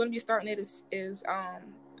gonna be starting it as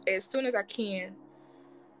soon as I can.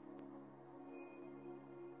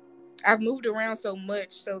 I've moved around so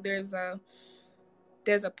much, so there's a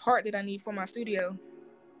part that I need for my studio.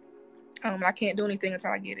 I can't do anything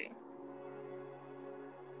until I get it.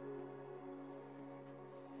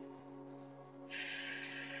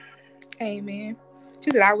 Amen.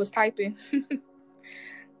 She said I was typing.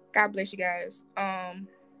 God bless you guys.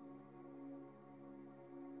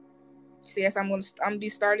 So yes, I will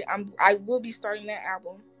be starting that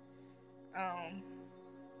album.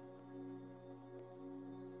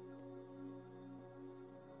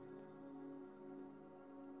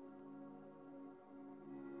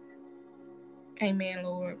 Amen,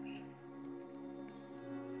 Lord.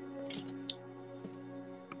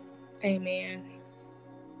 Amen.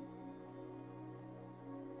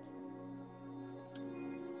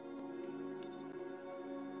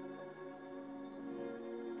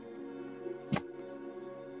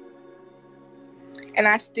 And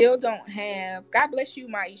I still don't have. God bless you,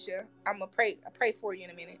 Maisha. I'm gonna pray. I pray for you in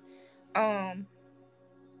a minute.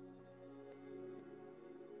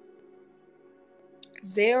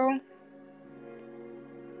 Zelle.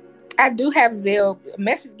 I do have Zelle.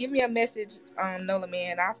 Message. Give me a message, Nola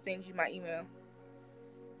man. I'll send you my email.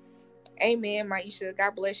 Amen, Maisha.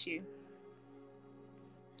 God bless you.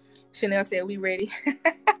 Chanel said we ready.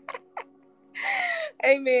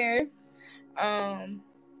 Amen. I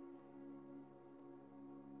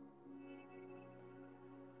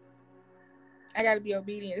gotta be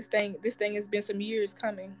obedient. This thing has been some years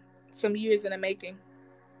coming. Some years in the making.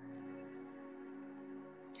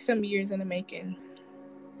 Some years in the making.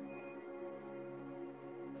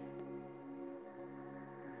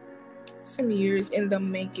 Some years in the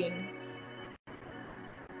making.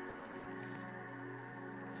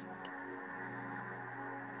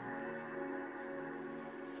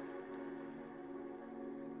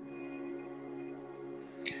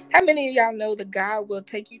 How many of y'all know that God will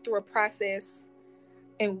take you through a process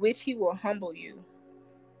in which He will humble you?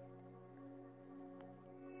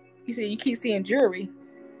 You see, you keep seeing jewelry.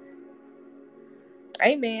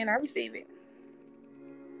 Amen. I receive it.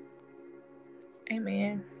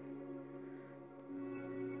 Amen.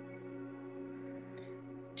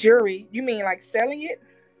 Jewelry. You mean like selling it?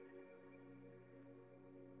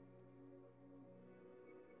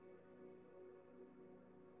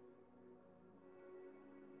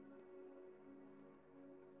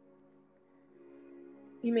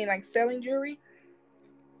 You mean like selling jewelry?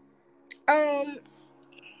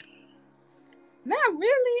 Not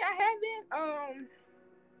really. I haven't.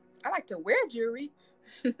 I like to wear jewelry.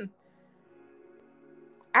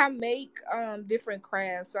 I make different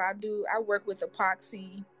crafts. So I work with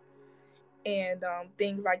epoxy and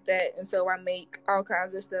things like that. And so I make all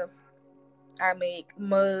kinds of stuff. I make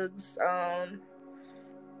mugs, I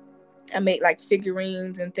make like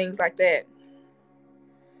figurines and things like that.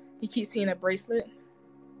 You keep seeing a bracelet.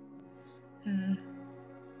 Mm.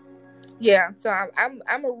 Yeah, so I'm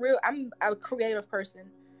a creative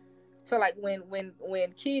person. So like when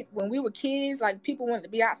we were kids, like people wanted to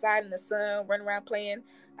be outside in the sun, running around playing.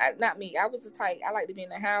 Not me. I was the type. I like to be in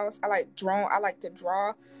the house. I like to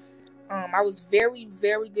draw. I was very,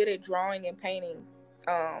 very good at drawing and painting.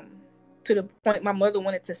 To the point my mother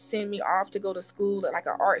wanted to send me off to go to school at like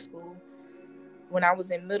an art school when I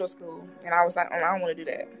was in middle school, and I was like, oh, I don't want to do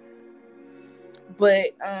that. But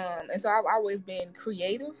and so I've always been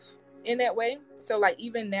creative in that way. So like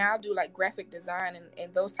even now I do like graphic design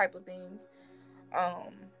and those type of things.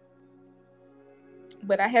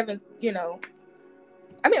 But I haven't,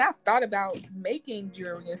 I mean, I've thought about making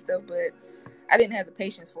jewelry and stuff, but I didn't have the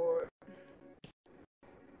patience for it.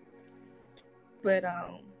 But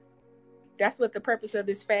that's what the purpose of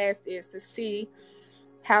this fast is, to see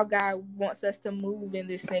how God wants us to move in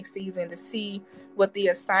this next season, to see what the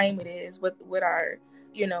assignment is, what our,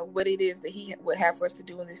 what it is that He would have for us to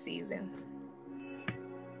do in this season.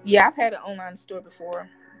 Yeah, I've had an online store before,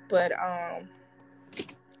 but I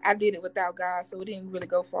did it without God, so it didn't really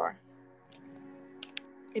go far.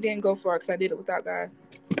 It didn't go far because I did it without God.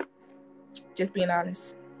 Just being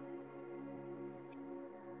honest.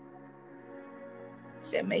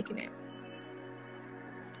 Said making it.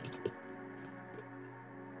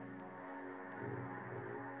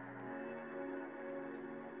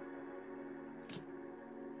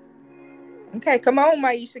 Okay, come on,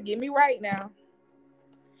 Maisha. Get me right now.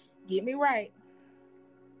 Get me right.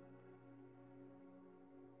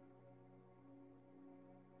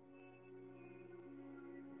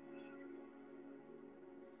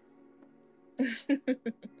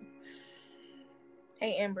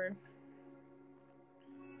 Hey, Amber.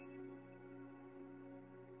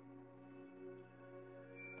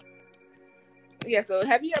 Yeah, so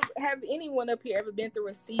have anyone up here ever been through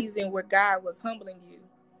a season where God was humbling you?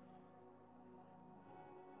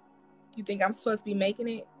 You think I'm supposed to be making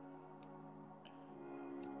it?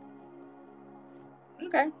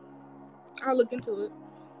 Okay. I'll look into it.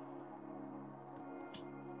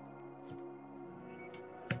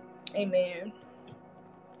 Amen.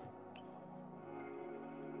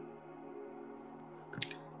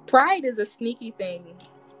 Pride is a sneaky thing.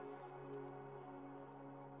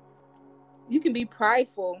 You can be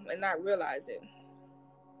prideful and not realize it.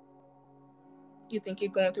 You think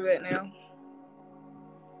you're going through that now?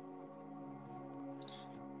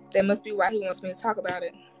 That must be why He wants me to talk about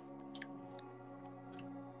it.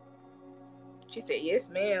 She said, yes,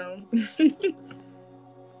 ma'am.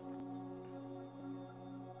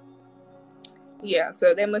 Yeah,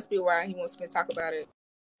 so that must be why he wants me to talk about it.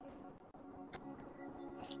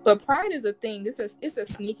 But pride is a thing. It's a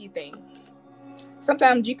sneaky thing.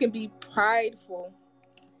 Sometimes you can be prideful.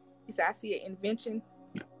 He said, I see an invention.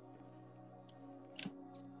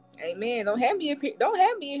 Amen. Don't have me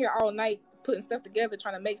in here all night putting stuff together,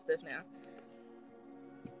 trying to make stuff now.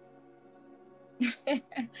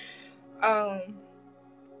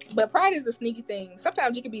 But pride is a sneaky thing.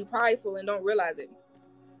 Sometimes you can be prideful and don't realize it.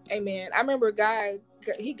 Amen. I remember a guy,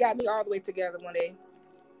 he got me all the way together one day.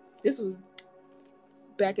 This was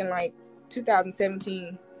back in like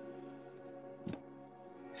 2017.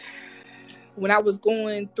 When I was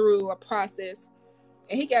going through a process,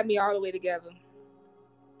 and he got me all the way together.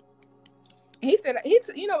 And he said,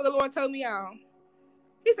 you know what the Lord told me, y'all?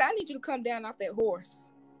 He said, I need you to come down off that horse.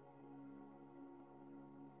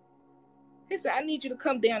 He said, I need you to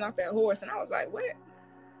come down off that horse. And I was like, what?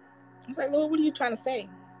 I was like, Lord, what are you trying to say?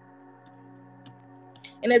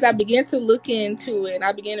 And as I began to look into it, and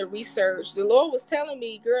I began to research, the Lord was telling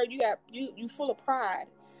me, girl, you full of pride.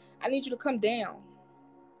 I need you to come down.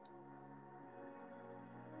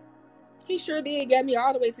 He sure did. Got me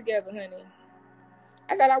all the way together, honey.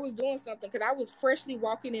 I thought I was doing something because I was freshly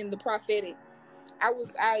walking in the prophetic.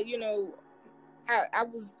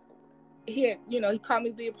 He called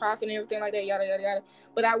me to be a prophet and everything like that, yada, yada, yada.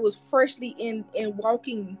 But I was freshly in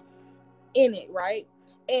walking in it, right?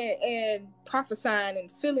 And prophesying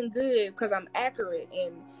and feeling good because I'm accurate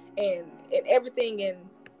and everything, and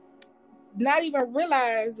not even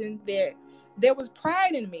realizing that there was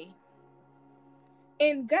pride in me.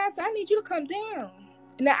 And God said, I need you to come down.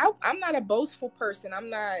 Now, I'm not a boastful person. I'm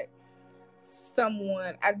not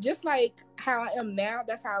someone, I just like how I am now,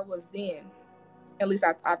 that's how I was then. At least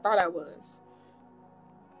I thought I was.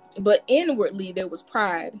 But inwardly, there was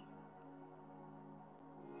pride.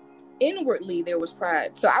 Inwardly, there was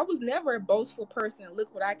pride. So I was never a boastful person.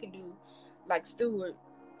 Look what I can do, like Stewart.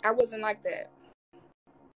 I wasn't like that.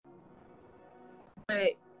 But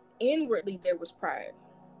inwardly, there was pride.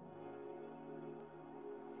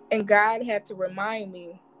 And God had to remind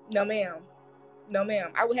me, no, ma'am. No,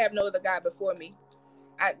 ma'am. I would have no other God before me.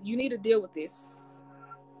 You need to deal with this.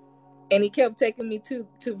 And he kept taking me to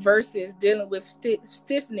verses dealing with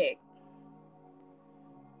stiff neck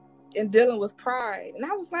and dealing with pride. And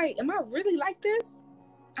I was like, am I really like this?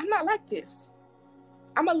 I'm not like this.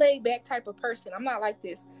 I'm a laid back type of person. I'm not like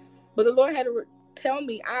this. But the Lord had to tell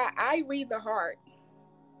me, I read the heart.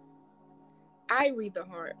 I read the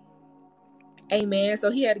heart. Amen.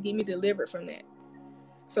 So he had to get me delivered from that.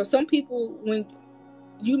 So some people, when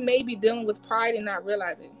you may be dealing with pride and not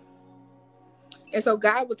realizing. And so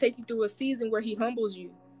God will take you through a season where he humbles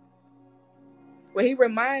you. Where he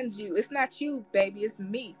reminds you, it's not you, baby, it's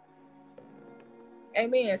me.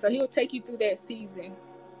 Amen. So he'll take you through that season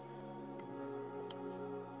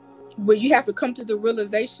where you have to come to the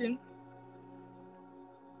realization,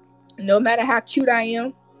 no matter how cute I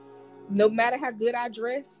am, no matter how good I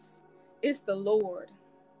dress, it's the Lord.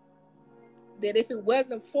 That if it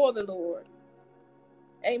wasn't for the Lord,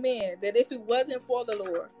 amen, that if it wasn't for the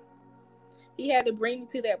Lord, he had to bring me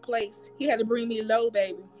to that place. He had to bring me low,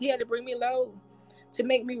 baby. He had to bring me low to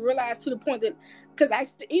make me realize, to the point that,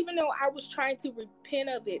 because even though I was trying to repent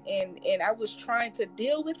of it and I was trying to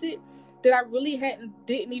deal with it, that I really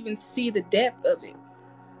didn't even see the depth of it.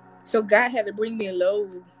 So God had to bring me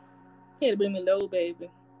low. He had to bring me low,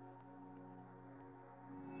 baby,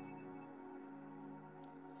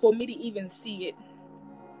 for me to even see it.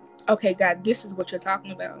 Okay, God, this is what you're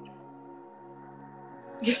talking about.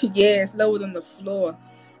 Yes, lower than the floor.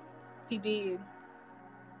 He did.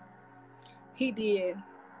 He did.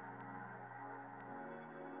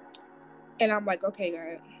 And I'm like, okay,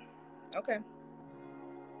 God. Okay.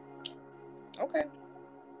 Okay.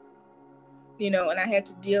 And I had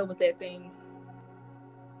to deal with that thing.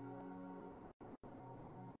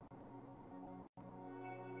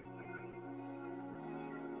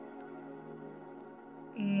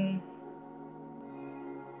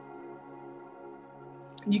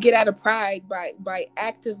 You get out of pride by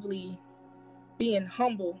actively being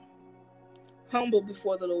humble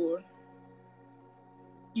before the Lord.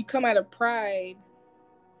 You come out of pride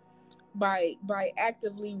by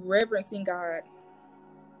actively reverencing God.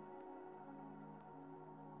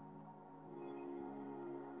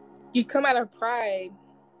 You come out of pride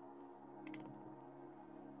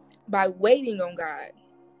by waiting on God.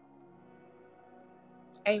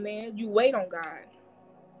 Amen. You wait on God.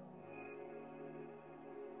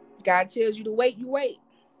 God tells you to wait, you wait.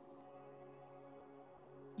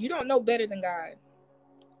 You don't know better than God.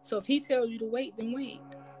 So if he tells you to wait, then wait.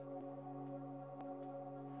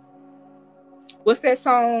 What's that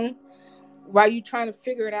song? While you trying to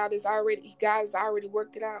figure it out, God's already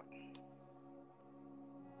worked it out.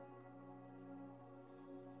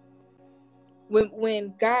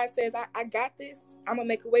 When God says, I got this, I'm gonna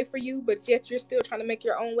make a way for you, but yet you're still trying to make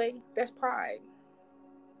your own way, that's pride.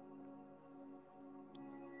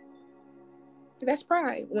 That's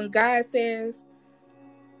pride. When God says,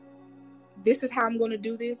 this is how I'm gonna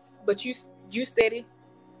do this, but you steady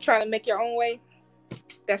trying to make your own way,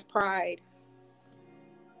 that's pride.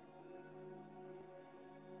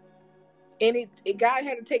 And God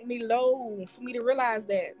had to take me low for me to realize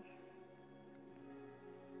that.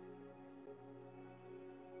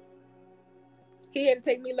 He had to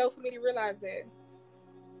take me low for me to realize that.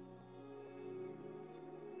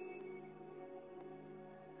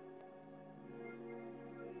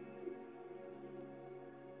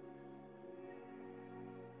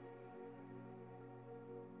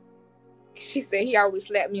 She said he always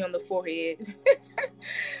slapped me on the forehead.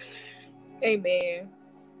 Amen.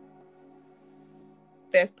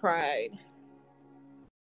 That's pride.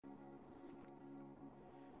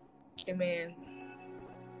 Amen.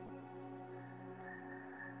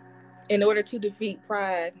 In order to defeat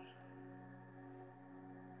pride,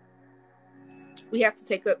 we have to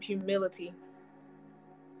take up humility.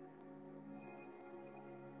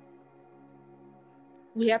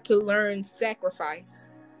 We have to learn sacrifice.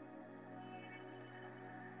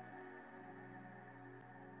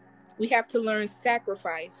 We have to learn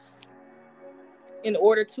sacrifice in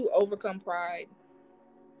order to overcome pride.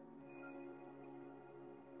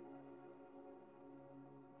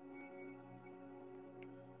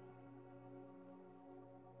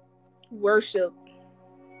 Worship.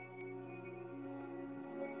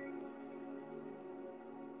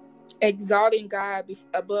 Exalting God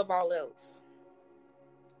above all else.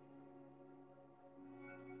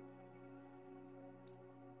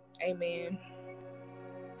 Amen.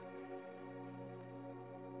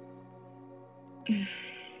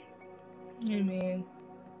 Amen.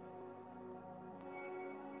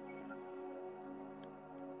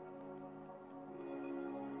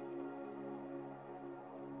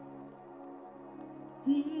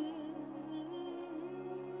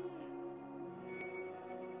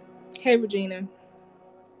 Hey, Regina.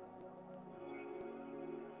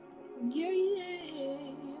 Yeah.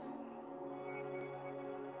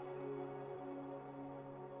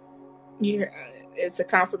 Yeah, it's a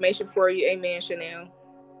confirmation for you. Amen, Chanel.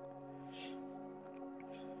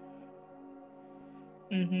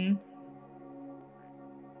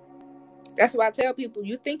 That's why I tell people,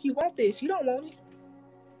 you think you want this, you don't want it.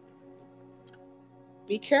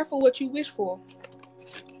 Be careful what you wish for.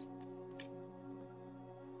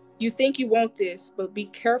 You think you want this, but be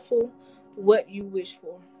careful what you wish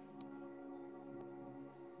for.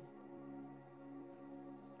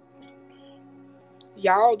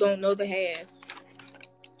 Y'all don't know the half.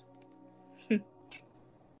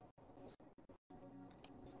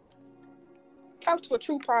 Talk to a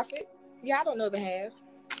true prophet. Y'all don't know the half.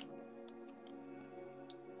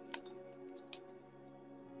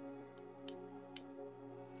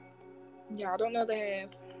 Y'all don't know the half.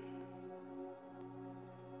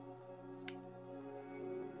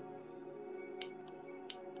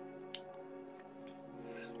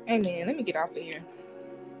 Amen. Let me get off of here.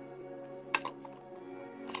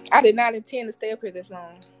 I did not intend to stay up here this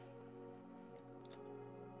long.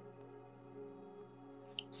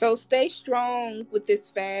 So stay strong with this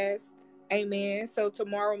fast. Amen. So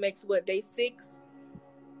tomorrow makes what, day 6?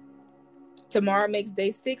 Tomorrow makes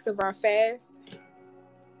day 6 of our fast.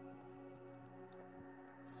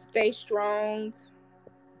 Stay strong.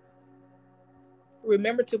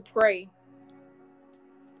 Remember to pray.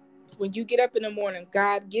 When you get up in the morning,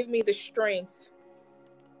 God, give me the strength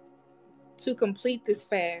to complete this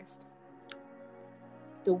fast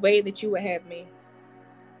the way that you would have me.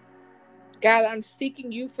 God, I'm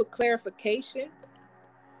seeking you for clarification.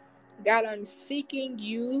 God, I'm seeking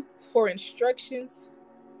you for instructions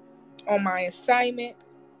on my assignment,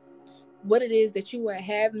 what it is that you would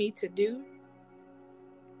have me to do.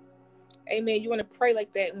 Amen. You want to pray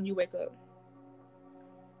like that when you wake up.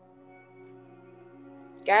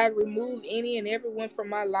 God, remove any and everyone from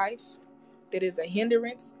my life that is a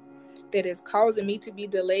hindrance, that is causing me to be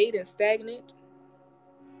delayed and stagnant,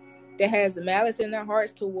 that has malice in their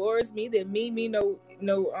hearts towards me, that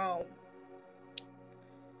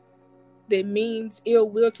that means ill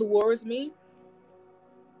will towards me.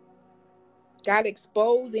 God,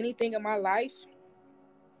 expose anything in my life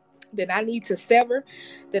that I need to sever,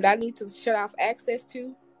 that I need to shut off access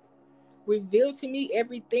to. Reveal to me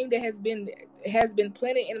everything that has been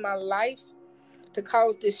planted in my life to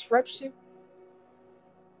cause disruption.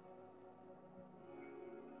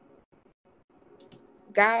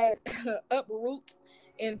 God, uproot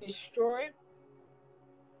and destroy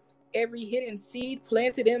every hidden seed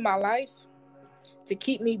planted in my life to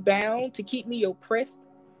keep me bound, to keep me oppressed,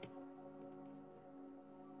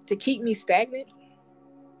 to keep me stagnant,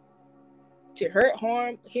 to hurt,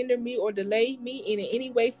 harm, hinder me, or delay me in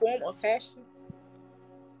any way, form, or fashion.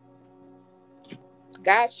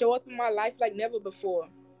 God, show up in my life like never before.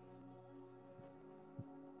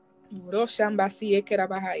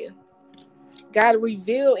 God,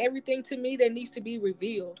 reveal everything to me that needs to be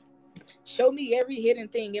revealed. Show me every hidden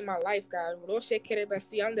thing in my life, God.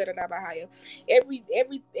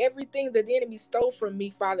 Everything that the enemy stole from me,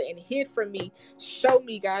 Father, and hid from me. Show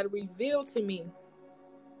me, God. Reveal to me.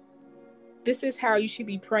 This is how you should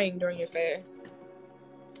be praying during your fast.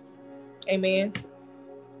 Amen.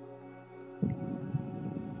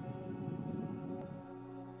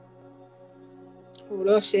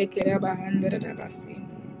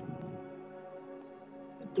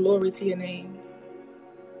 Glory to your name.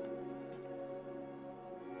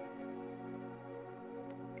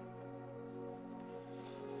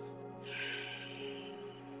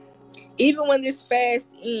 Even when this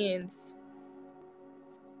fast ends,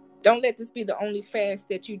 don't let this be the only fast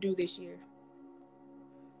that you do this year.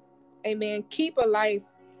 Amen. Keep a life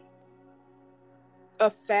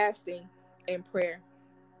of fasting and prayer.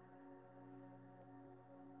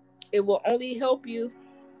 It will only help you.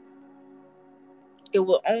 It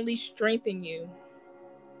will only strengthen you.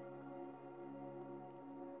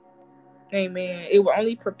 Amen. It will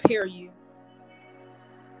only prepare you.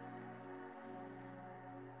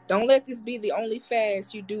 Don't let this be the only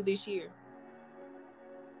fast you do this year.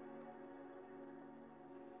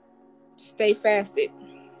 Stay fasted.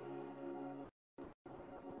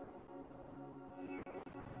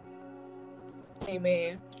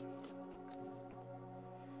 Amen.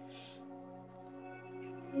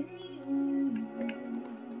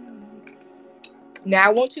 Now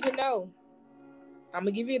I want you to know, I'm going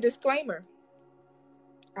to give you a disclaimer.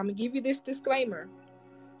 I'm going to give you this disclaimer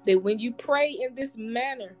that when you pray in this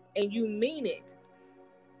manner and you mean it,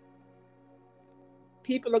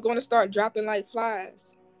 people are going to start dropping like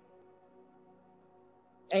flies.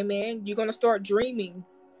 Amen. You're going to start dreaming.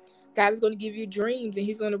 God is going to give you dreams and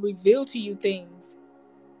he's going to reveal to you things.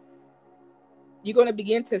 You're going to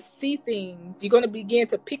begin to see things. You're going to begin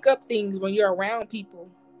to pick up things when you're around people.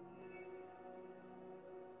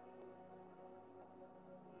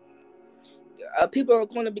 People are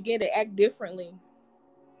going to begin to act differently.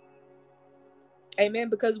 Amen.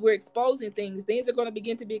 Because we're exposing things. Things are going to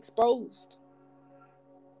begin to be exposed.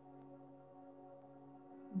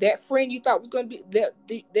 That friend you thought was going to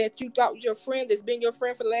be, that you thought was your friend, that's been your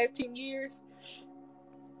friend for the last 10 years.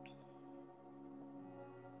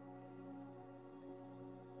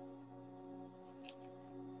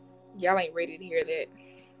 Y'all ain't ready to hear that.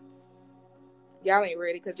 Y'all ain't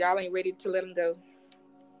ready because y'all ain't ready to let them go.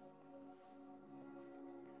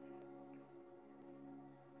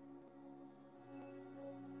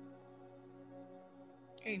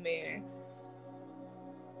 Amen.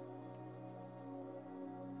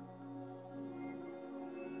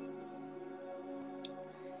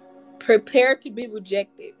 Prepare to be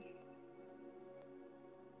rejected.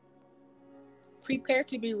 Prepare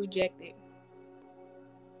to be rejected.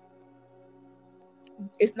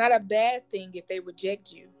 It's not a bad thing if they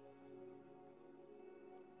reject you.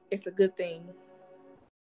 It's a good thing.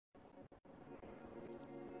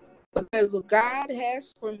 Because what God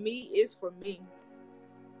has for me is for me.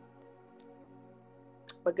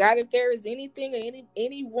 But God, if there is anything or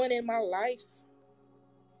anyone in my life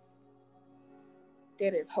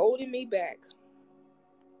that is holding me back,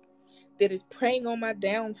 that is preying on my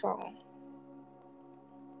downfall,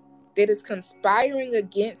 that is conspiring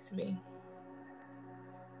against me,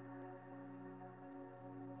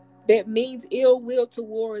 that means ill will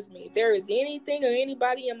towards me, if there is anything or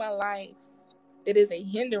anybody in my life that is a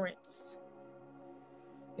hindrance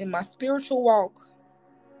in my spiritual walk,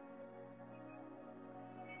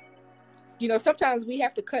 sometimes we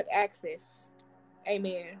have to cut access.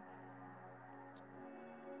 Amen.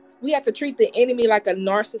 We have to treat the enemy like a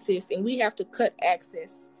narcissist, and we have to cut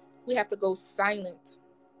access. We have to go silent.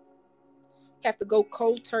 Have to go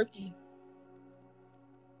cold turkey.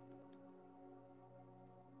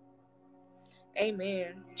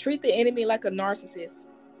 Amen. Treat the enemy like a narcissist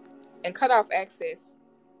and cut off access.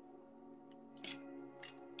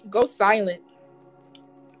 Go silent.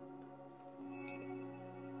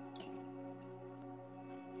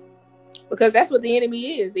 Because that's what the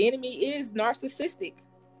enemy is. The enemy is narcissistic.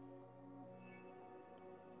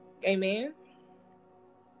 Amen.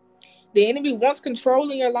 The enemy wants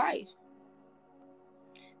control in your life.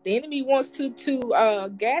 The enemy wants to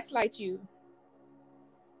gaslight you.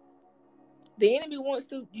 The enemy wants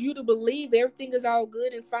you to believe everything is all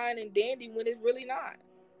good and fine and dandy when it's really not.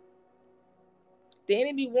 The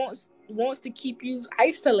enemy wants to keep you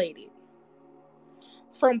isolated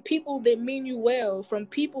from people that mean you well, from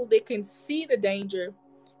people that can see the danger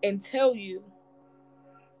and tell you.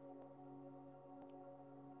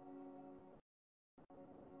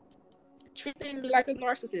 Treat the enemy like a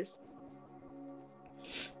narcissist.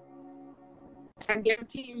 I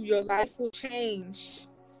guarantee you, your life will change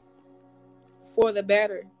for the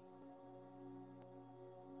better.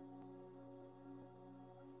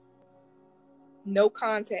 No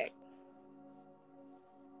contact.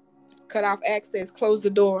 Cut off access. Close the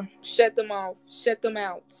door. Shut them off. Shut them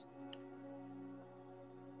out.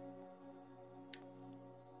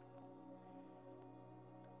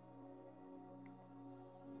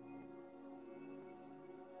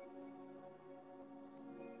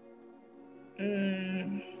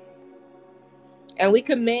 And we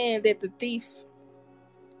command that the thief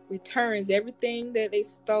returns everything that they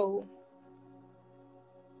stole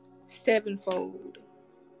sevenfold.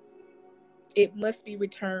 It must be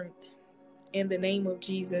returned in the name of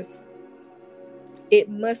Jesus. It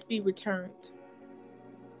must be returned.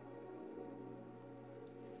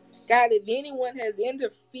 God, if anyone has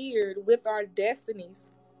interfered with our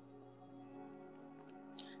destinies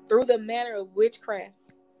through the manner of witchcraft,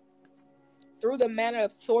 through the manner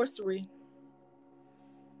of sorcery,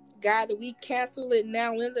 God, we cancel it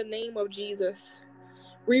now in the name of Jesus.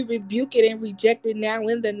 We rebuke it and reject it now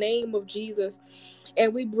in the name of Jesus.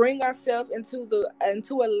 And we bring ourselves into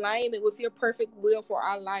alignment with your perfect will for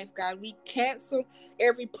our life, God. We cancel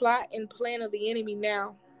every plot and plan of the enemy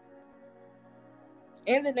now.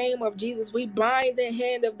 In the name of Jesus, we bind the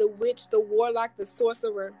hand of the witch, the warlock, the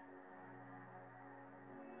sorcerer.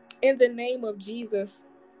 In the name of Jesus,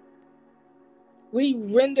 we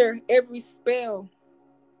render every spell,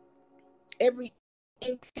 every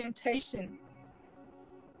incantation,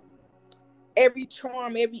 every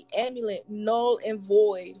charm, every amulet, null and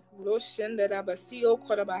void.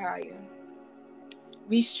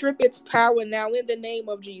 We strip its power now in the name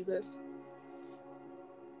of Jesus.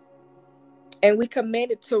 And we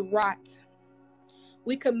command it to rot.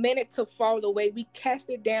 We command it to fall away. We cast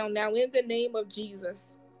it down now in the name of Jesus.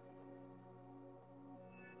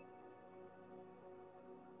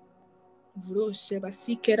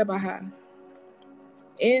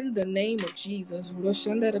 In the name of Jesus.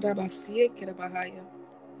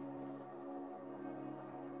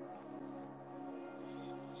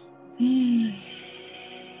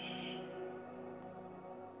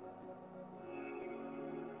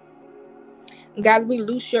 God, we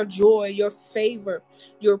loose your joy, your favor,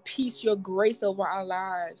 your peace, your grace over our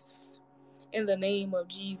lives. In the name of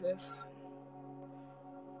Jesus.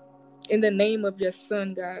 In the name of your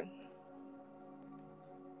Son, God.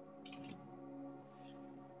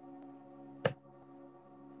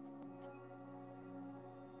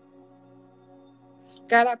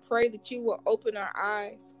 God, I pray that you will open our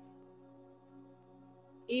eyes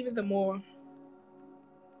even the more.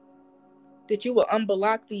 That you will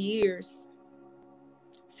unblock the ears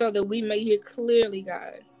so that we may hear clearly,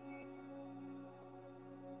 God.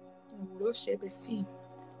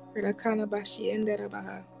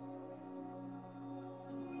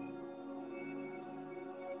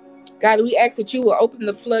 God, we ask that you will open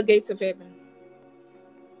the floodgates of heaven.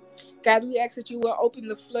 God, we ask that you will open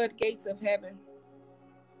the floodgates of heaven.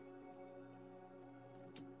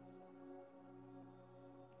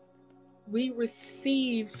 We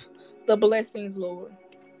receive the blessings, Lord.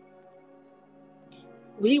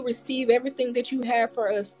 We receive everything that you have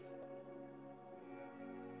for us.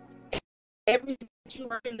 Everything that you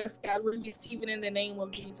bring us, God, we receive it in the name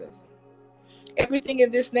of Jesus. Everything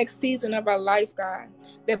in this next season of our life, God,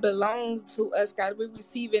 that belongs to us, God, we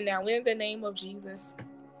receive it now in the name of Jesus.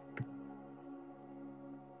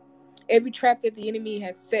 Every trap that the enemy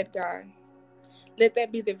has set, God, let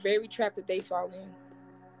that be the very trap that they fall in.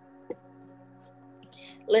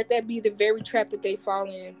 Let that be the very trap that they fall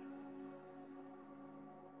in.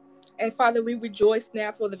 And Father, we rejoice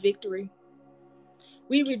now for the victory.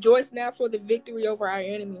 We rejoice now for the victory over our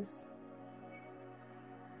enemies.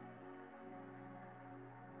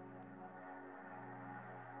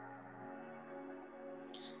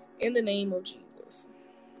 In the name of Jesus.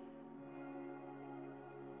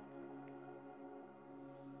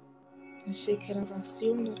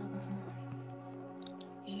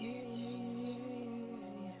 Yeah.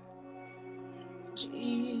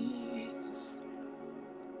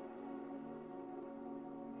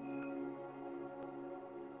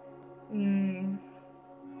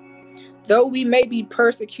 Though we may be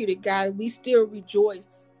persecuted, God, we still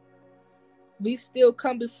rejoice. We still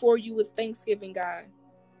come before you with thanksgiving, God.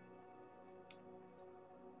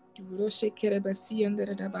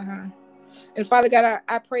 And Father God,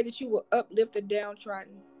 I pray that you will uplift the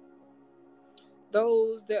downtrodden.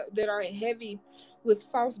 Those that are heavy with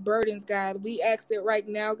false burdens, God. We ask that right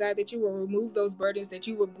now, God, that you will remove those burdens, that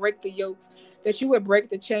you will break the yokes, that you will break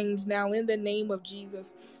the chains now in the name of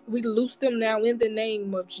Jesus. We loose them now in the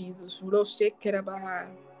name of Jesus.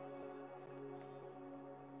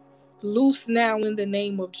 Loose now in the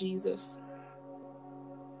name of Jesus.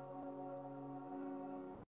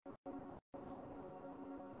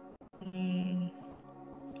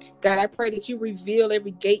 God, I pray that you reveal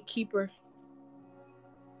every gatekeeper,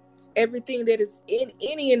 everything that is in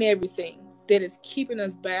any and everything that is keeping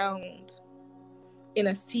us bound in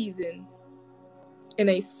a season, in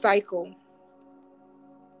a cycle.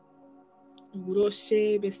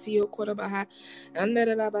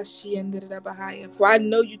 For I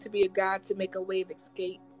know you to be a God to make a way of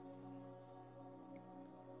escape.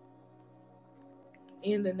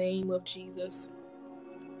 In the name of Jesus.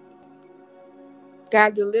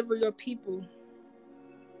 God, deliver your people.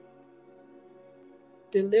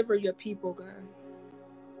 Deliver your people, God.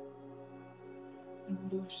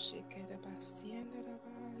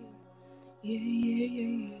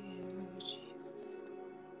 Yeah. Jesus.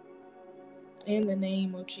 In the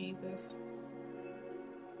name of Jesus.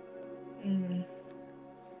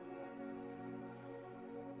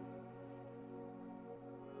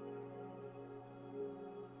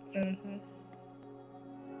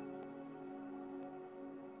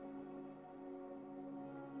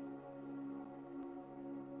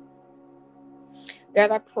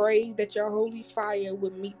 God, I pray that your holy fire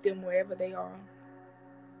would meet them wherever they are.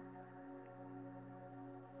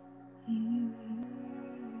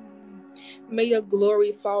 May your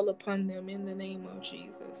glory fall upon them in the name of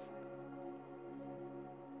Jesus.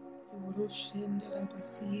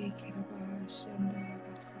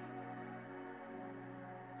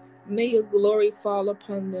 May your glory fall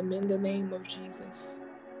upon them in the name of Jesus.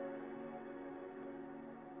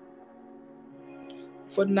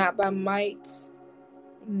 For not by might,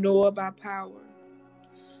 nor by power,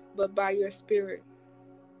 but by your spirit.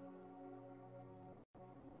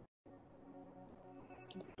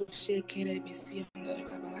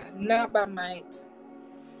 Not by might,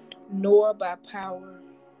 nor by power,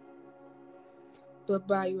 but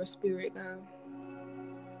by your spirit, God.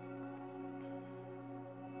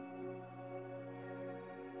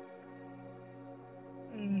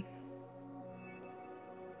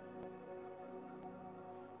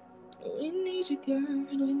 We need you, God.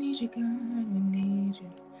 We need you, God. We need you.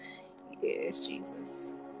 Yes,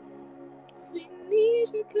 Jesus. We need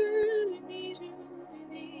you, God. We need you.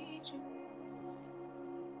 We need you.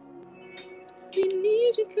 We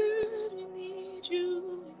need you, God. We need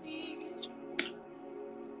you. We need you.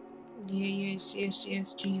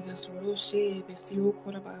 Yes, Jesus.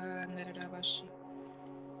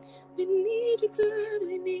 We need you, God.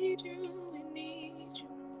 We need you. We need you.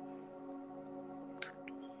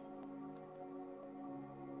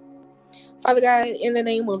 Father God, in the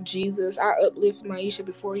name of Jesus, I uplift Maisha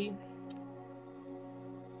before you.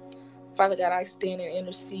 Father God, I stand and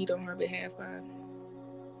intercede on her behalf, God.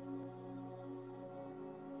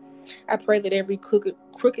 I pray that every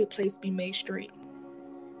crooked place be made straight.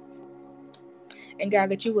 And God,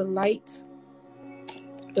 that you would light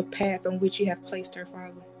the path on which you have placed her,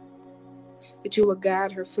 Father. That you will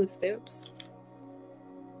guide her footsteps.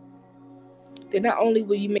 That not only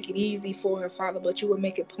will you make it easy for her, Father, but you will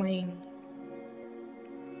make it plain.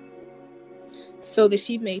 So that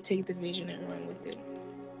she may take the vision and run with it.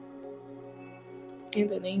 In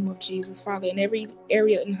the name of Jesus, Father, in every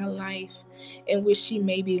area in her life in which she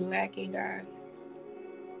may be lacking, God,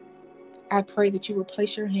 I pray that you will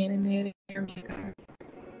place your hand in that area, God.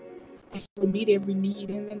 That you will meet every need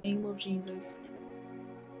in the name of Jesus.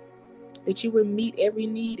 That you will meet every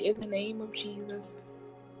need in the name of Jesus.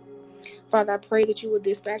 Father, I pray that you will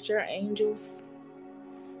dispatch your angels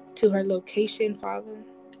to her location, Father.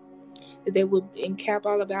 That they would encamp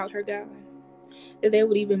all about her, God. That they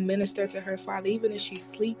would even minister to her, Father, even as she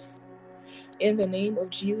sleeps. In the name of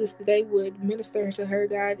Jesus, that they would minister to her,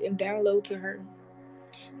 God, and download to her.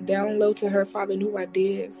 Download to her, Father, new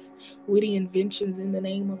ideas, witty inventions in the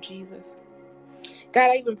name of Jesus.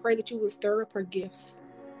 God, I even pray that you would stir up her gifts.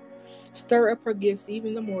 Stir up her gifts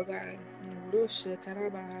even the more, God.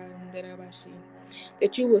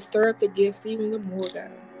 That you will stir up the gifts even the more,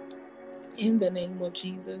 God. In the name of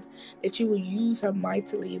Jesus. That you will use her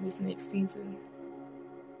mightily in this next season.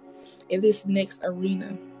 In this next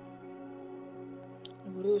arena.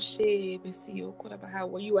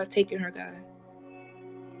 Where you are taking her, God.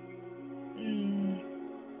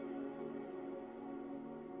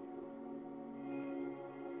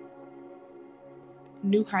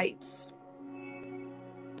 New heights.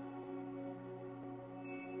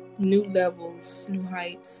 New levels. New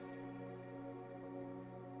heights.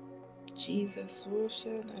 Jesus.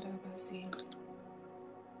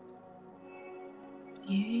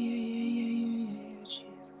 Yeah,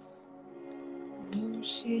 Jesus.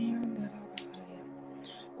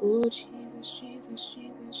 Oh, Jesus, Jesus,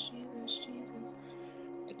 Jesus, Jesus, Jesus.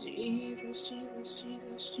 Jesus, Jesus,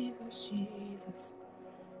 Jesus, Jesus, Jesus.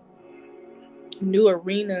 New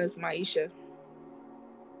arenas, Maisha.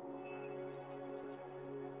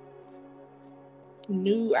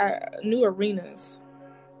 New arenas.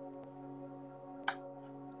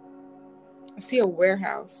 I see a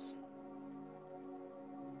warehouse.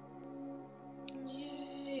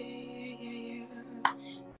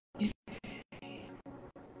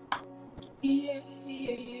 Yeah.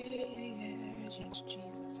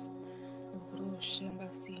 Jesus.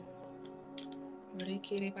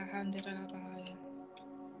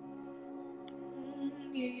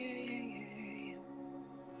 Yeah.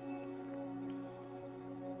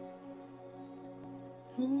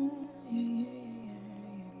 Oh, yeah.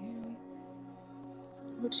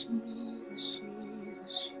 Oh, Jesus,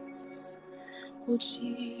 Jesus, Jesus. Oh,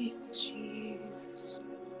 Jesus, Jesus.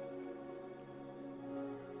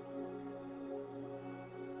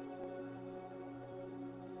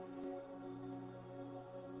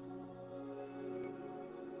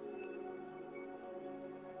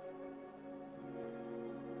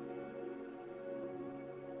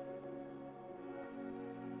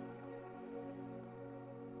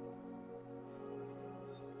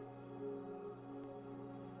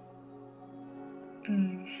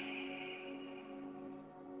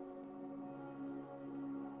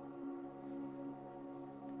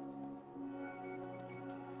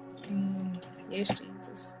 Yes,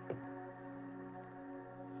 Jesus.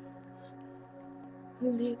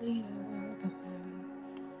 Lily of the valley.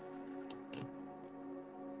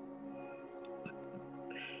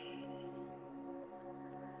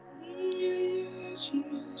 Jesus,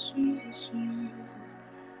 Jesus, Jesus.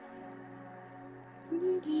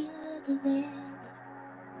 Lily of the valley.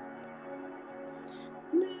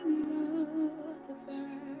 Lily of the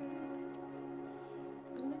valley.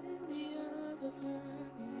 Lily of the valley.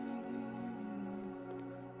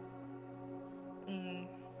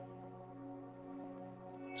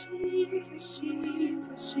 Jesus,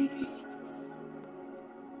 Jesus, Jesus.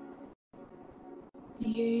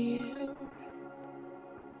 Yeah.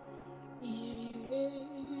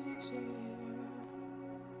 Yes, yeah.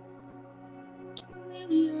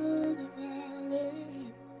 Lily of the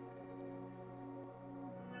valley.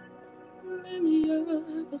 Lily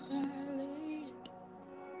of the valley.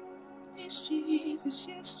 Yes, Jesus,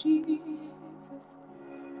 yes, Jesus.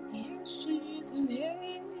 Yes, Jesus,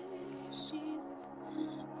 yes, Jesus.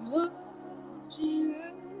 Oh,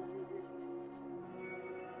 Jesus.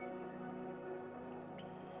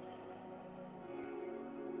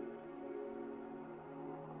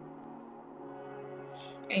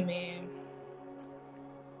 Amen.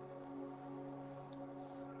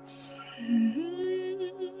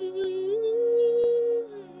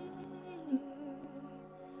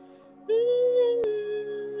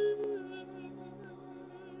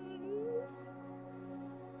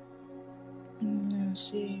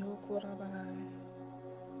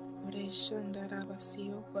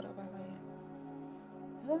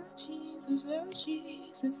 Oh Jesus, oh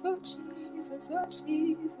Jesus, oh Jesus, oh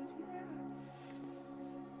Jesus, yeah.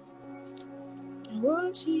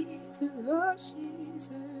 Oh Jesus, oh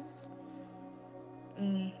Jesus.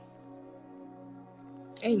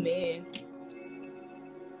 Amen.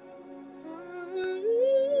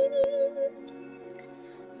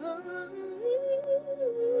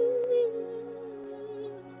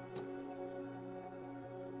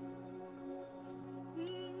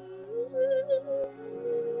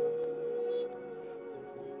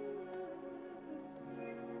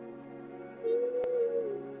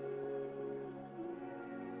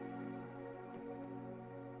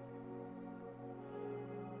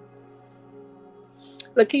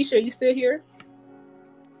 Lakeisha, you still here?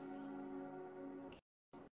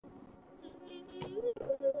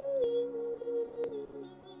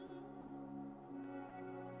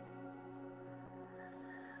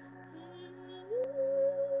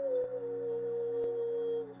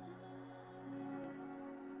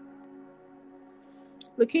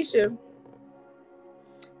 Lakeisha,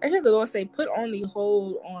 I hear the Lord say, put on the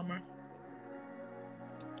whole armor.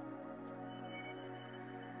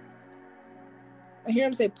 I hear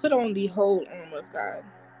him say, put on the whole armor of God.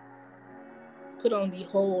 Put on the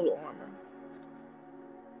whole armor.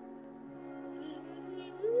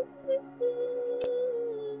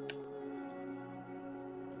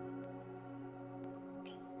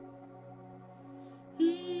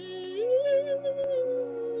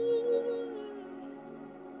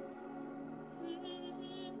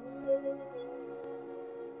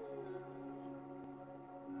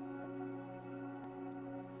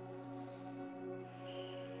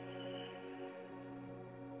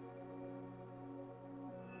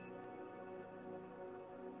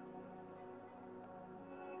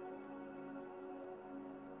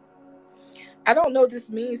 I don't know what this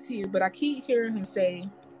means to you, but I keep hearing him say,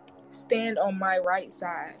 stand on my right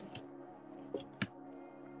side.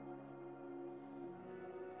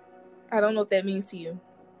 I don't know what that means to you,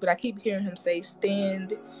 but I keep hearing him say,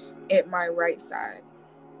 stand at my right side.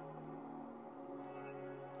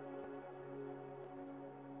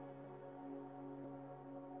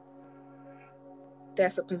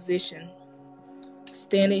 That's a position.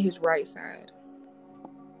 Stand at his right side.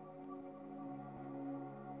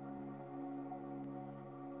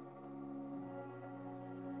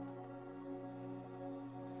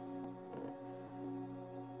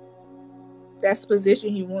 That's the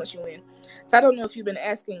position he wants you in. So I don't know if you've been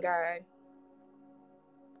asking God,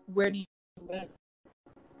 where do you want?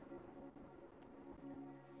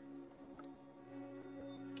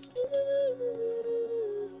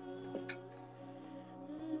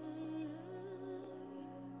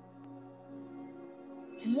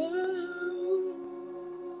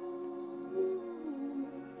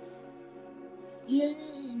 Yeah.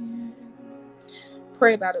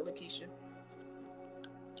 Pray about it, Lakeisha.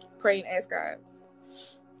 Pray and ask God.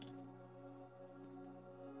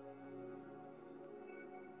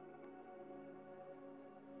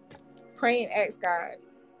 Pray and ask God.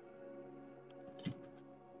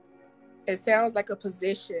 It sounds like a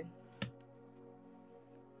position.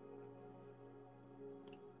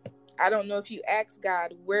 I don't know if you ask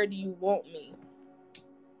God, where do you want me?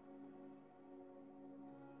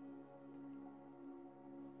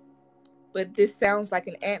 But this sounds like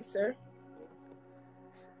an answer.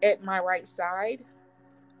 At my right side.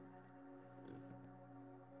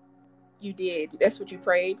 You did. That's what you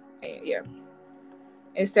prayed. Yeah.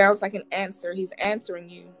 It sounds like an answer. He's answering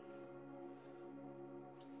you.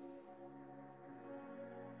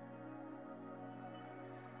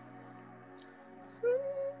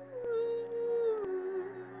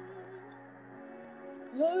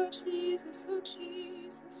 Oh Jesus, oh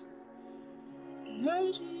Jesus.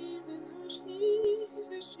 Oh Jesus, oh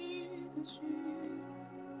Jesus, Jesus, Jesus.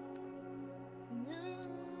 No.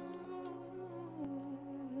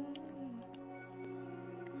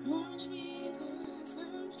 Oh Jesus,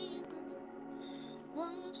 oh Jesus.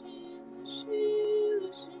 Oh Jesus,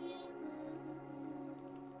 Jesus, Jesus.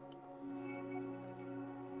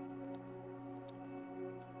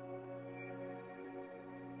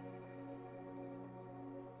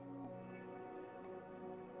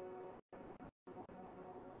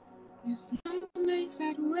 There's no place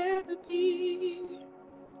I'd rather be.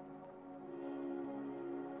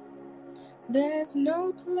 There's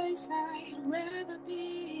no place I'd rather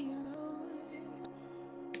be, Lord.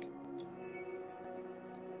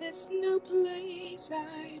 There's no place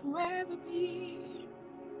I'd rather be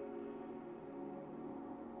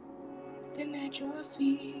than at your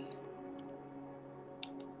feet.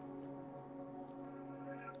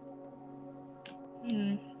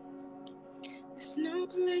 There's no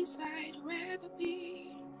place I'd rather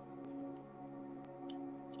be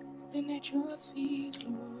than at your feet,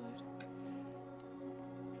 Lord.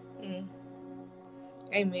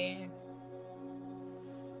 Amen.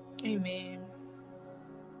 Amen.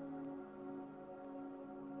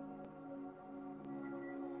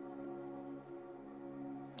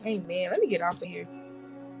 Amen. Let me get off of here.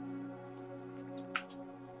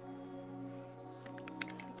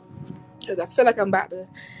 Because I feel like I'm about to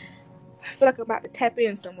tap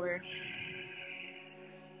in somewhere.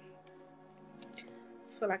 I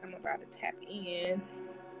feel like I'm about to tap in.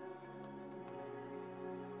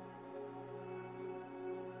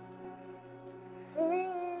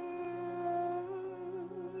 Oh,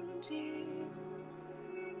 Jesus.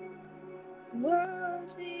 Oh,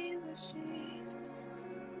 Jesus,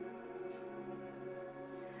 Jesus.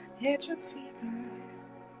 At your feet, God.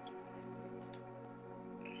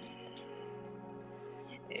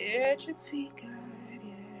 At your feet, God.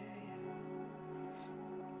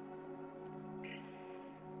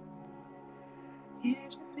 Yeah.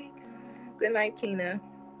 At your feet, God. Good night, Tina.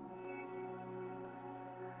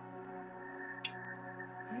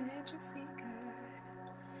 At your feet, God.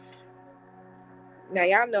 Now,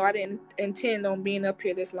 y'all know I didn't intend on being up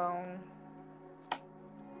here this long.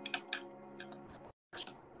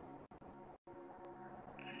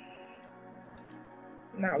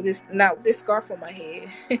 Not this scarf on my head.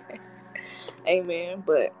 Amen.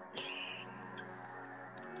 But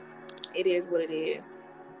it is what it is.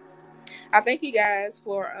 I thank you guys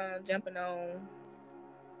for jumping on.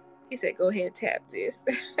 He said, "Go ahead, tap this."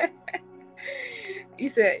 You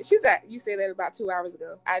said that about 2 hours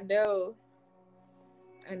ago. I know.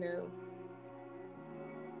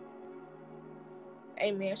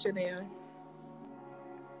 Amen, Chanel.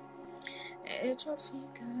 At your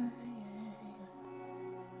feet, God.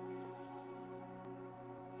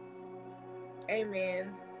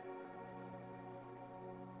 Amen.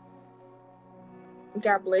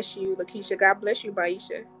 God bless you, Lakeisha. God bless you,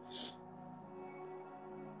 Baisha.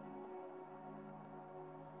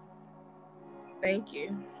 Thank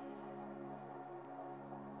you.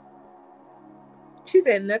 She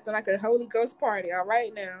said nothing like a Holy Ghost party. All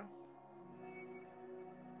right now.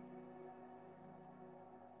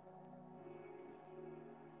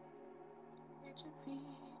 At your feet,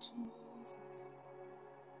 Jesus.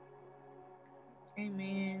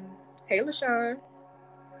 Amen. Hey, LaShawn.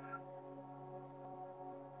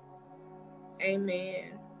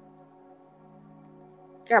 Amen.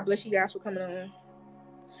 God bless you guys for coming on.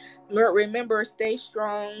 Lord, remember, stay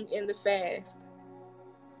strong in the fast.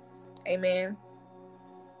 Amen.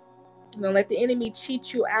 Don't let the enemy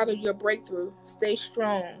cheat you out of your breakthrough. Stay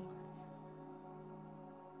strong.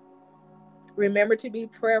 Remember to be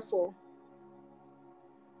prayerful.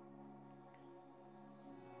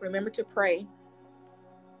 Remember to pray.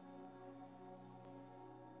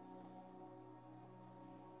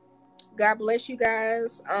 God bless you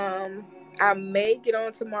guys. I may get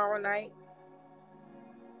on tomorrow night.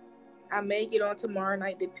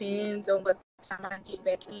 Depends on what time I get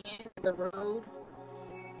back in the road.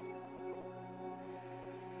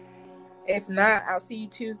 If not, I'll see you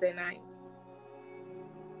Tuesday night.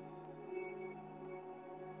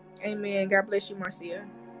 Amen. God bless you, Marcia.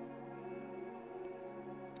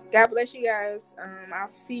 God bless you guys. I'll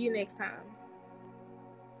see you next time.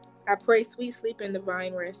 I pray sweet sleep and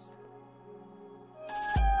divine rest.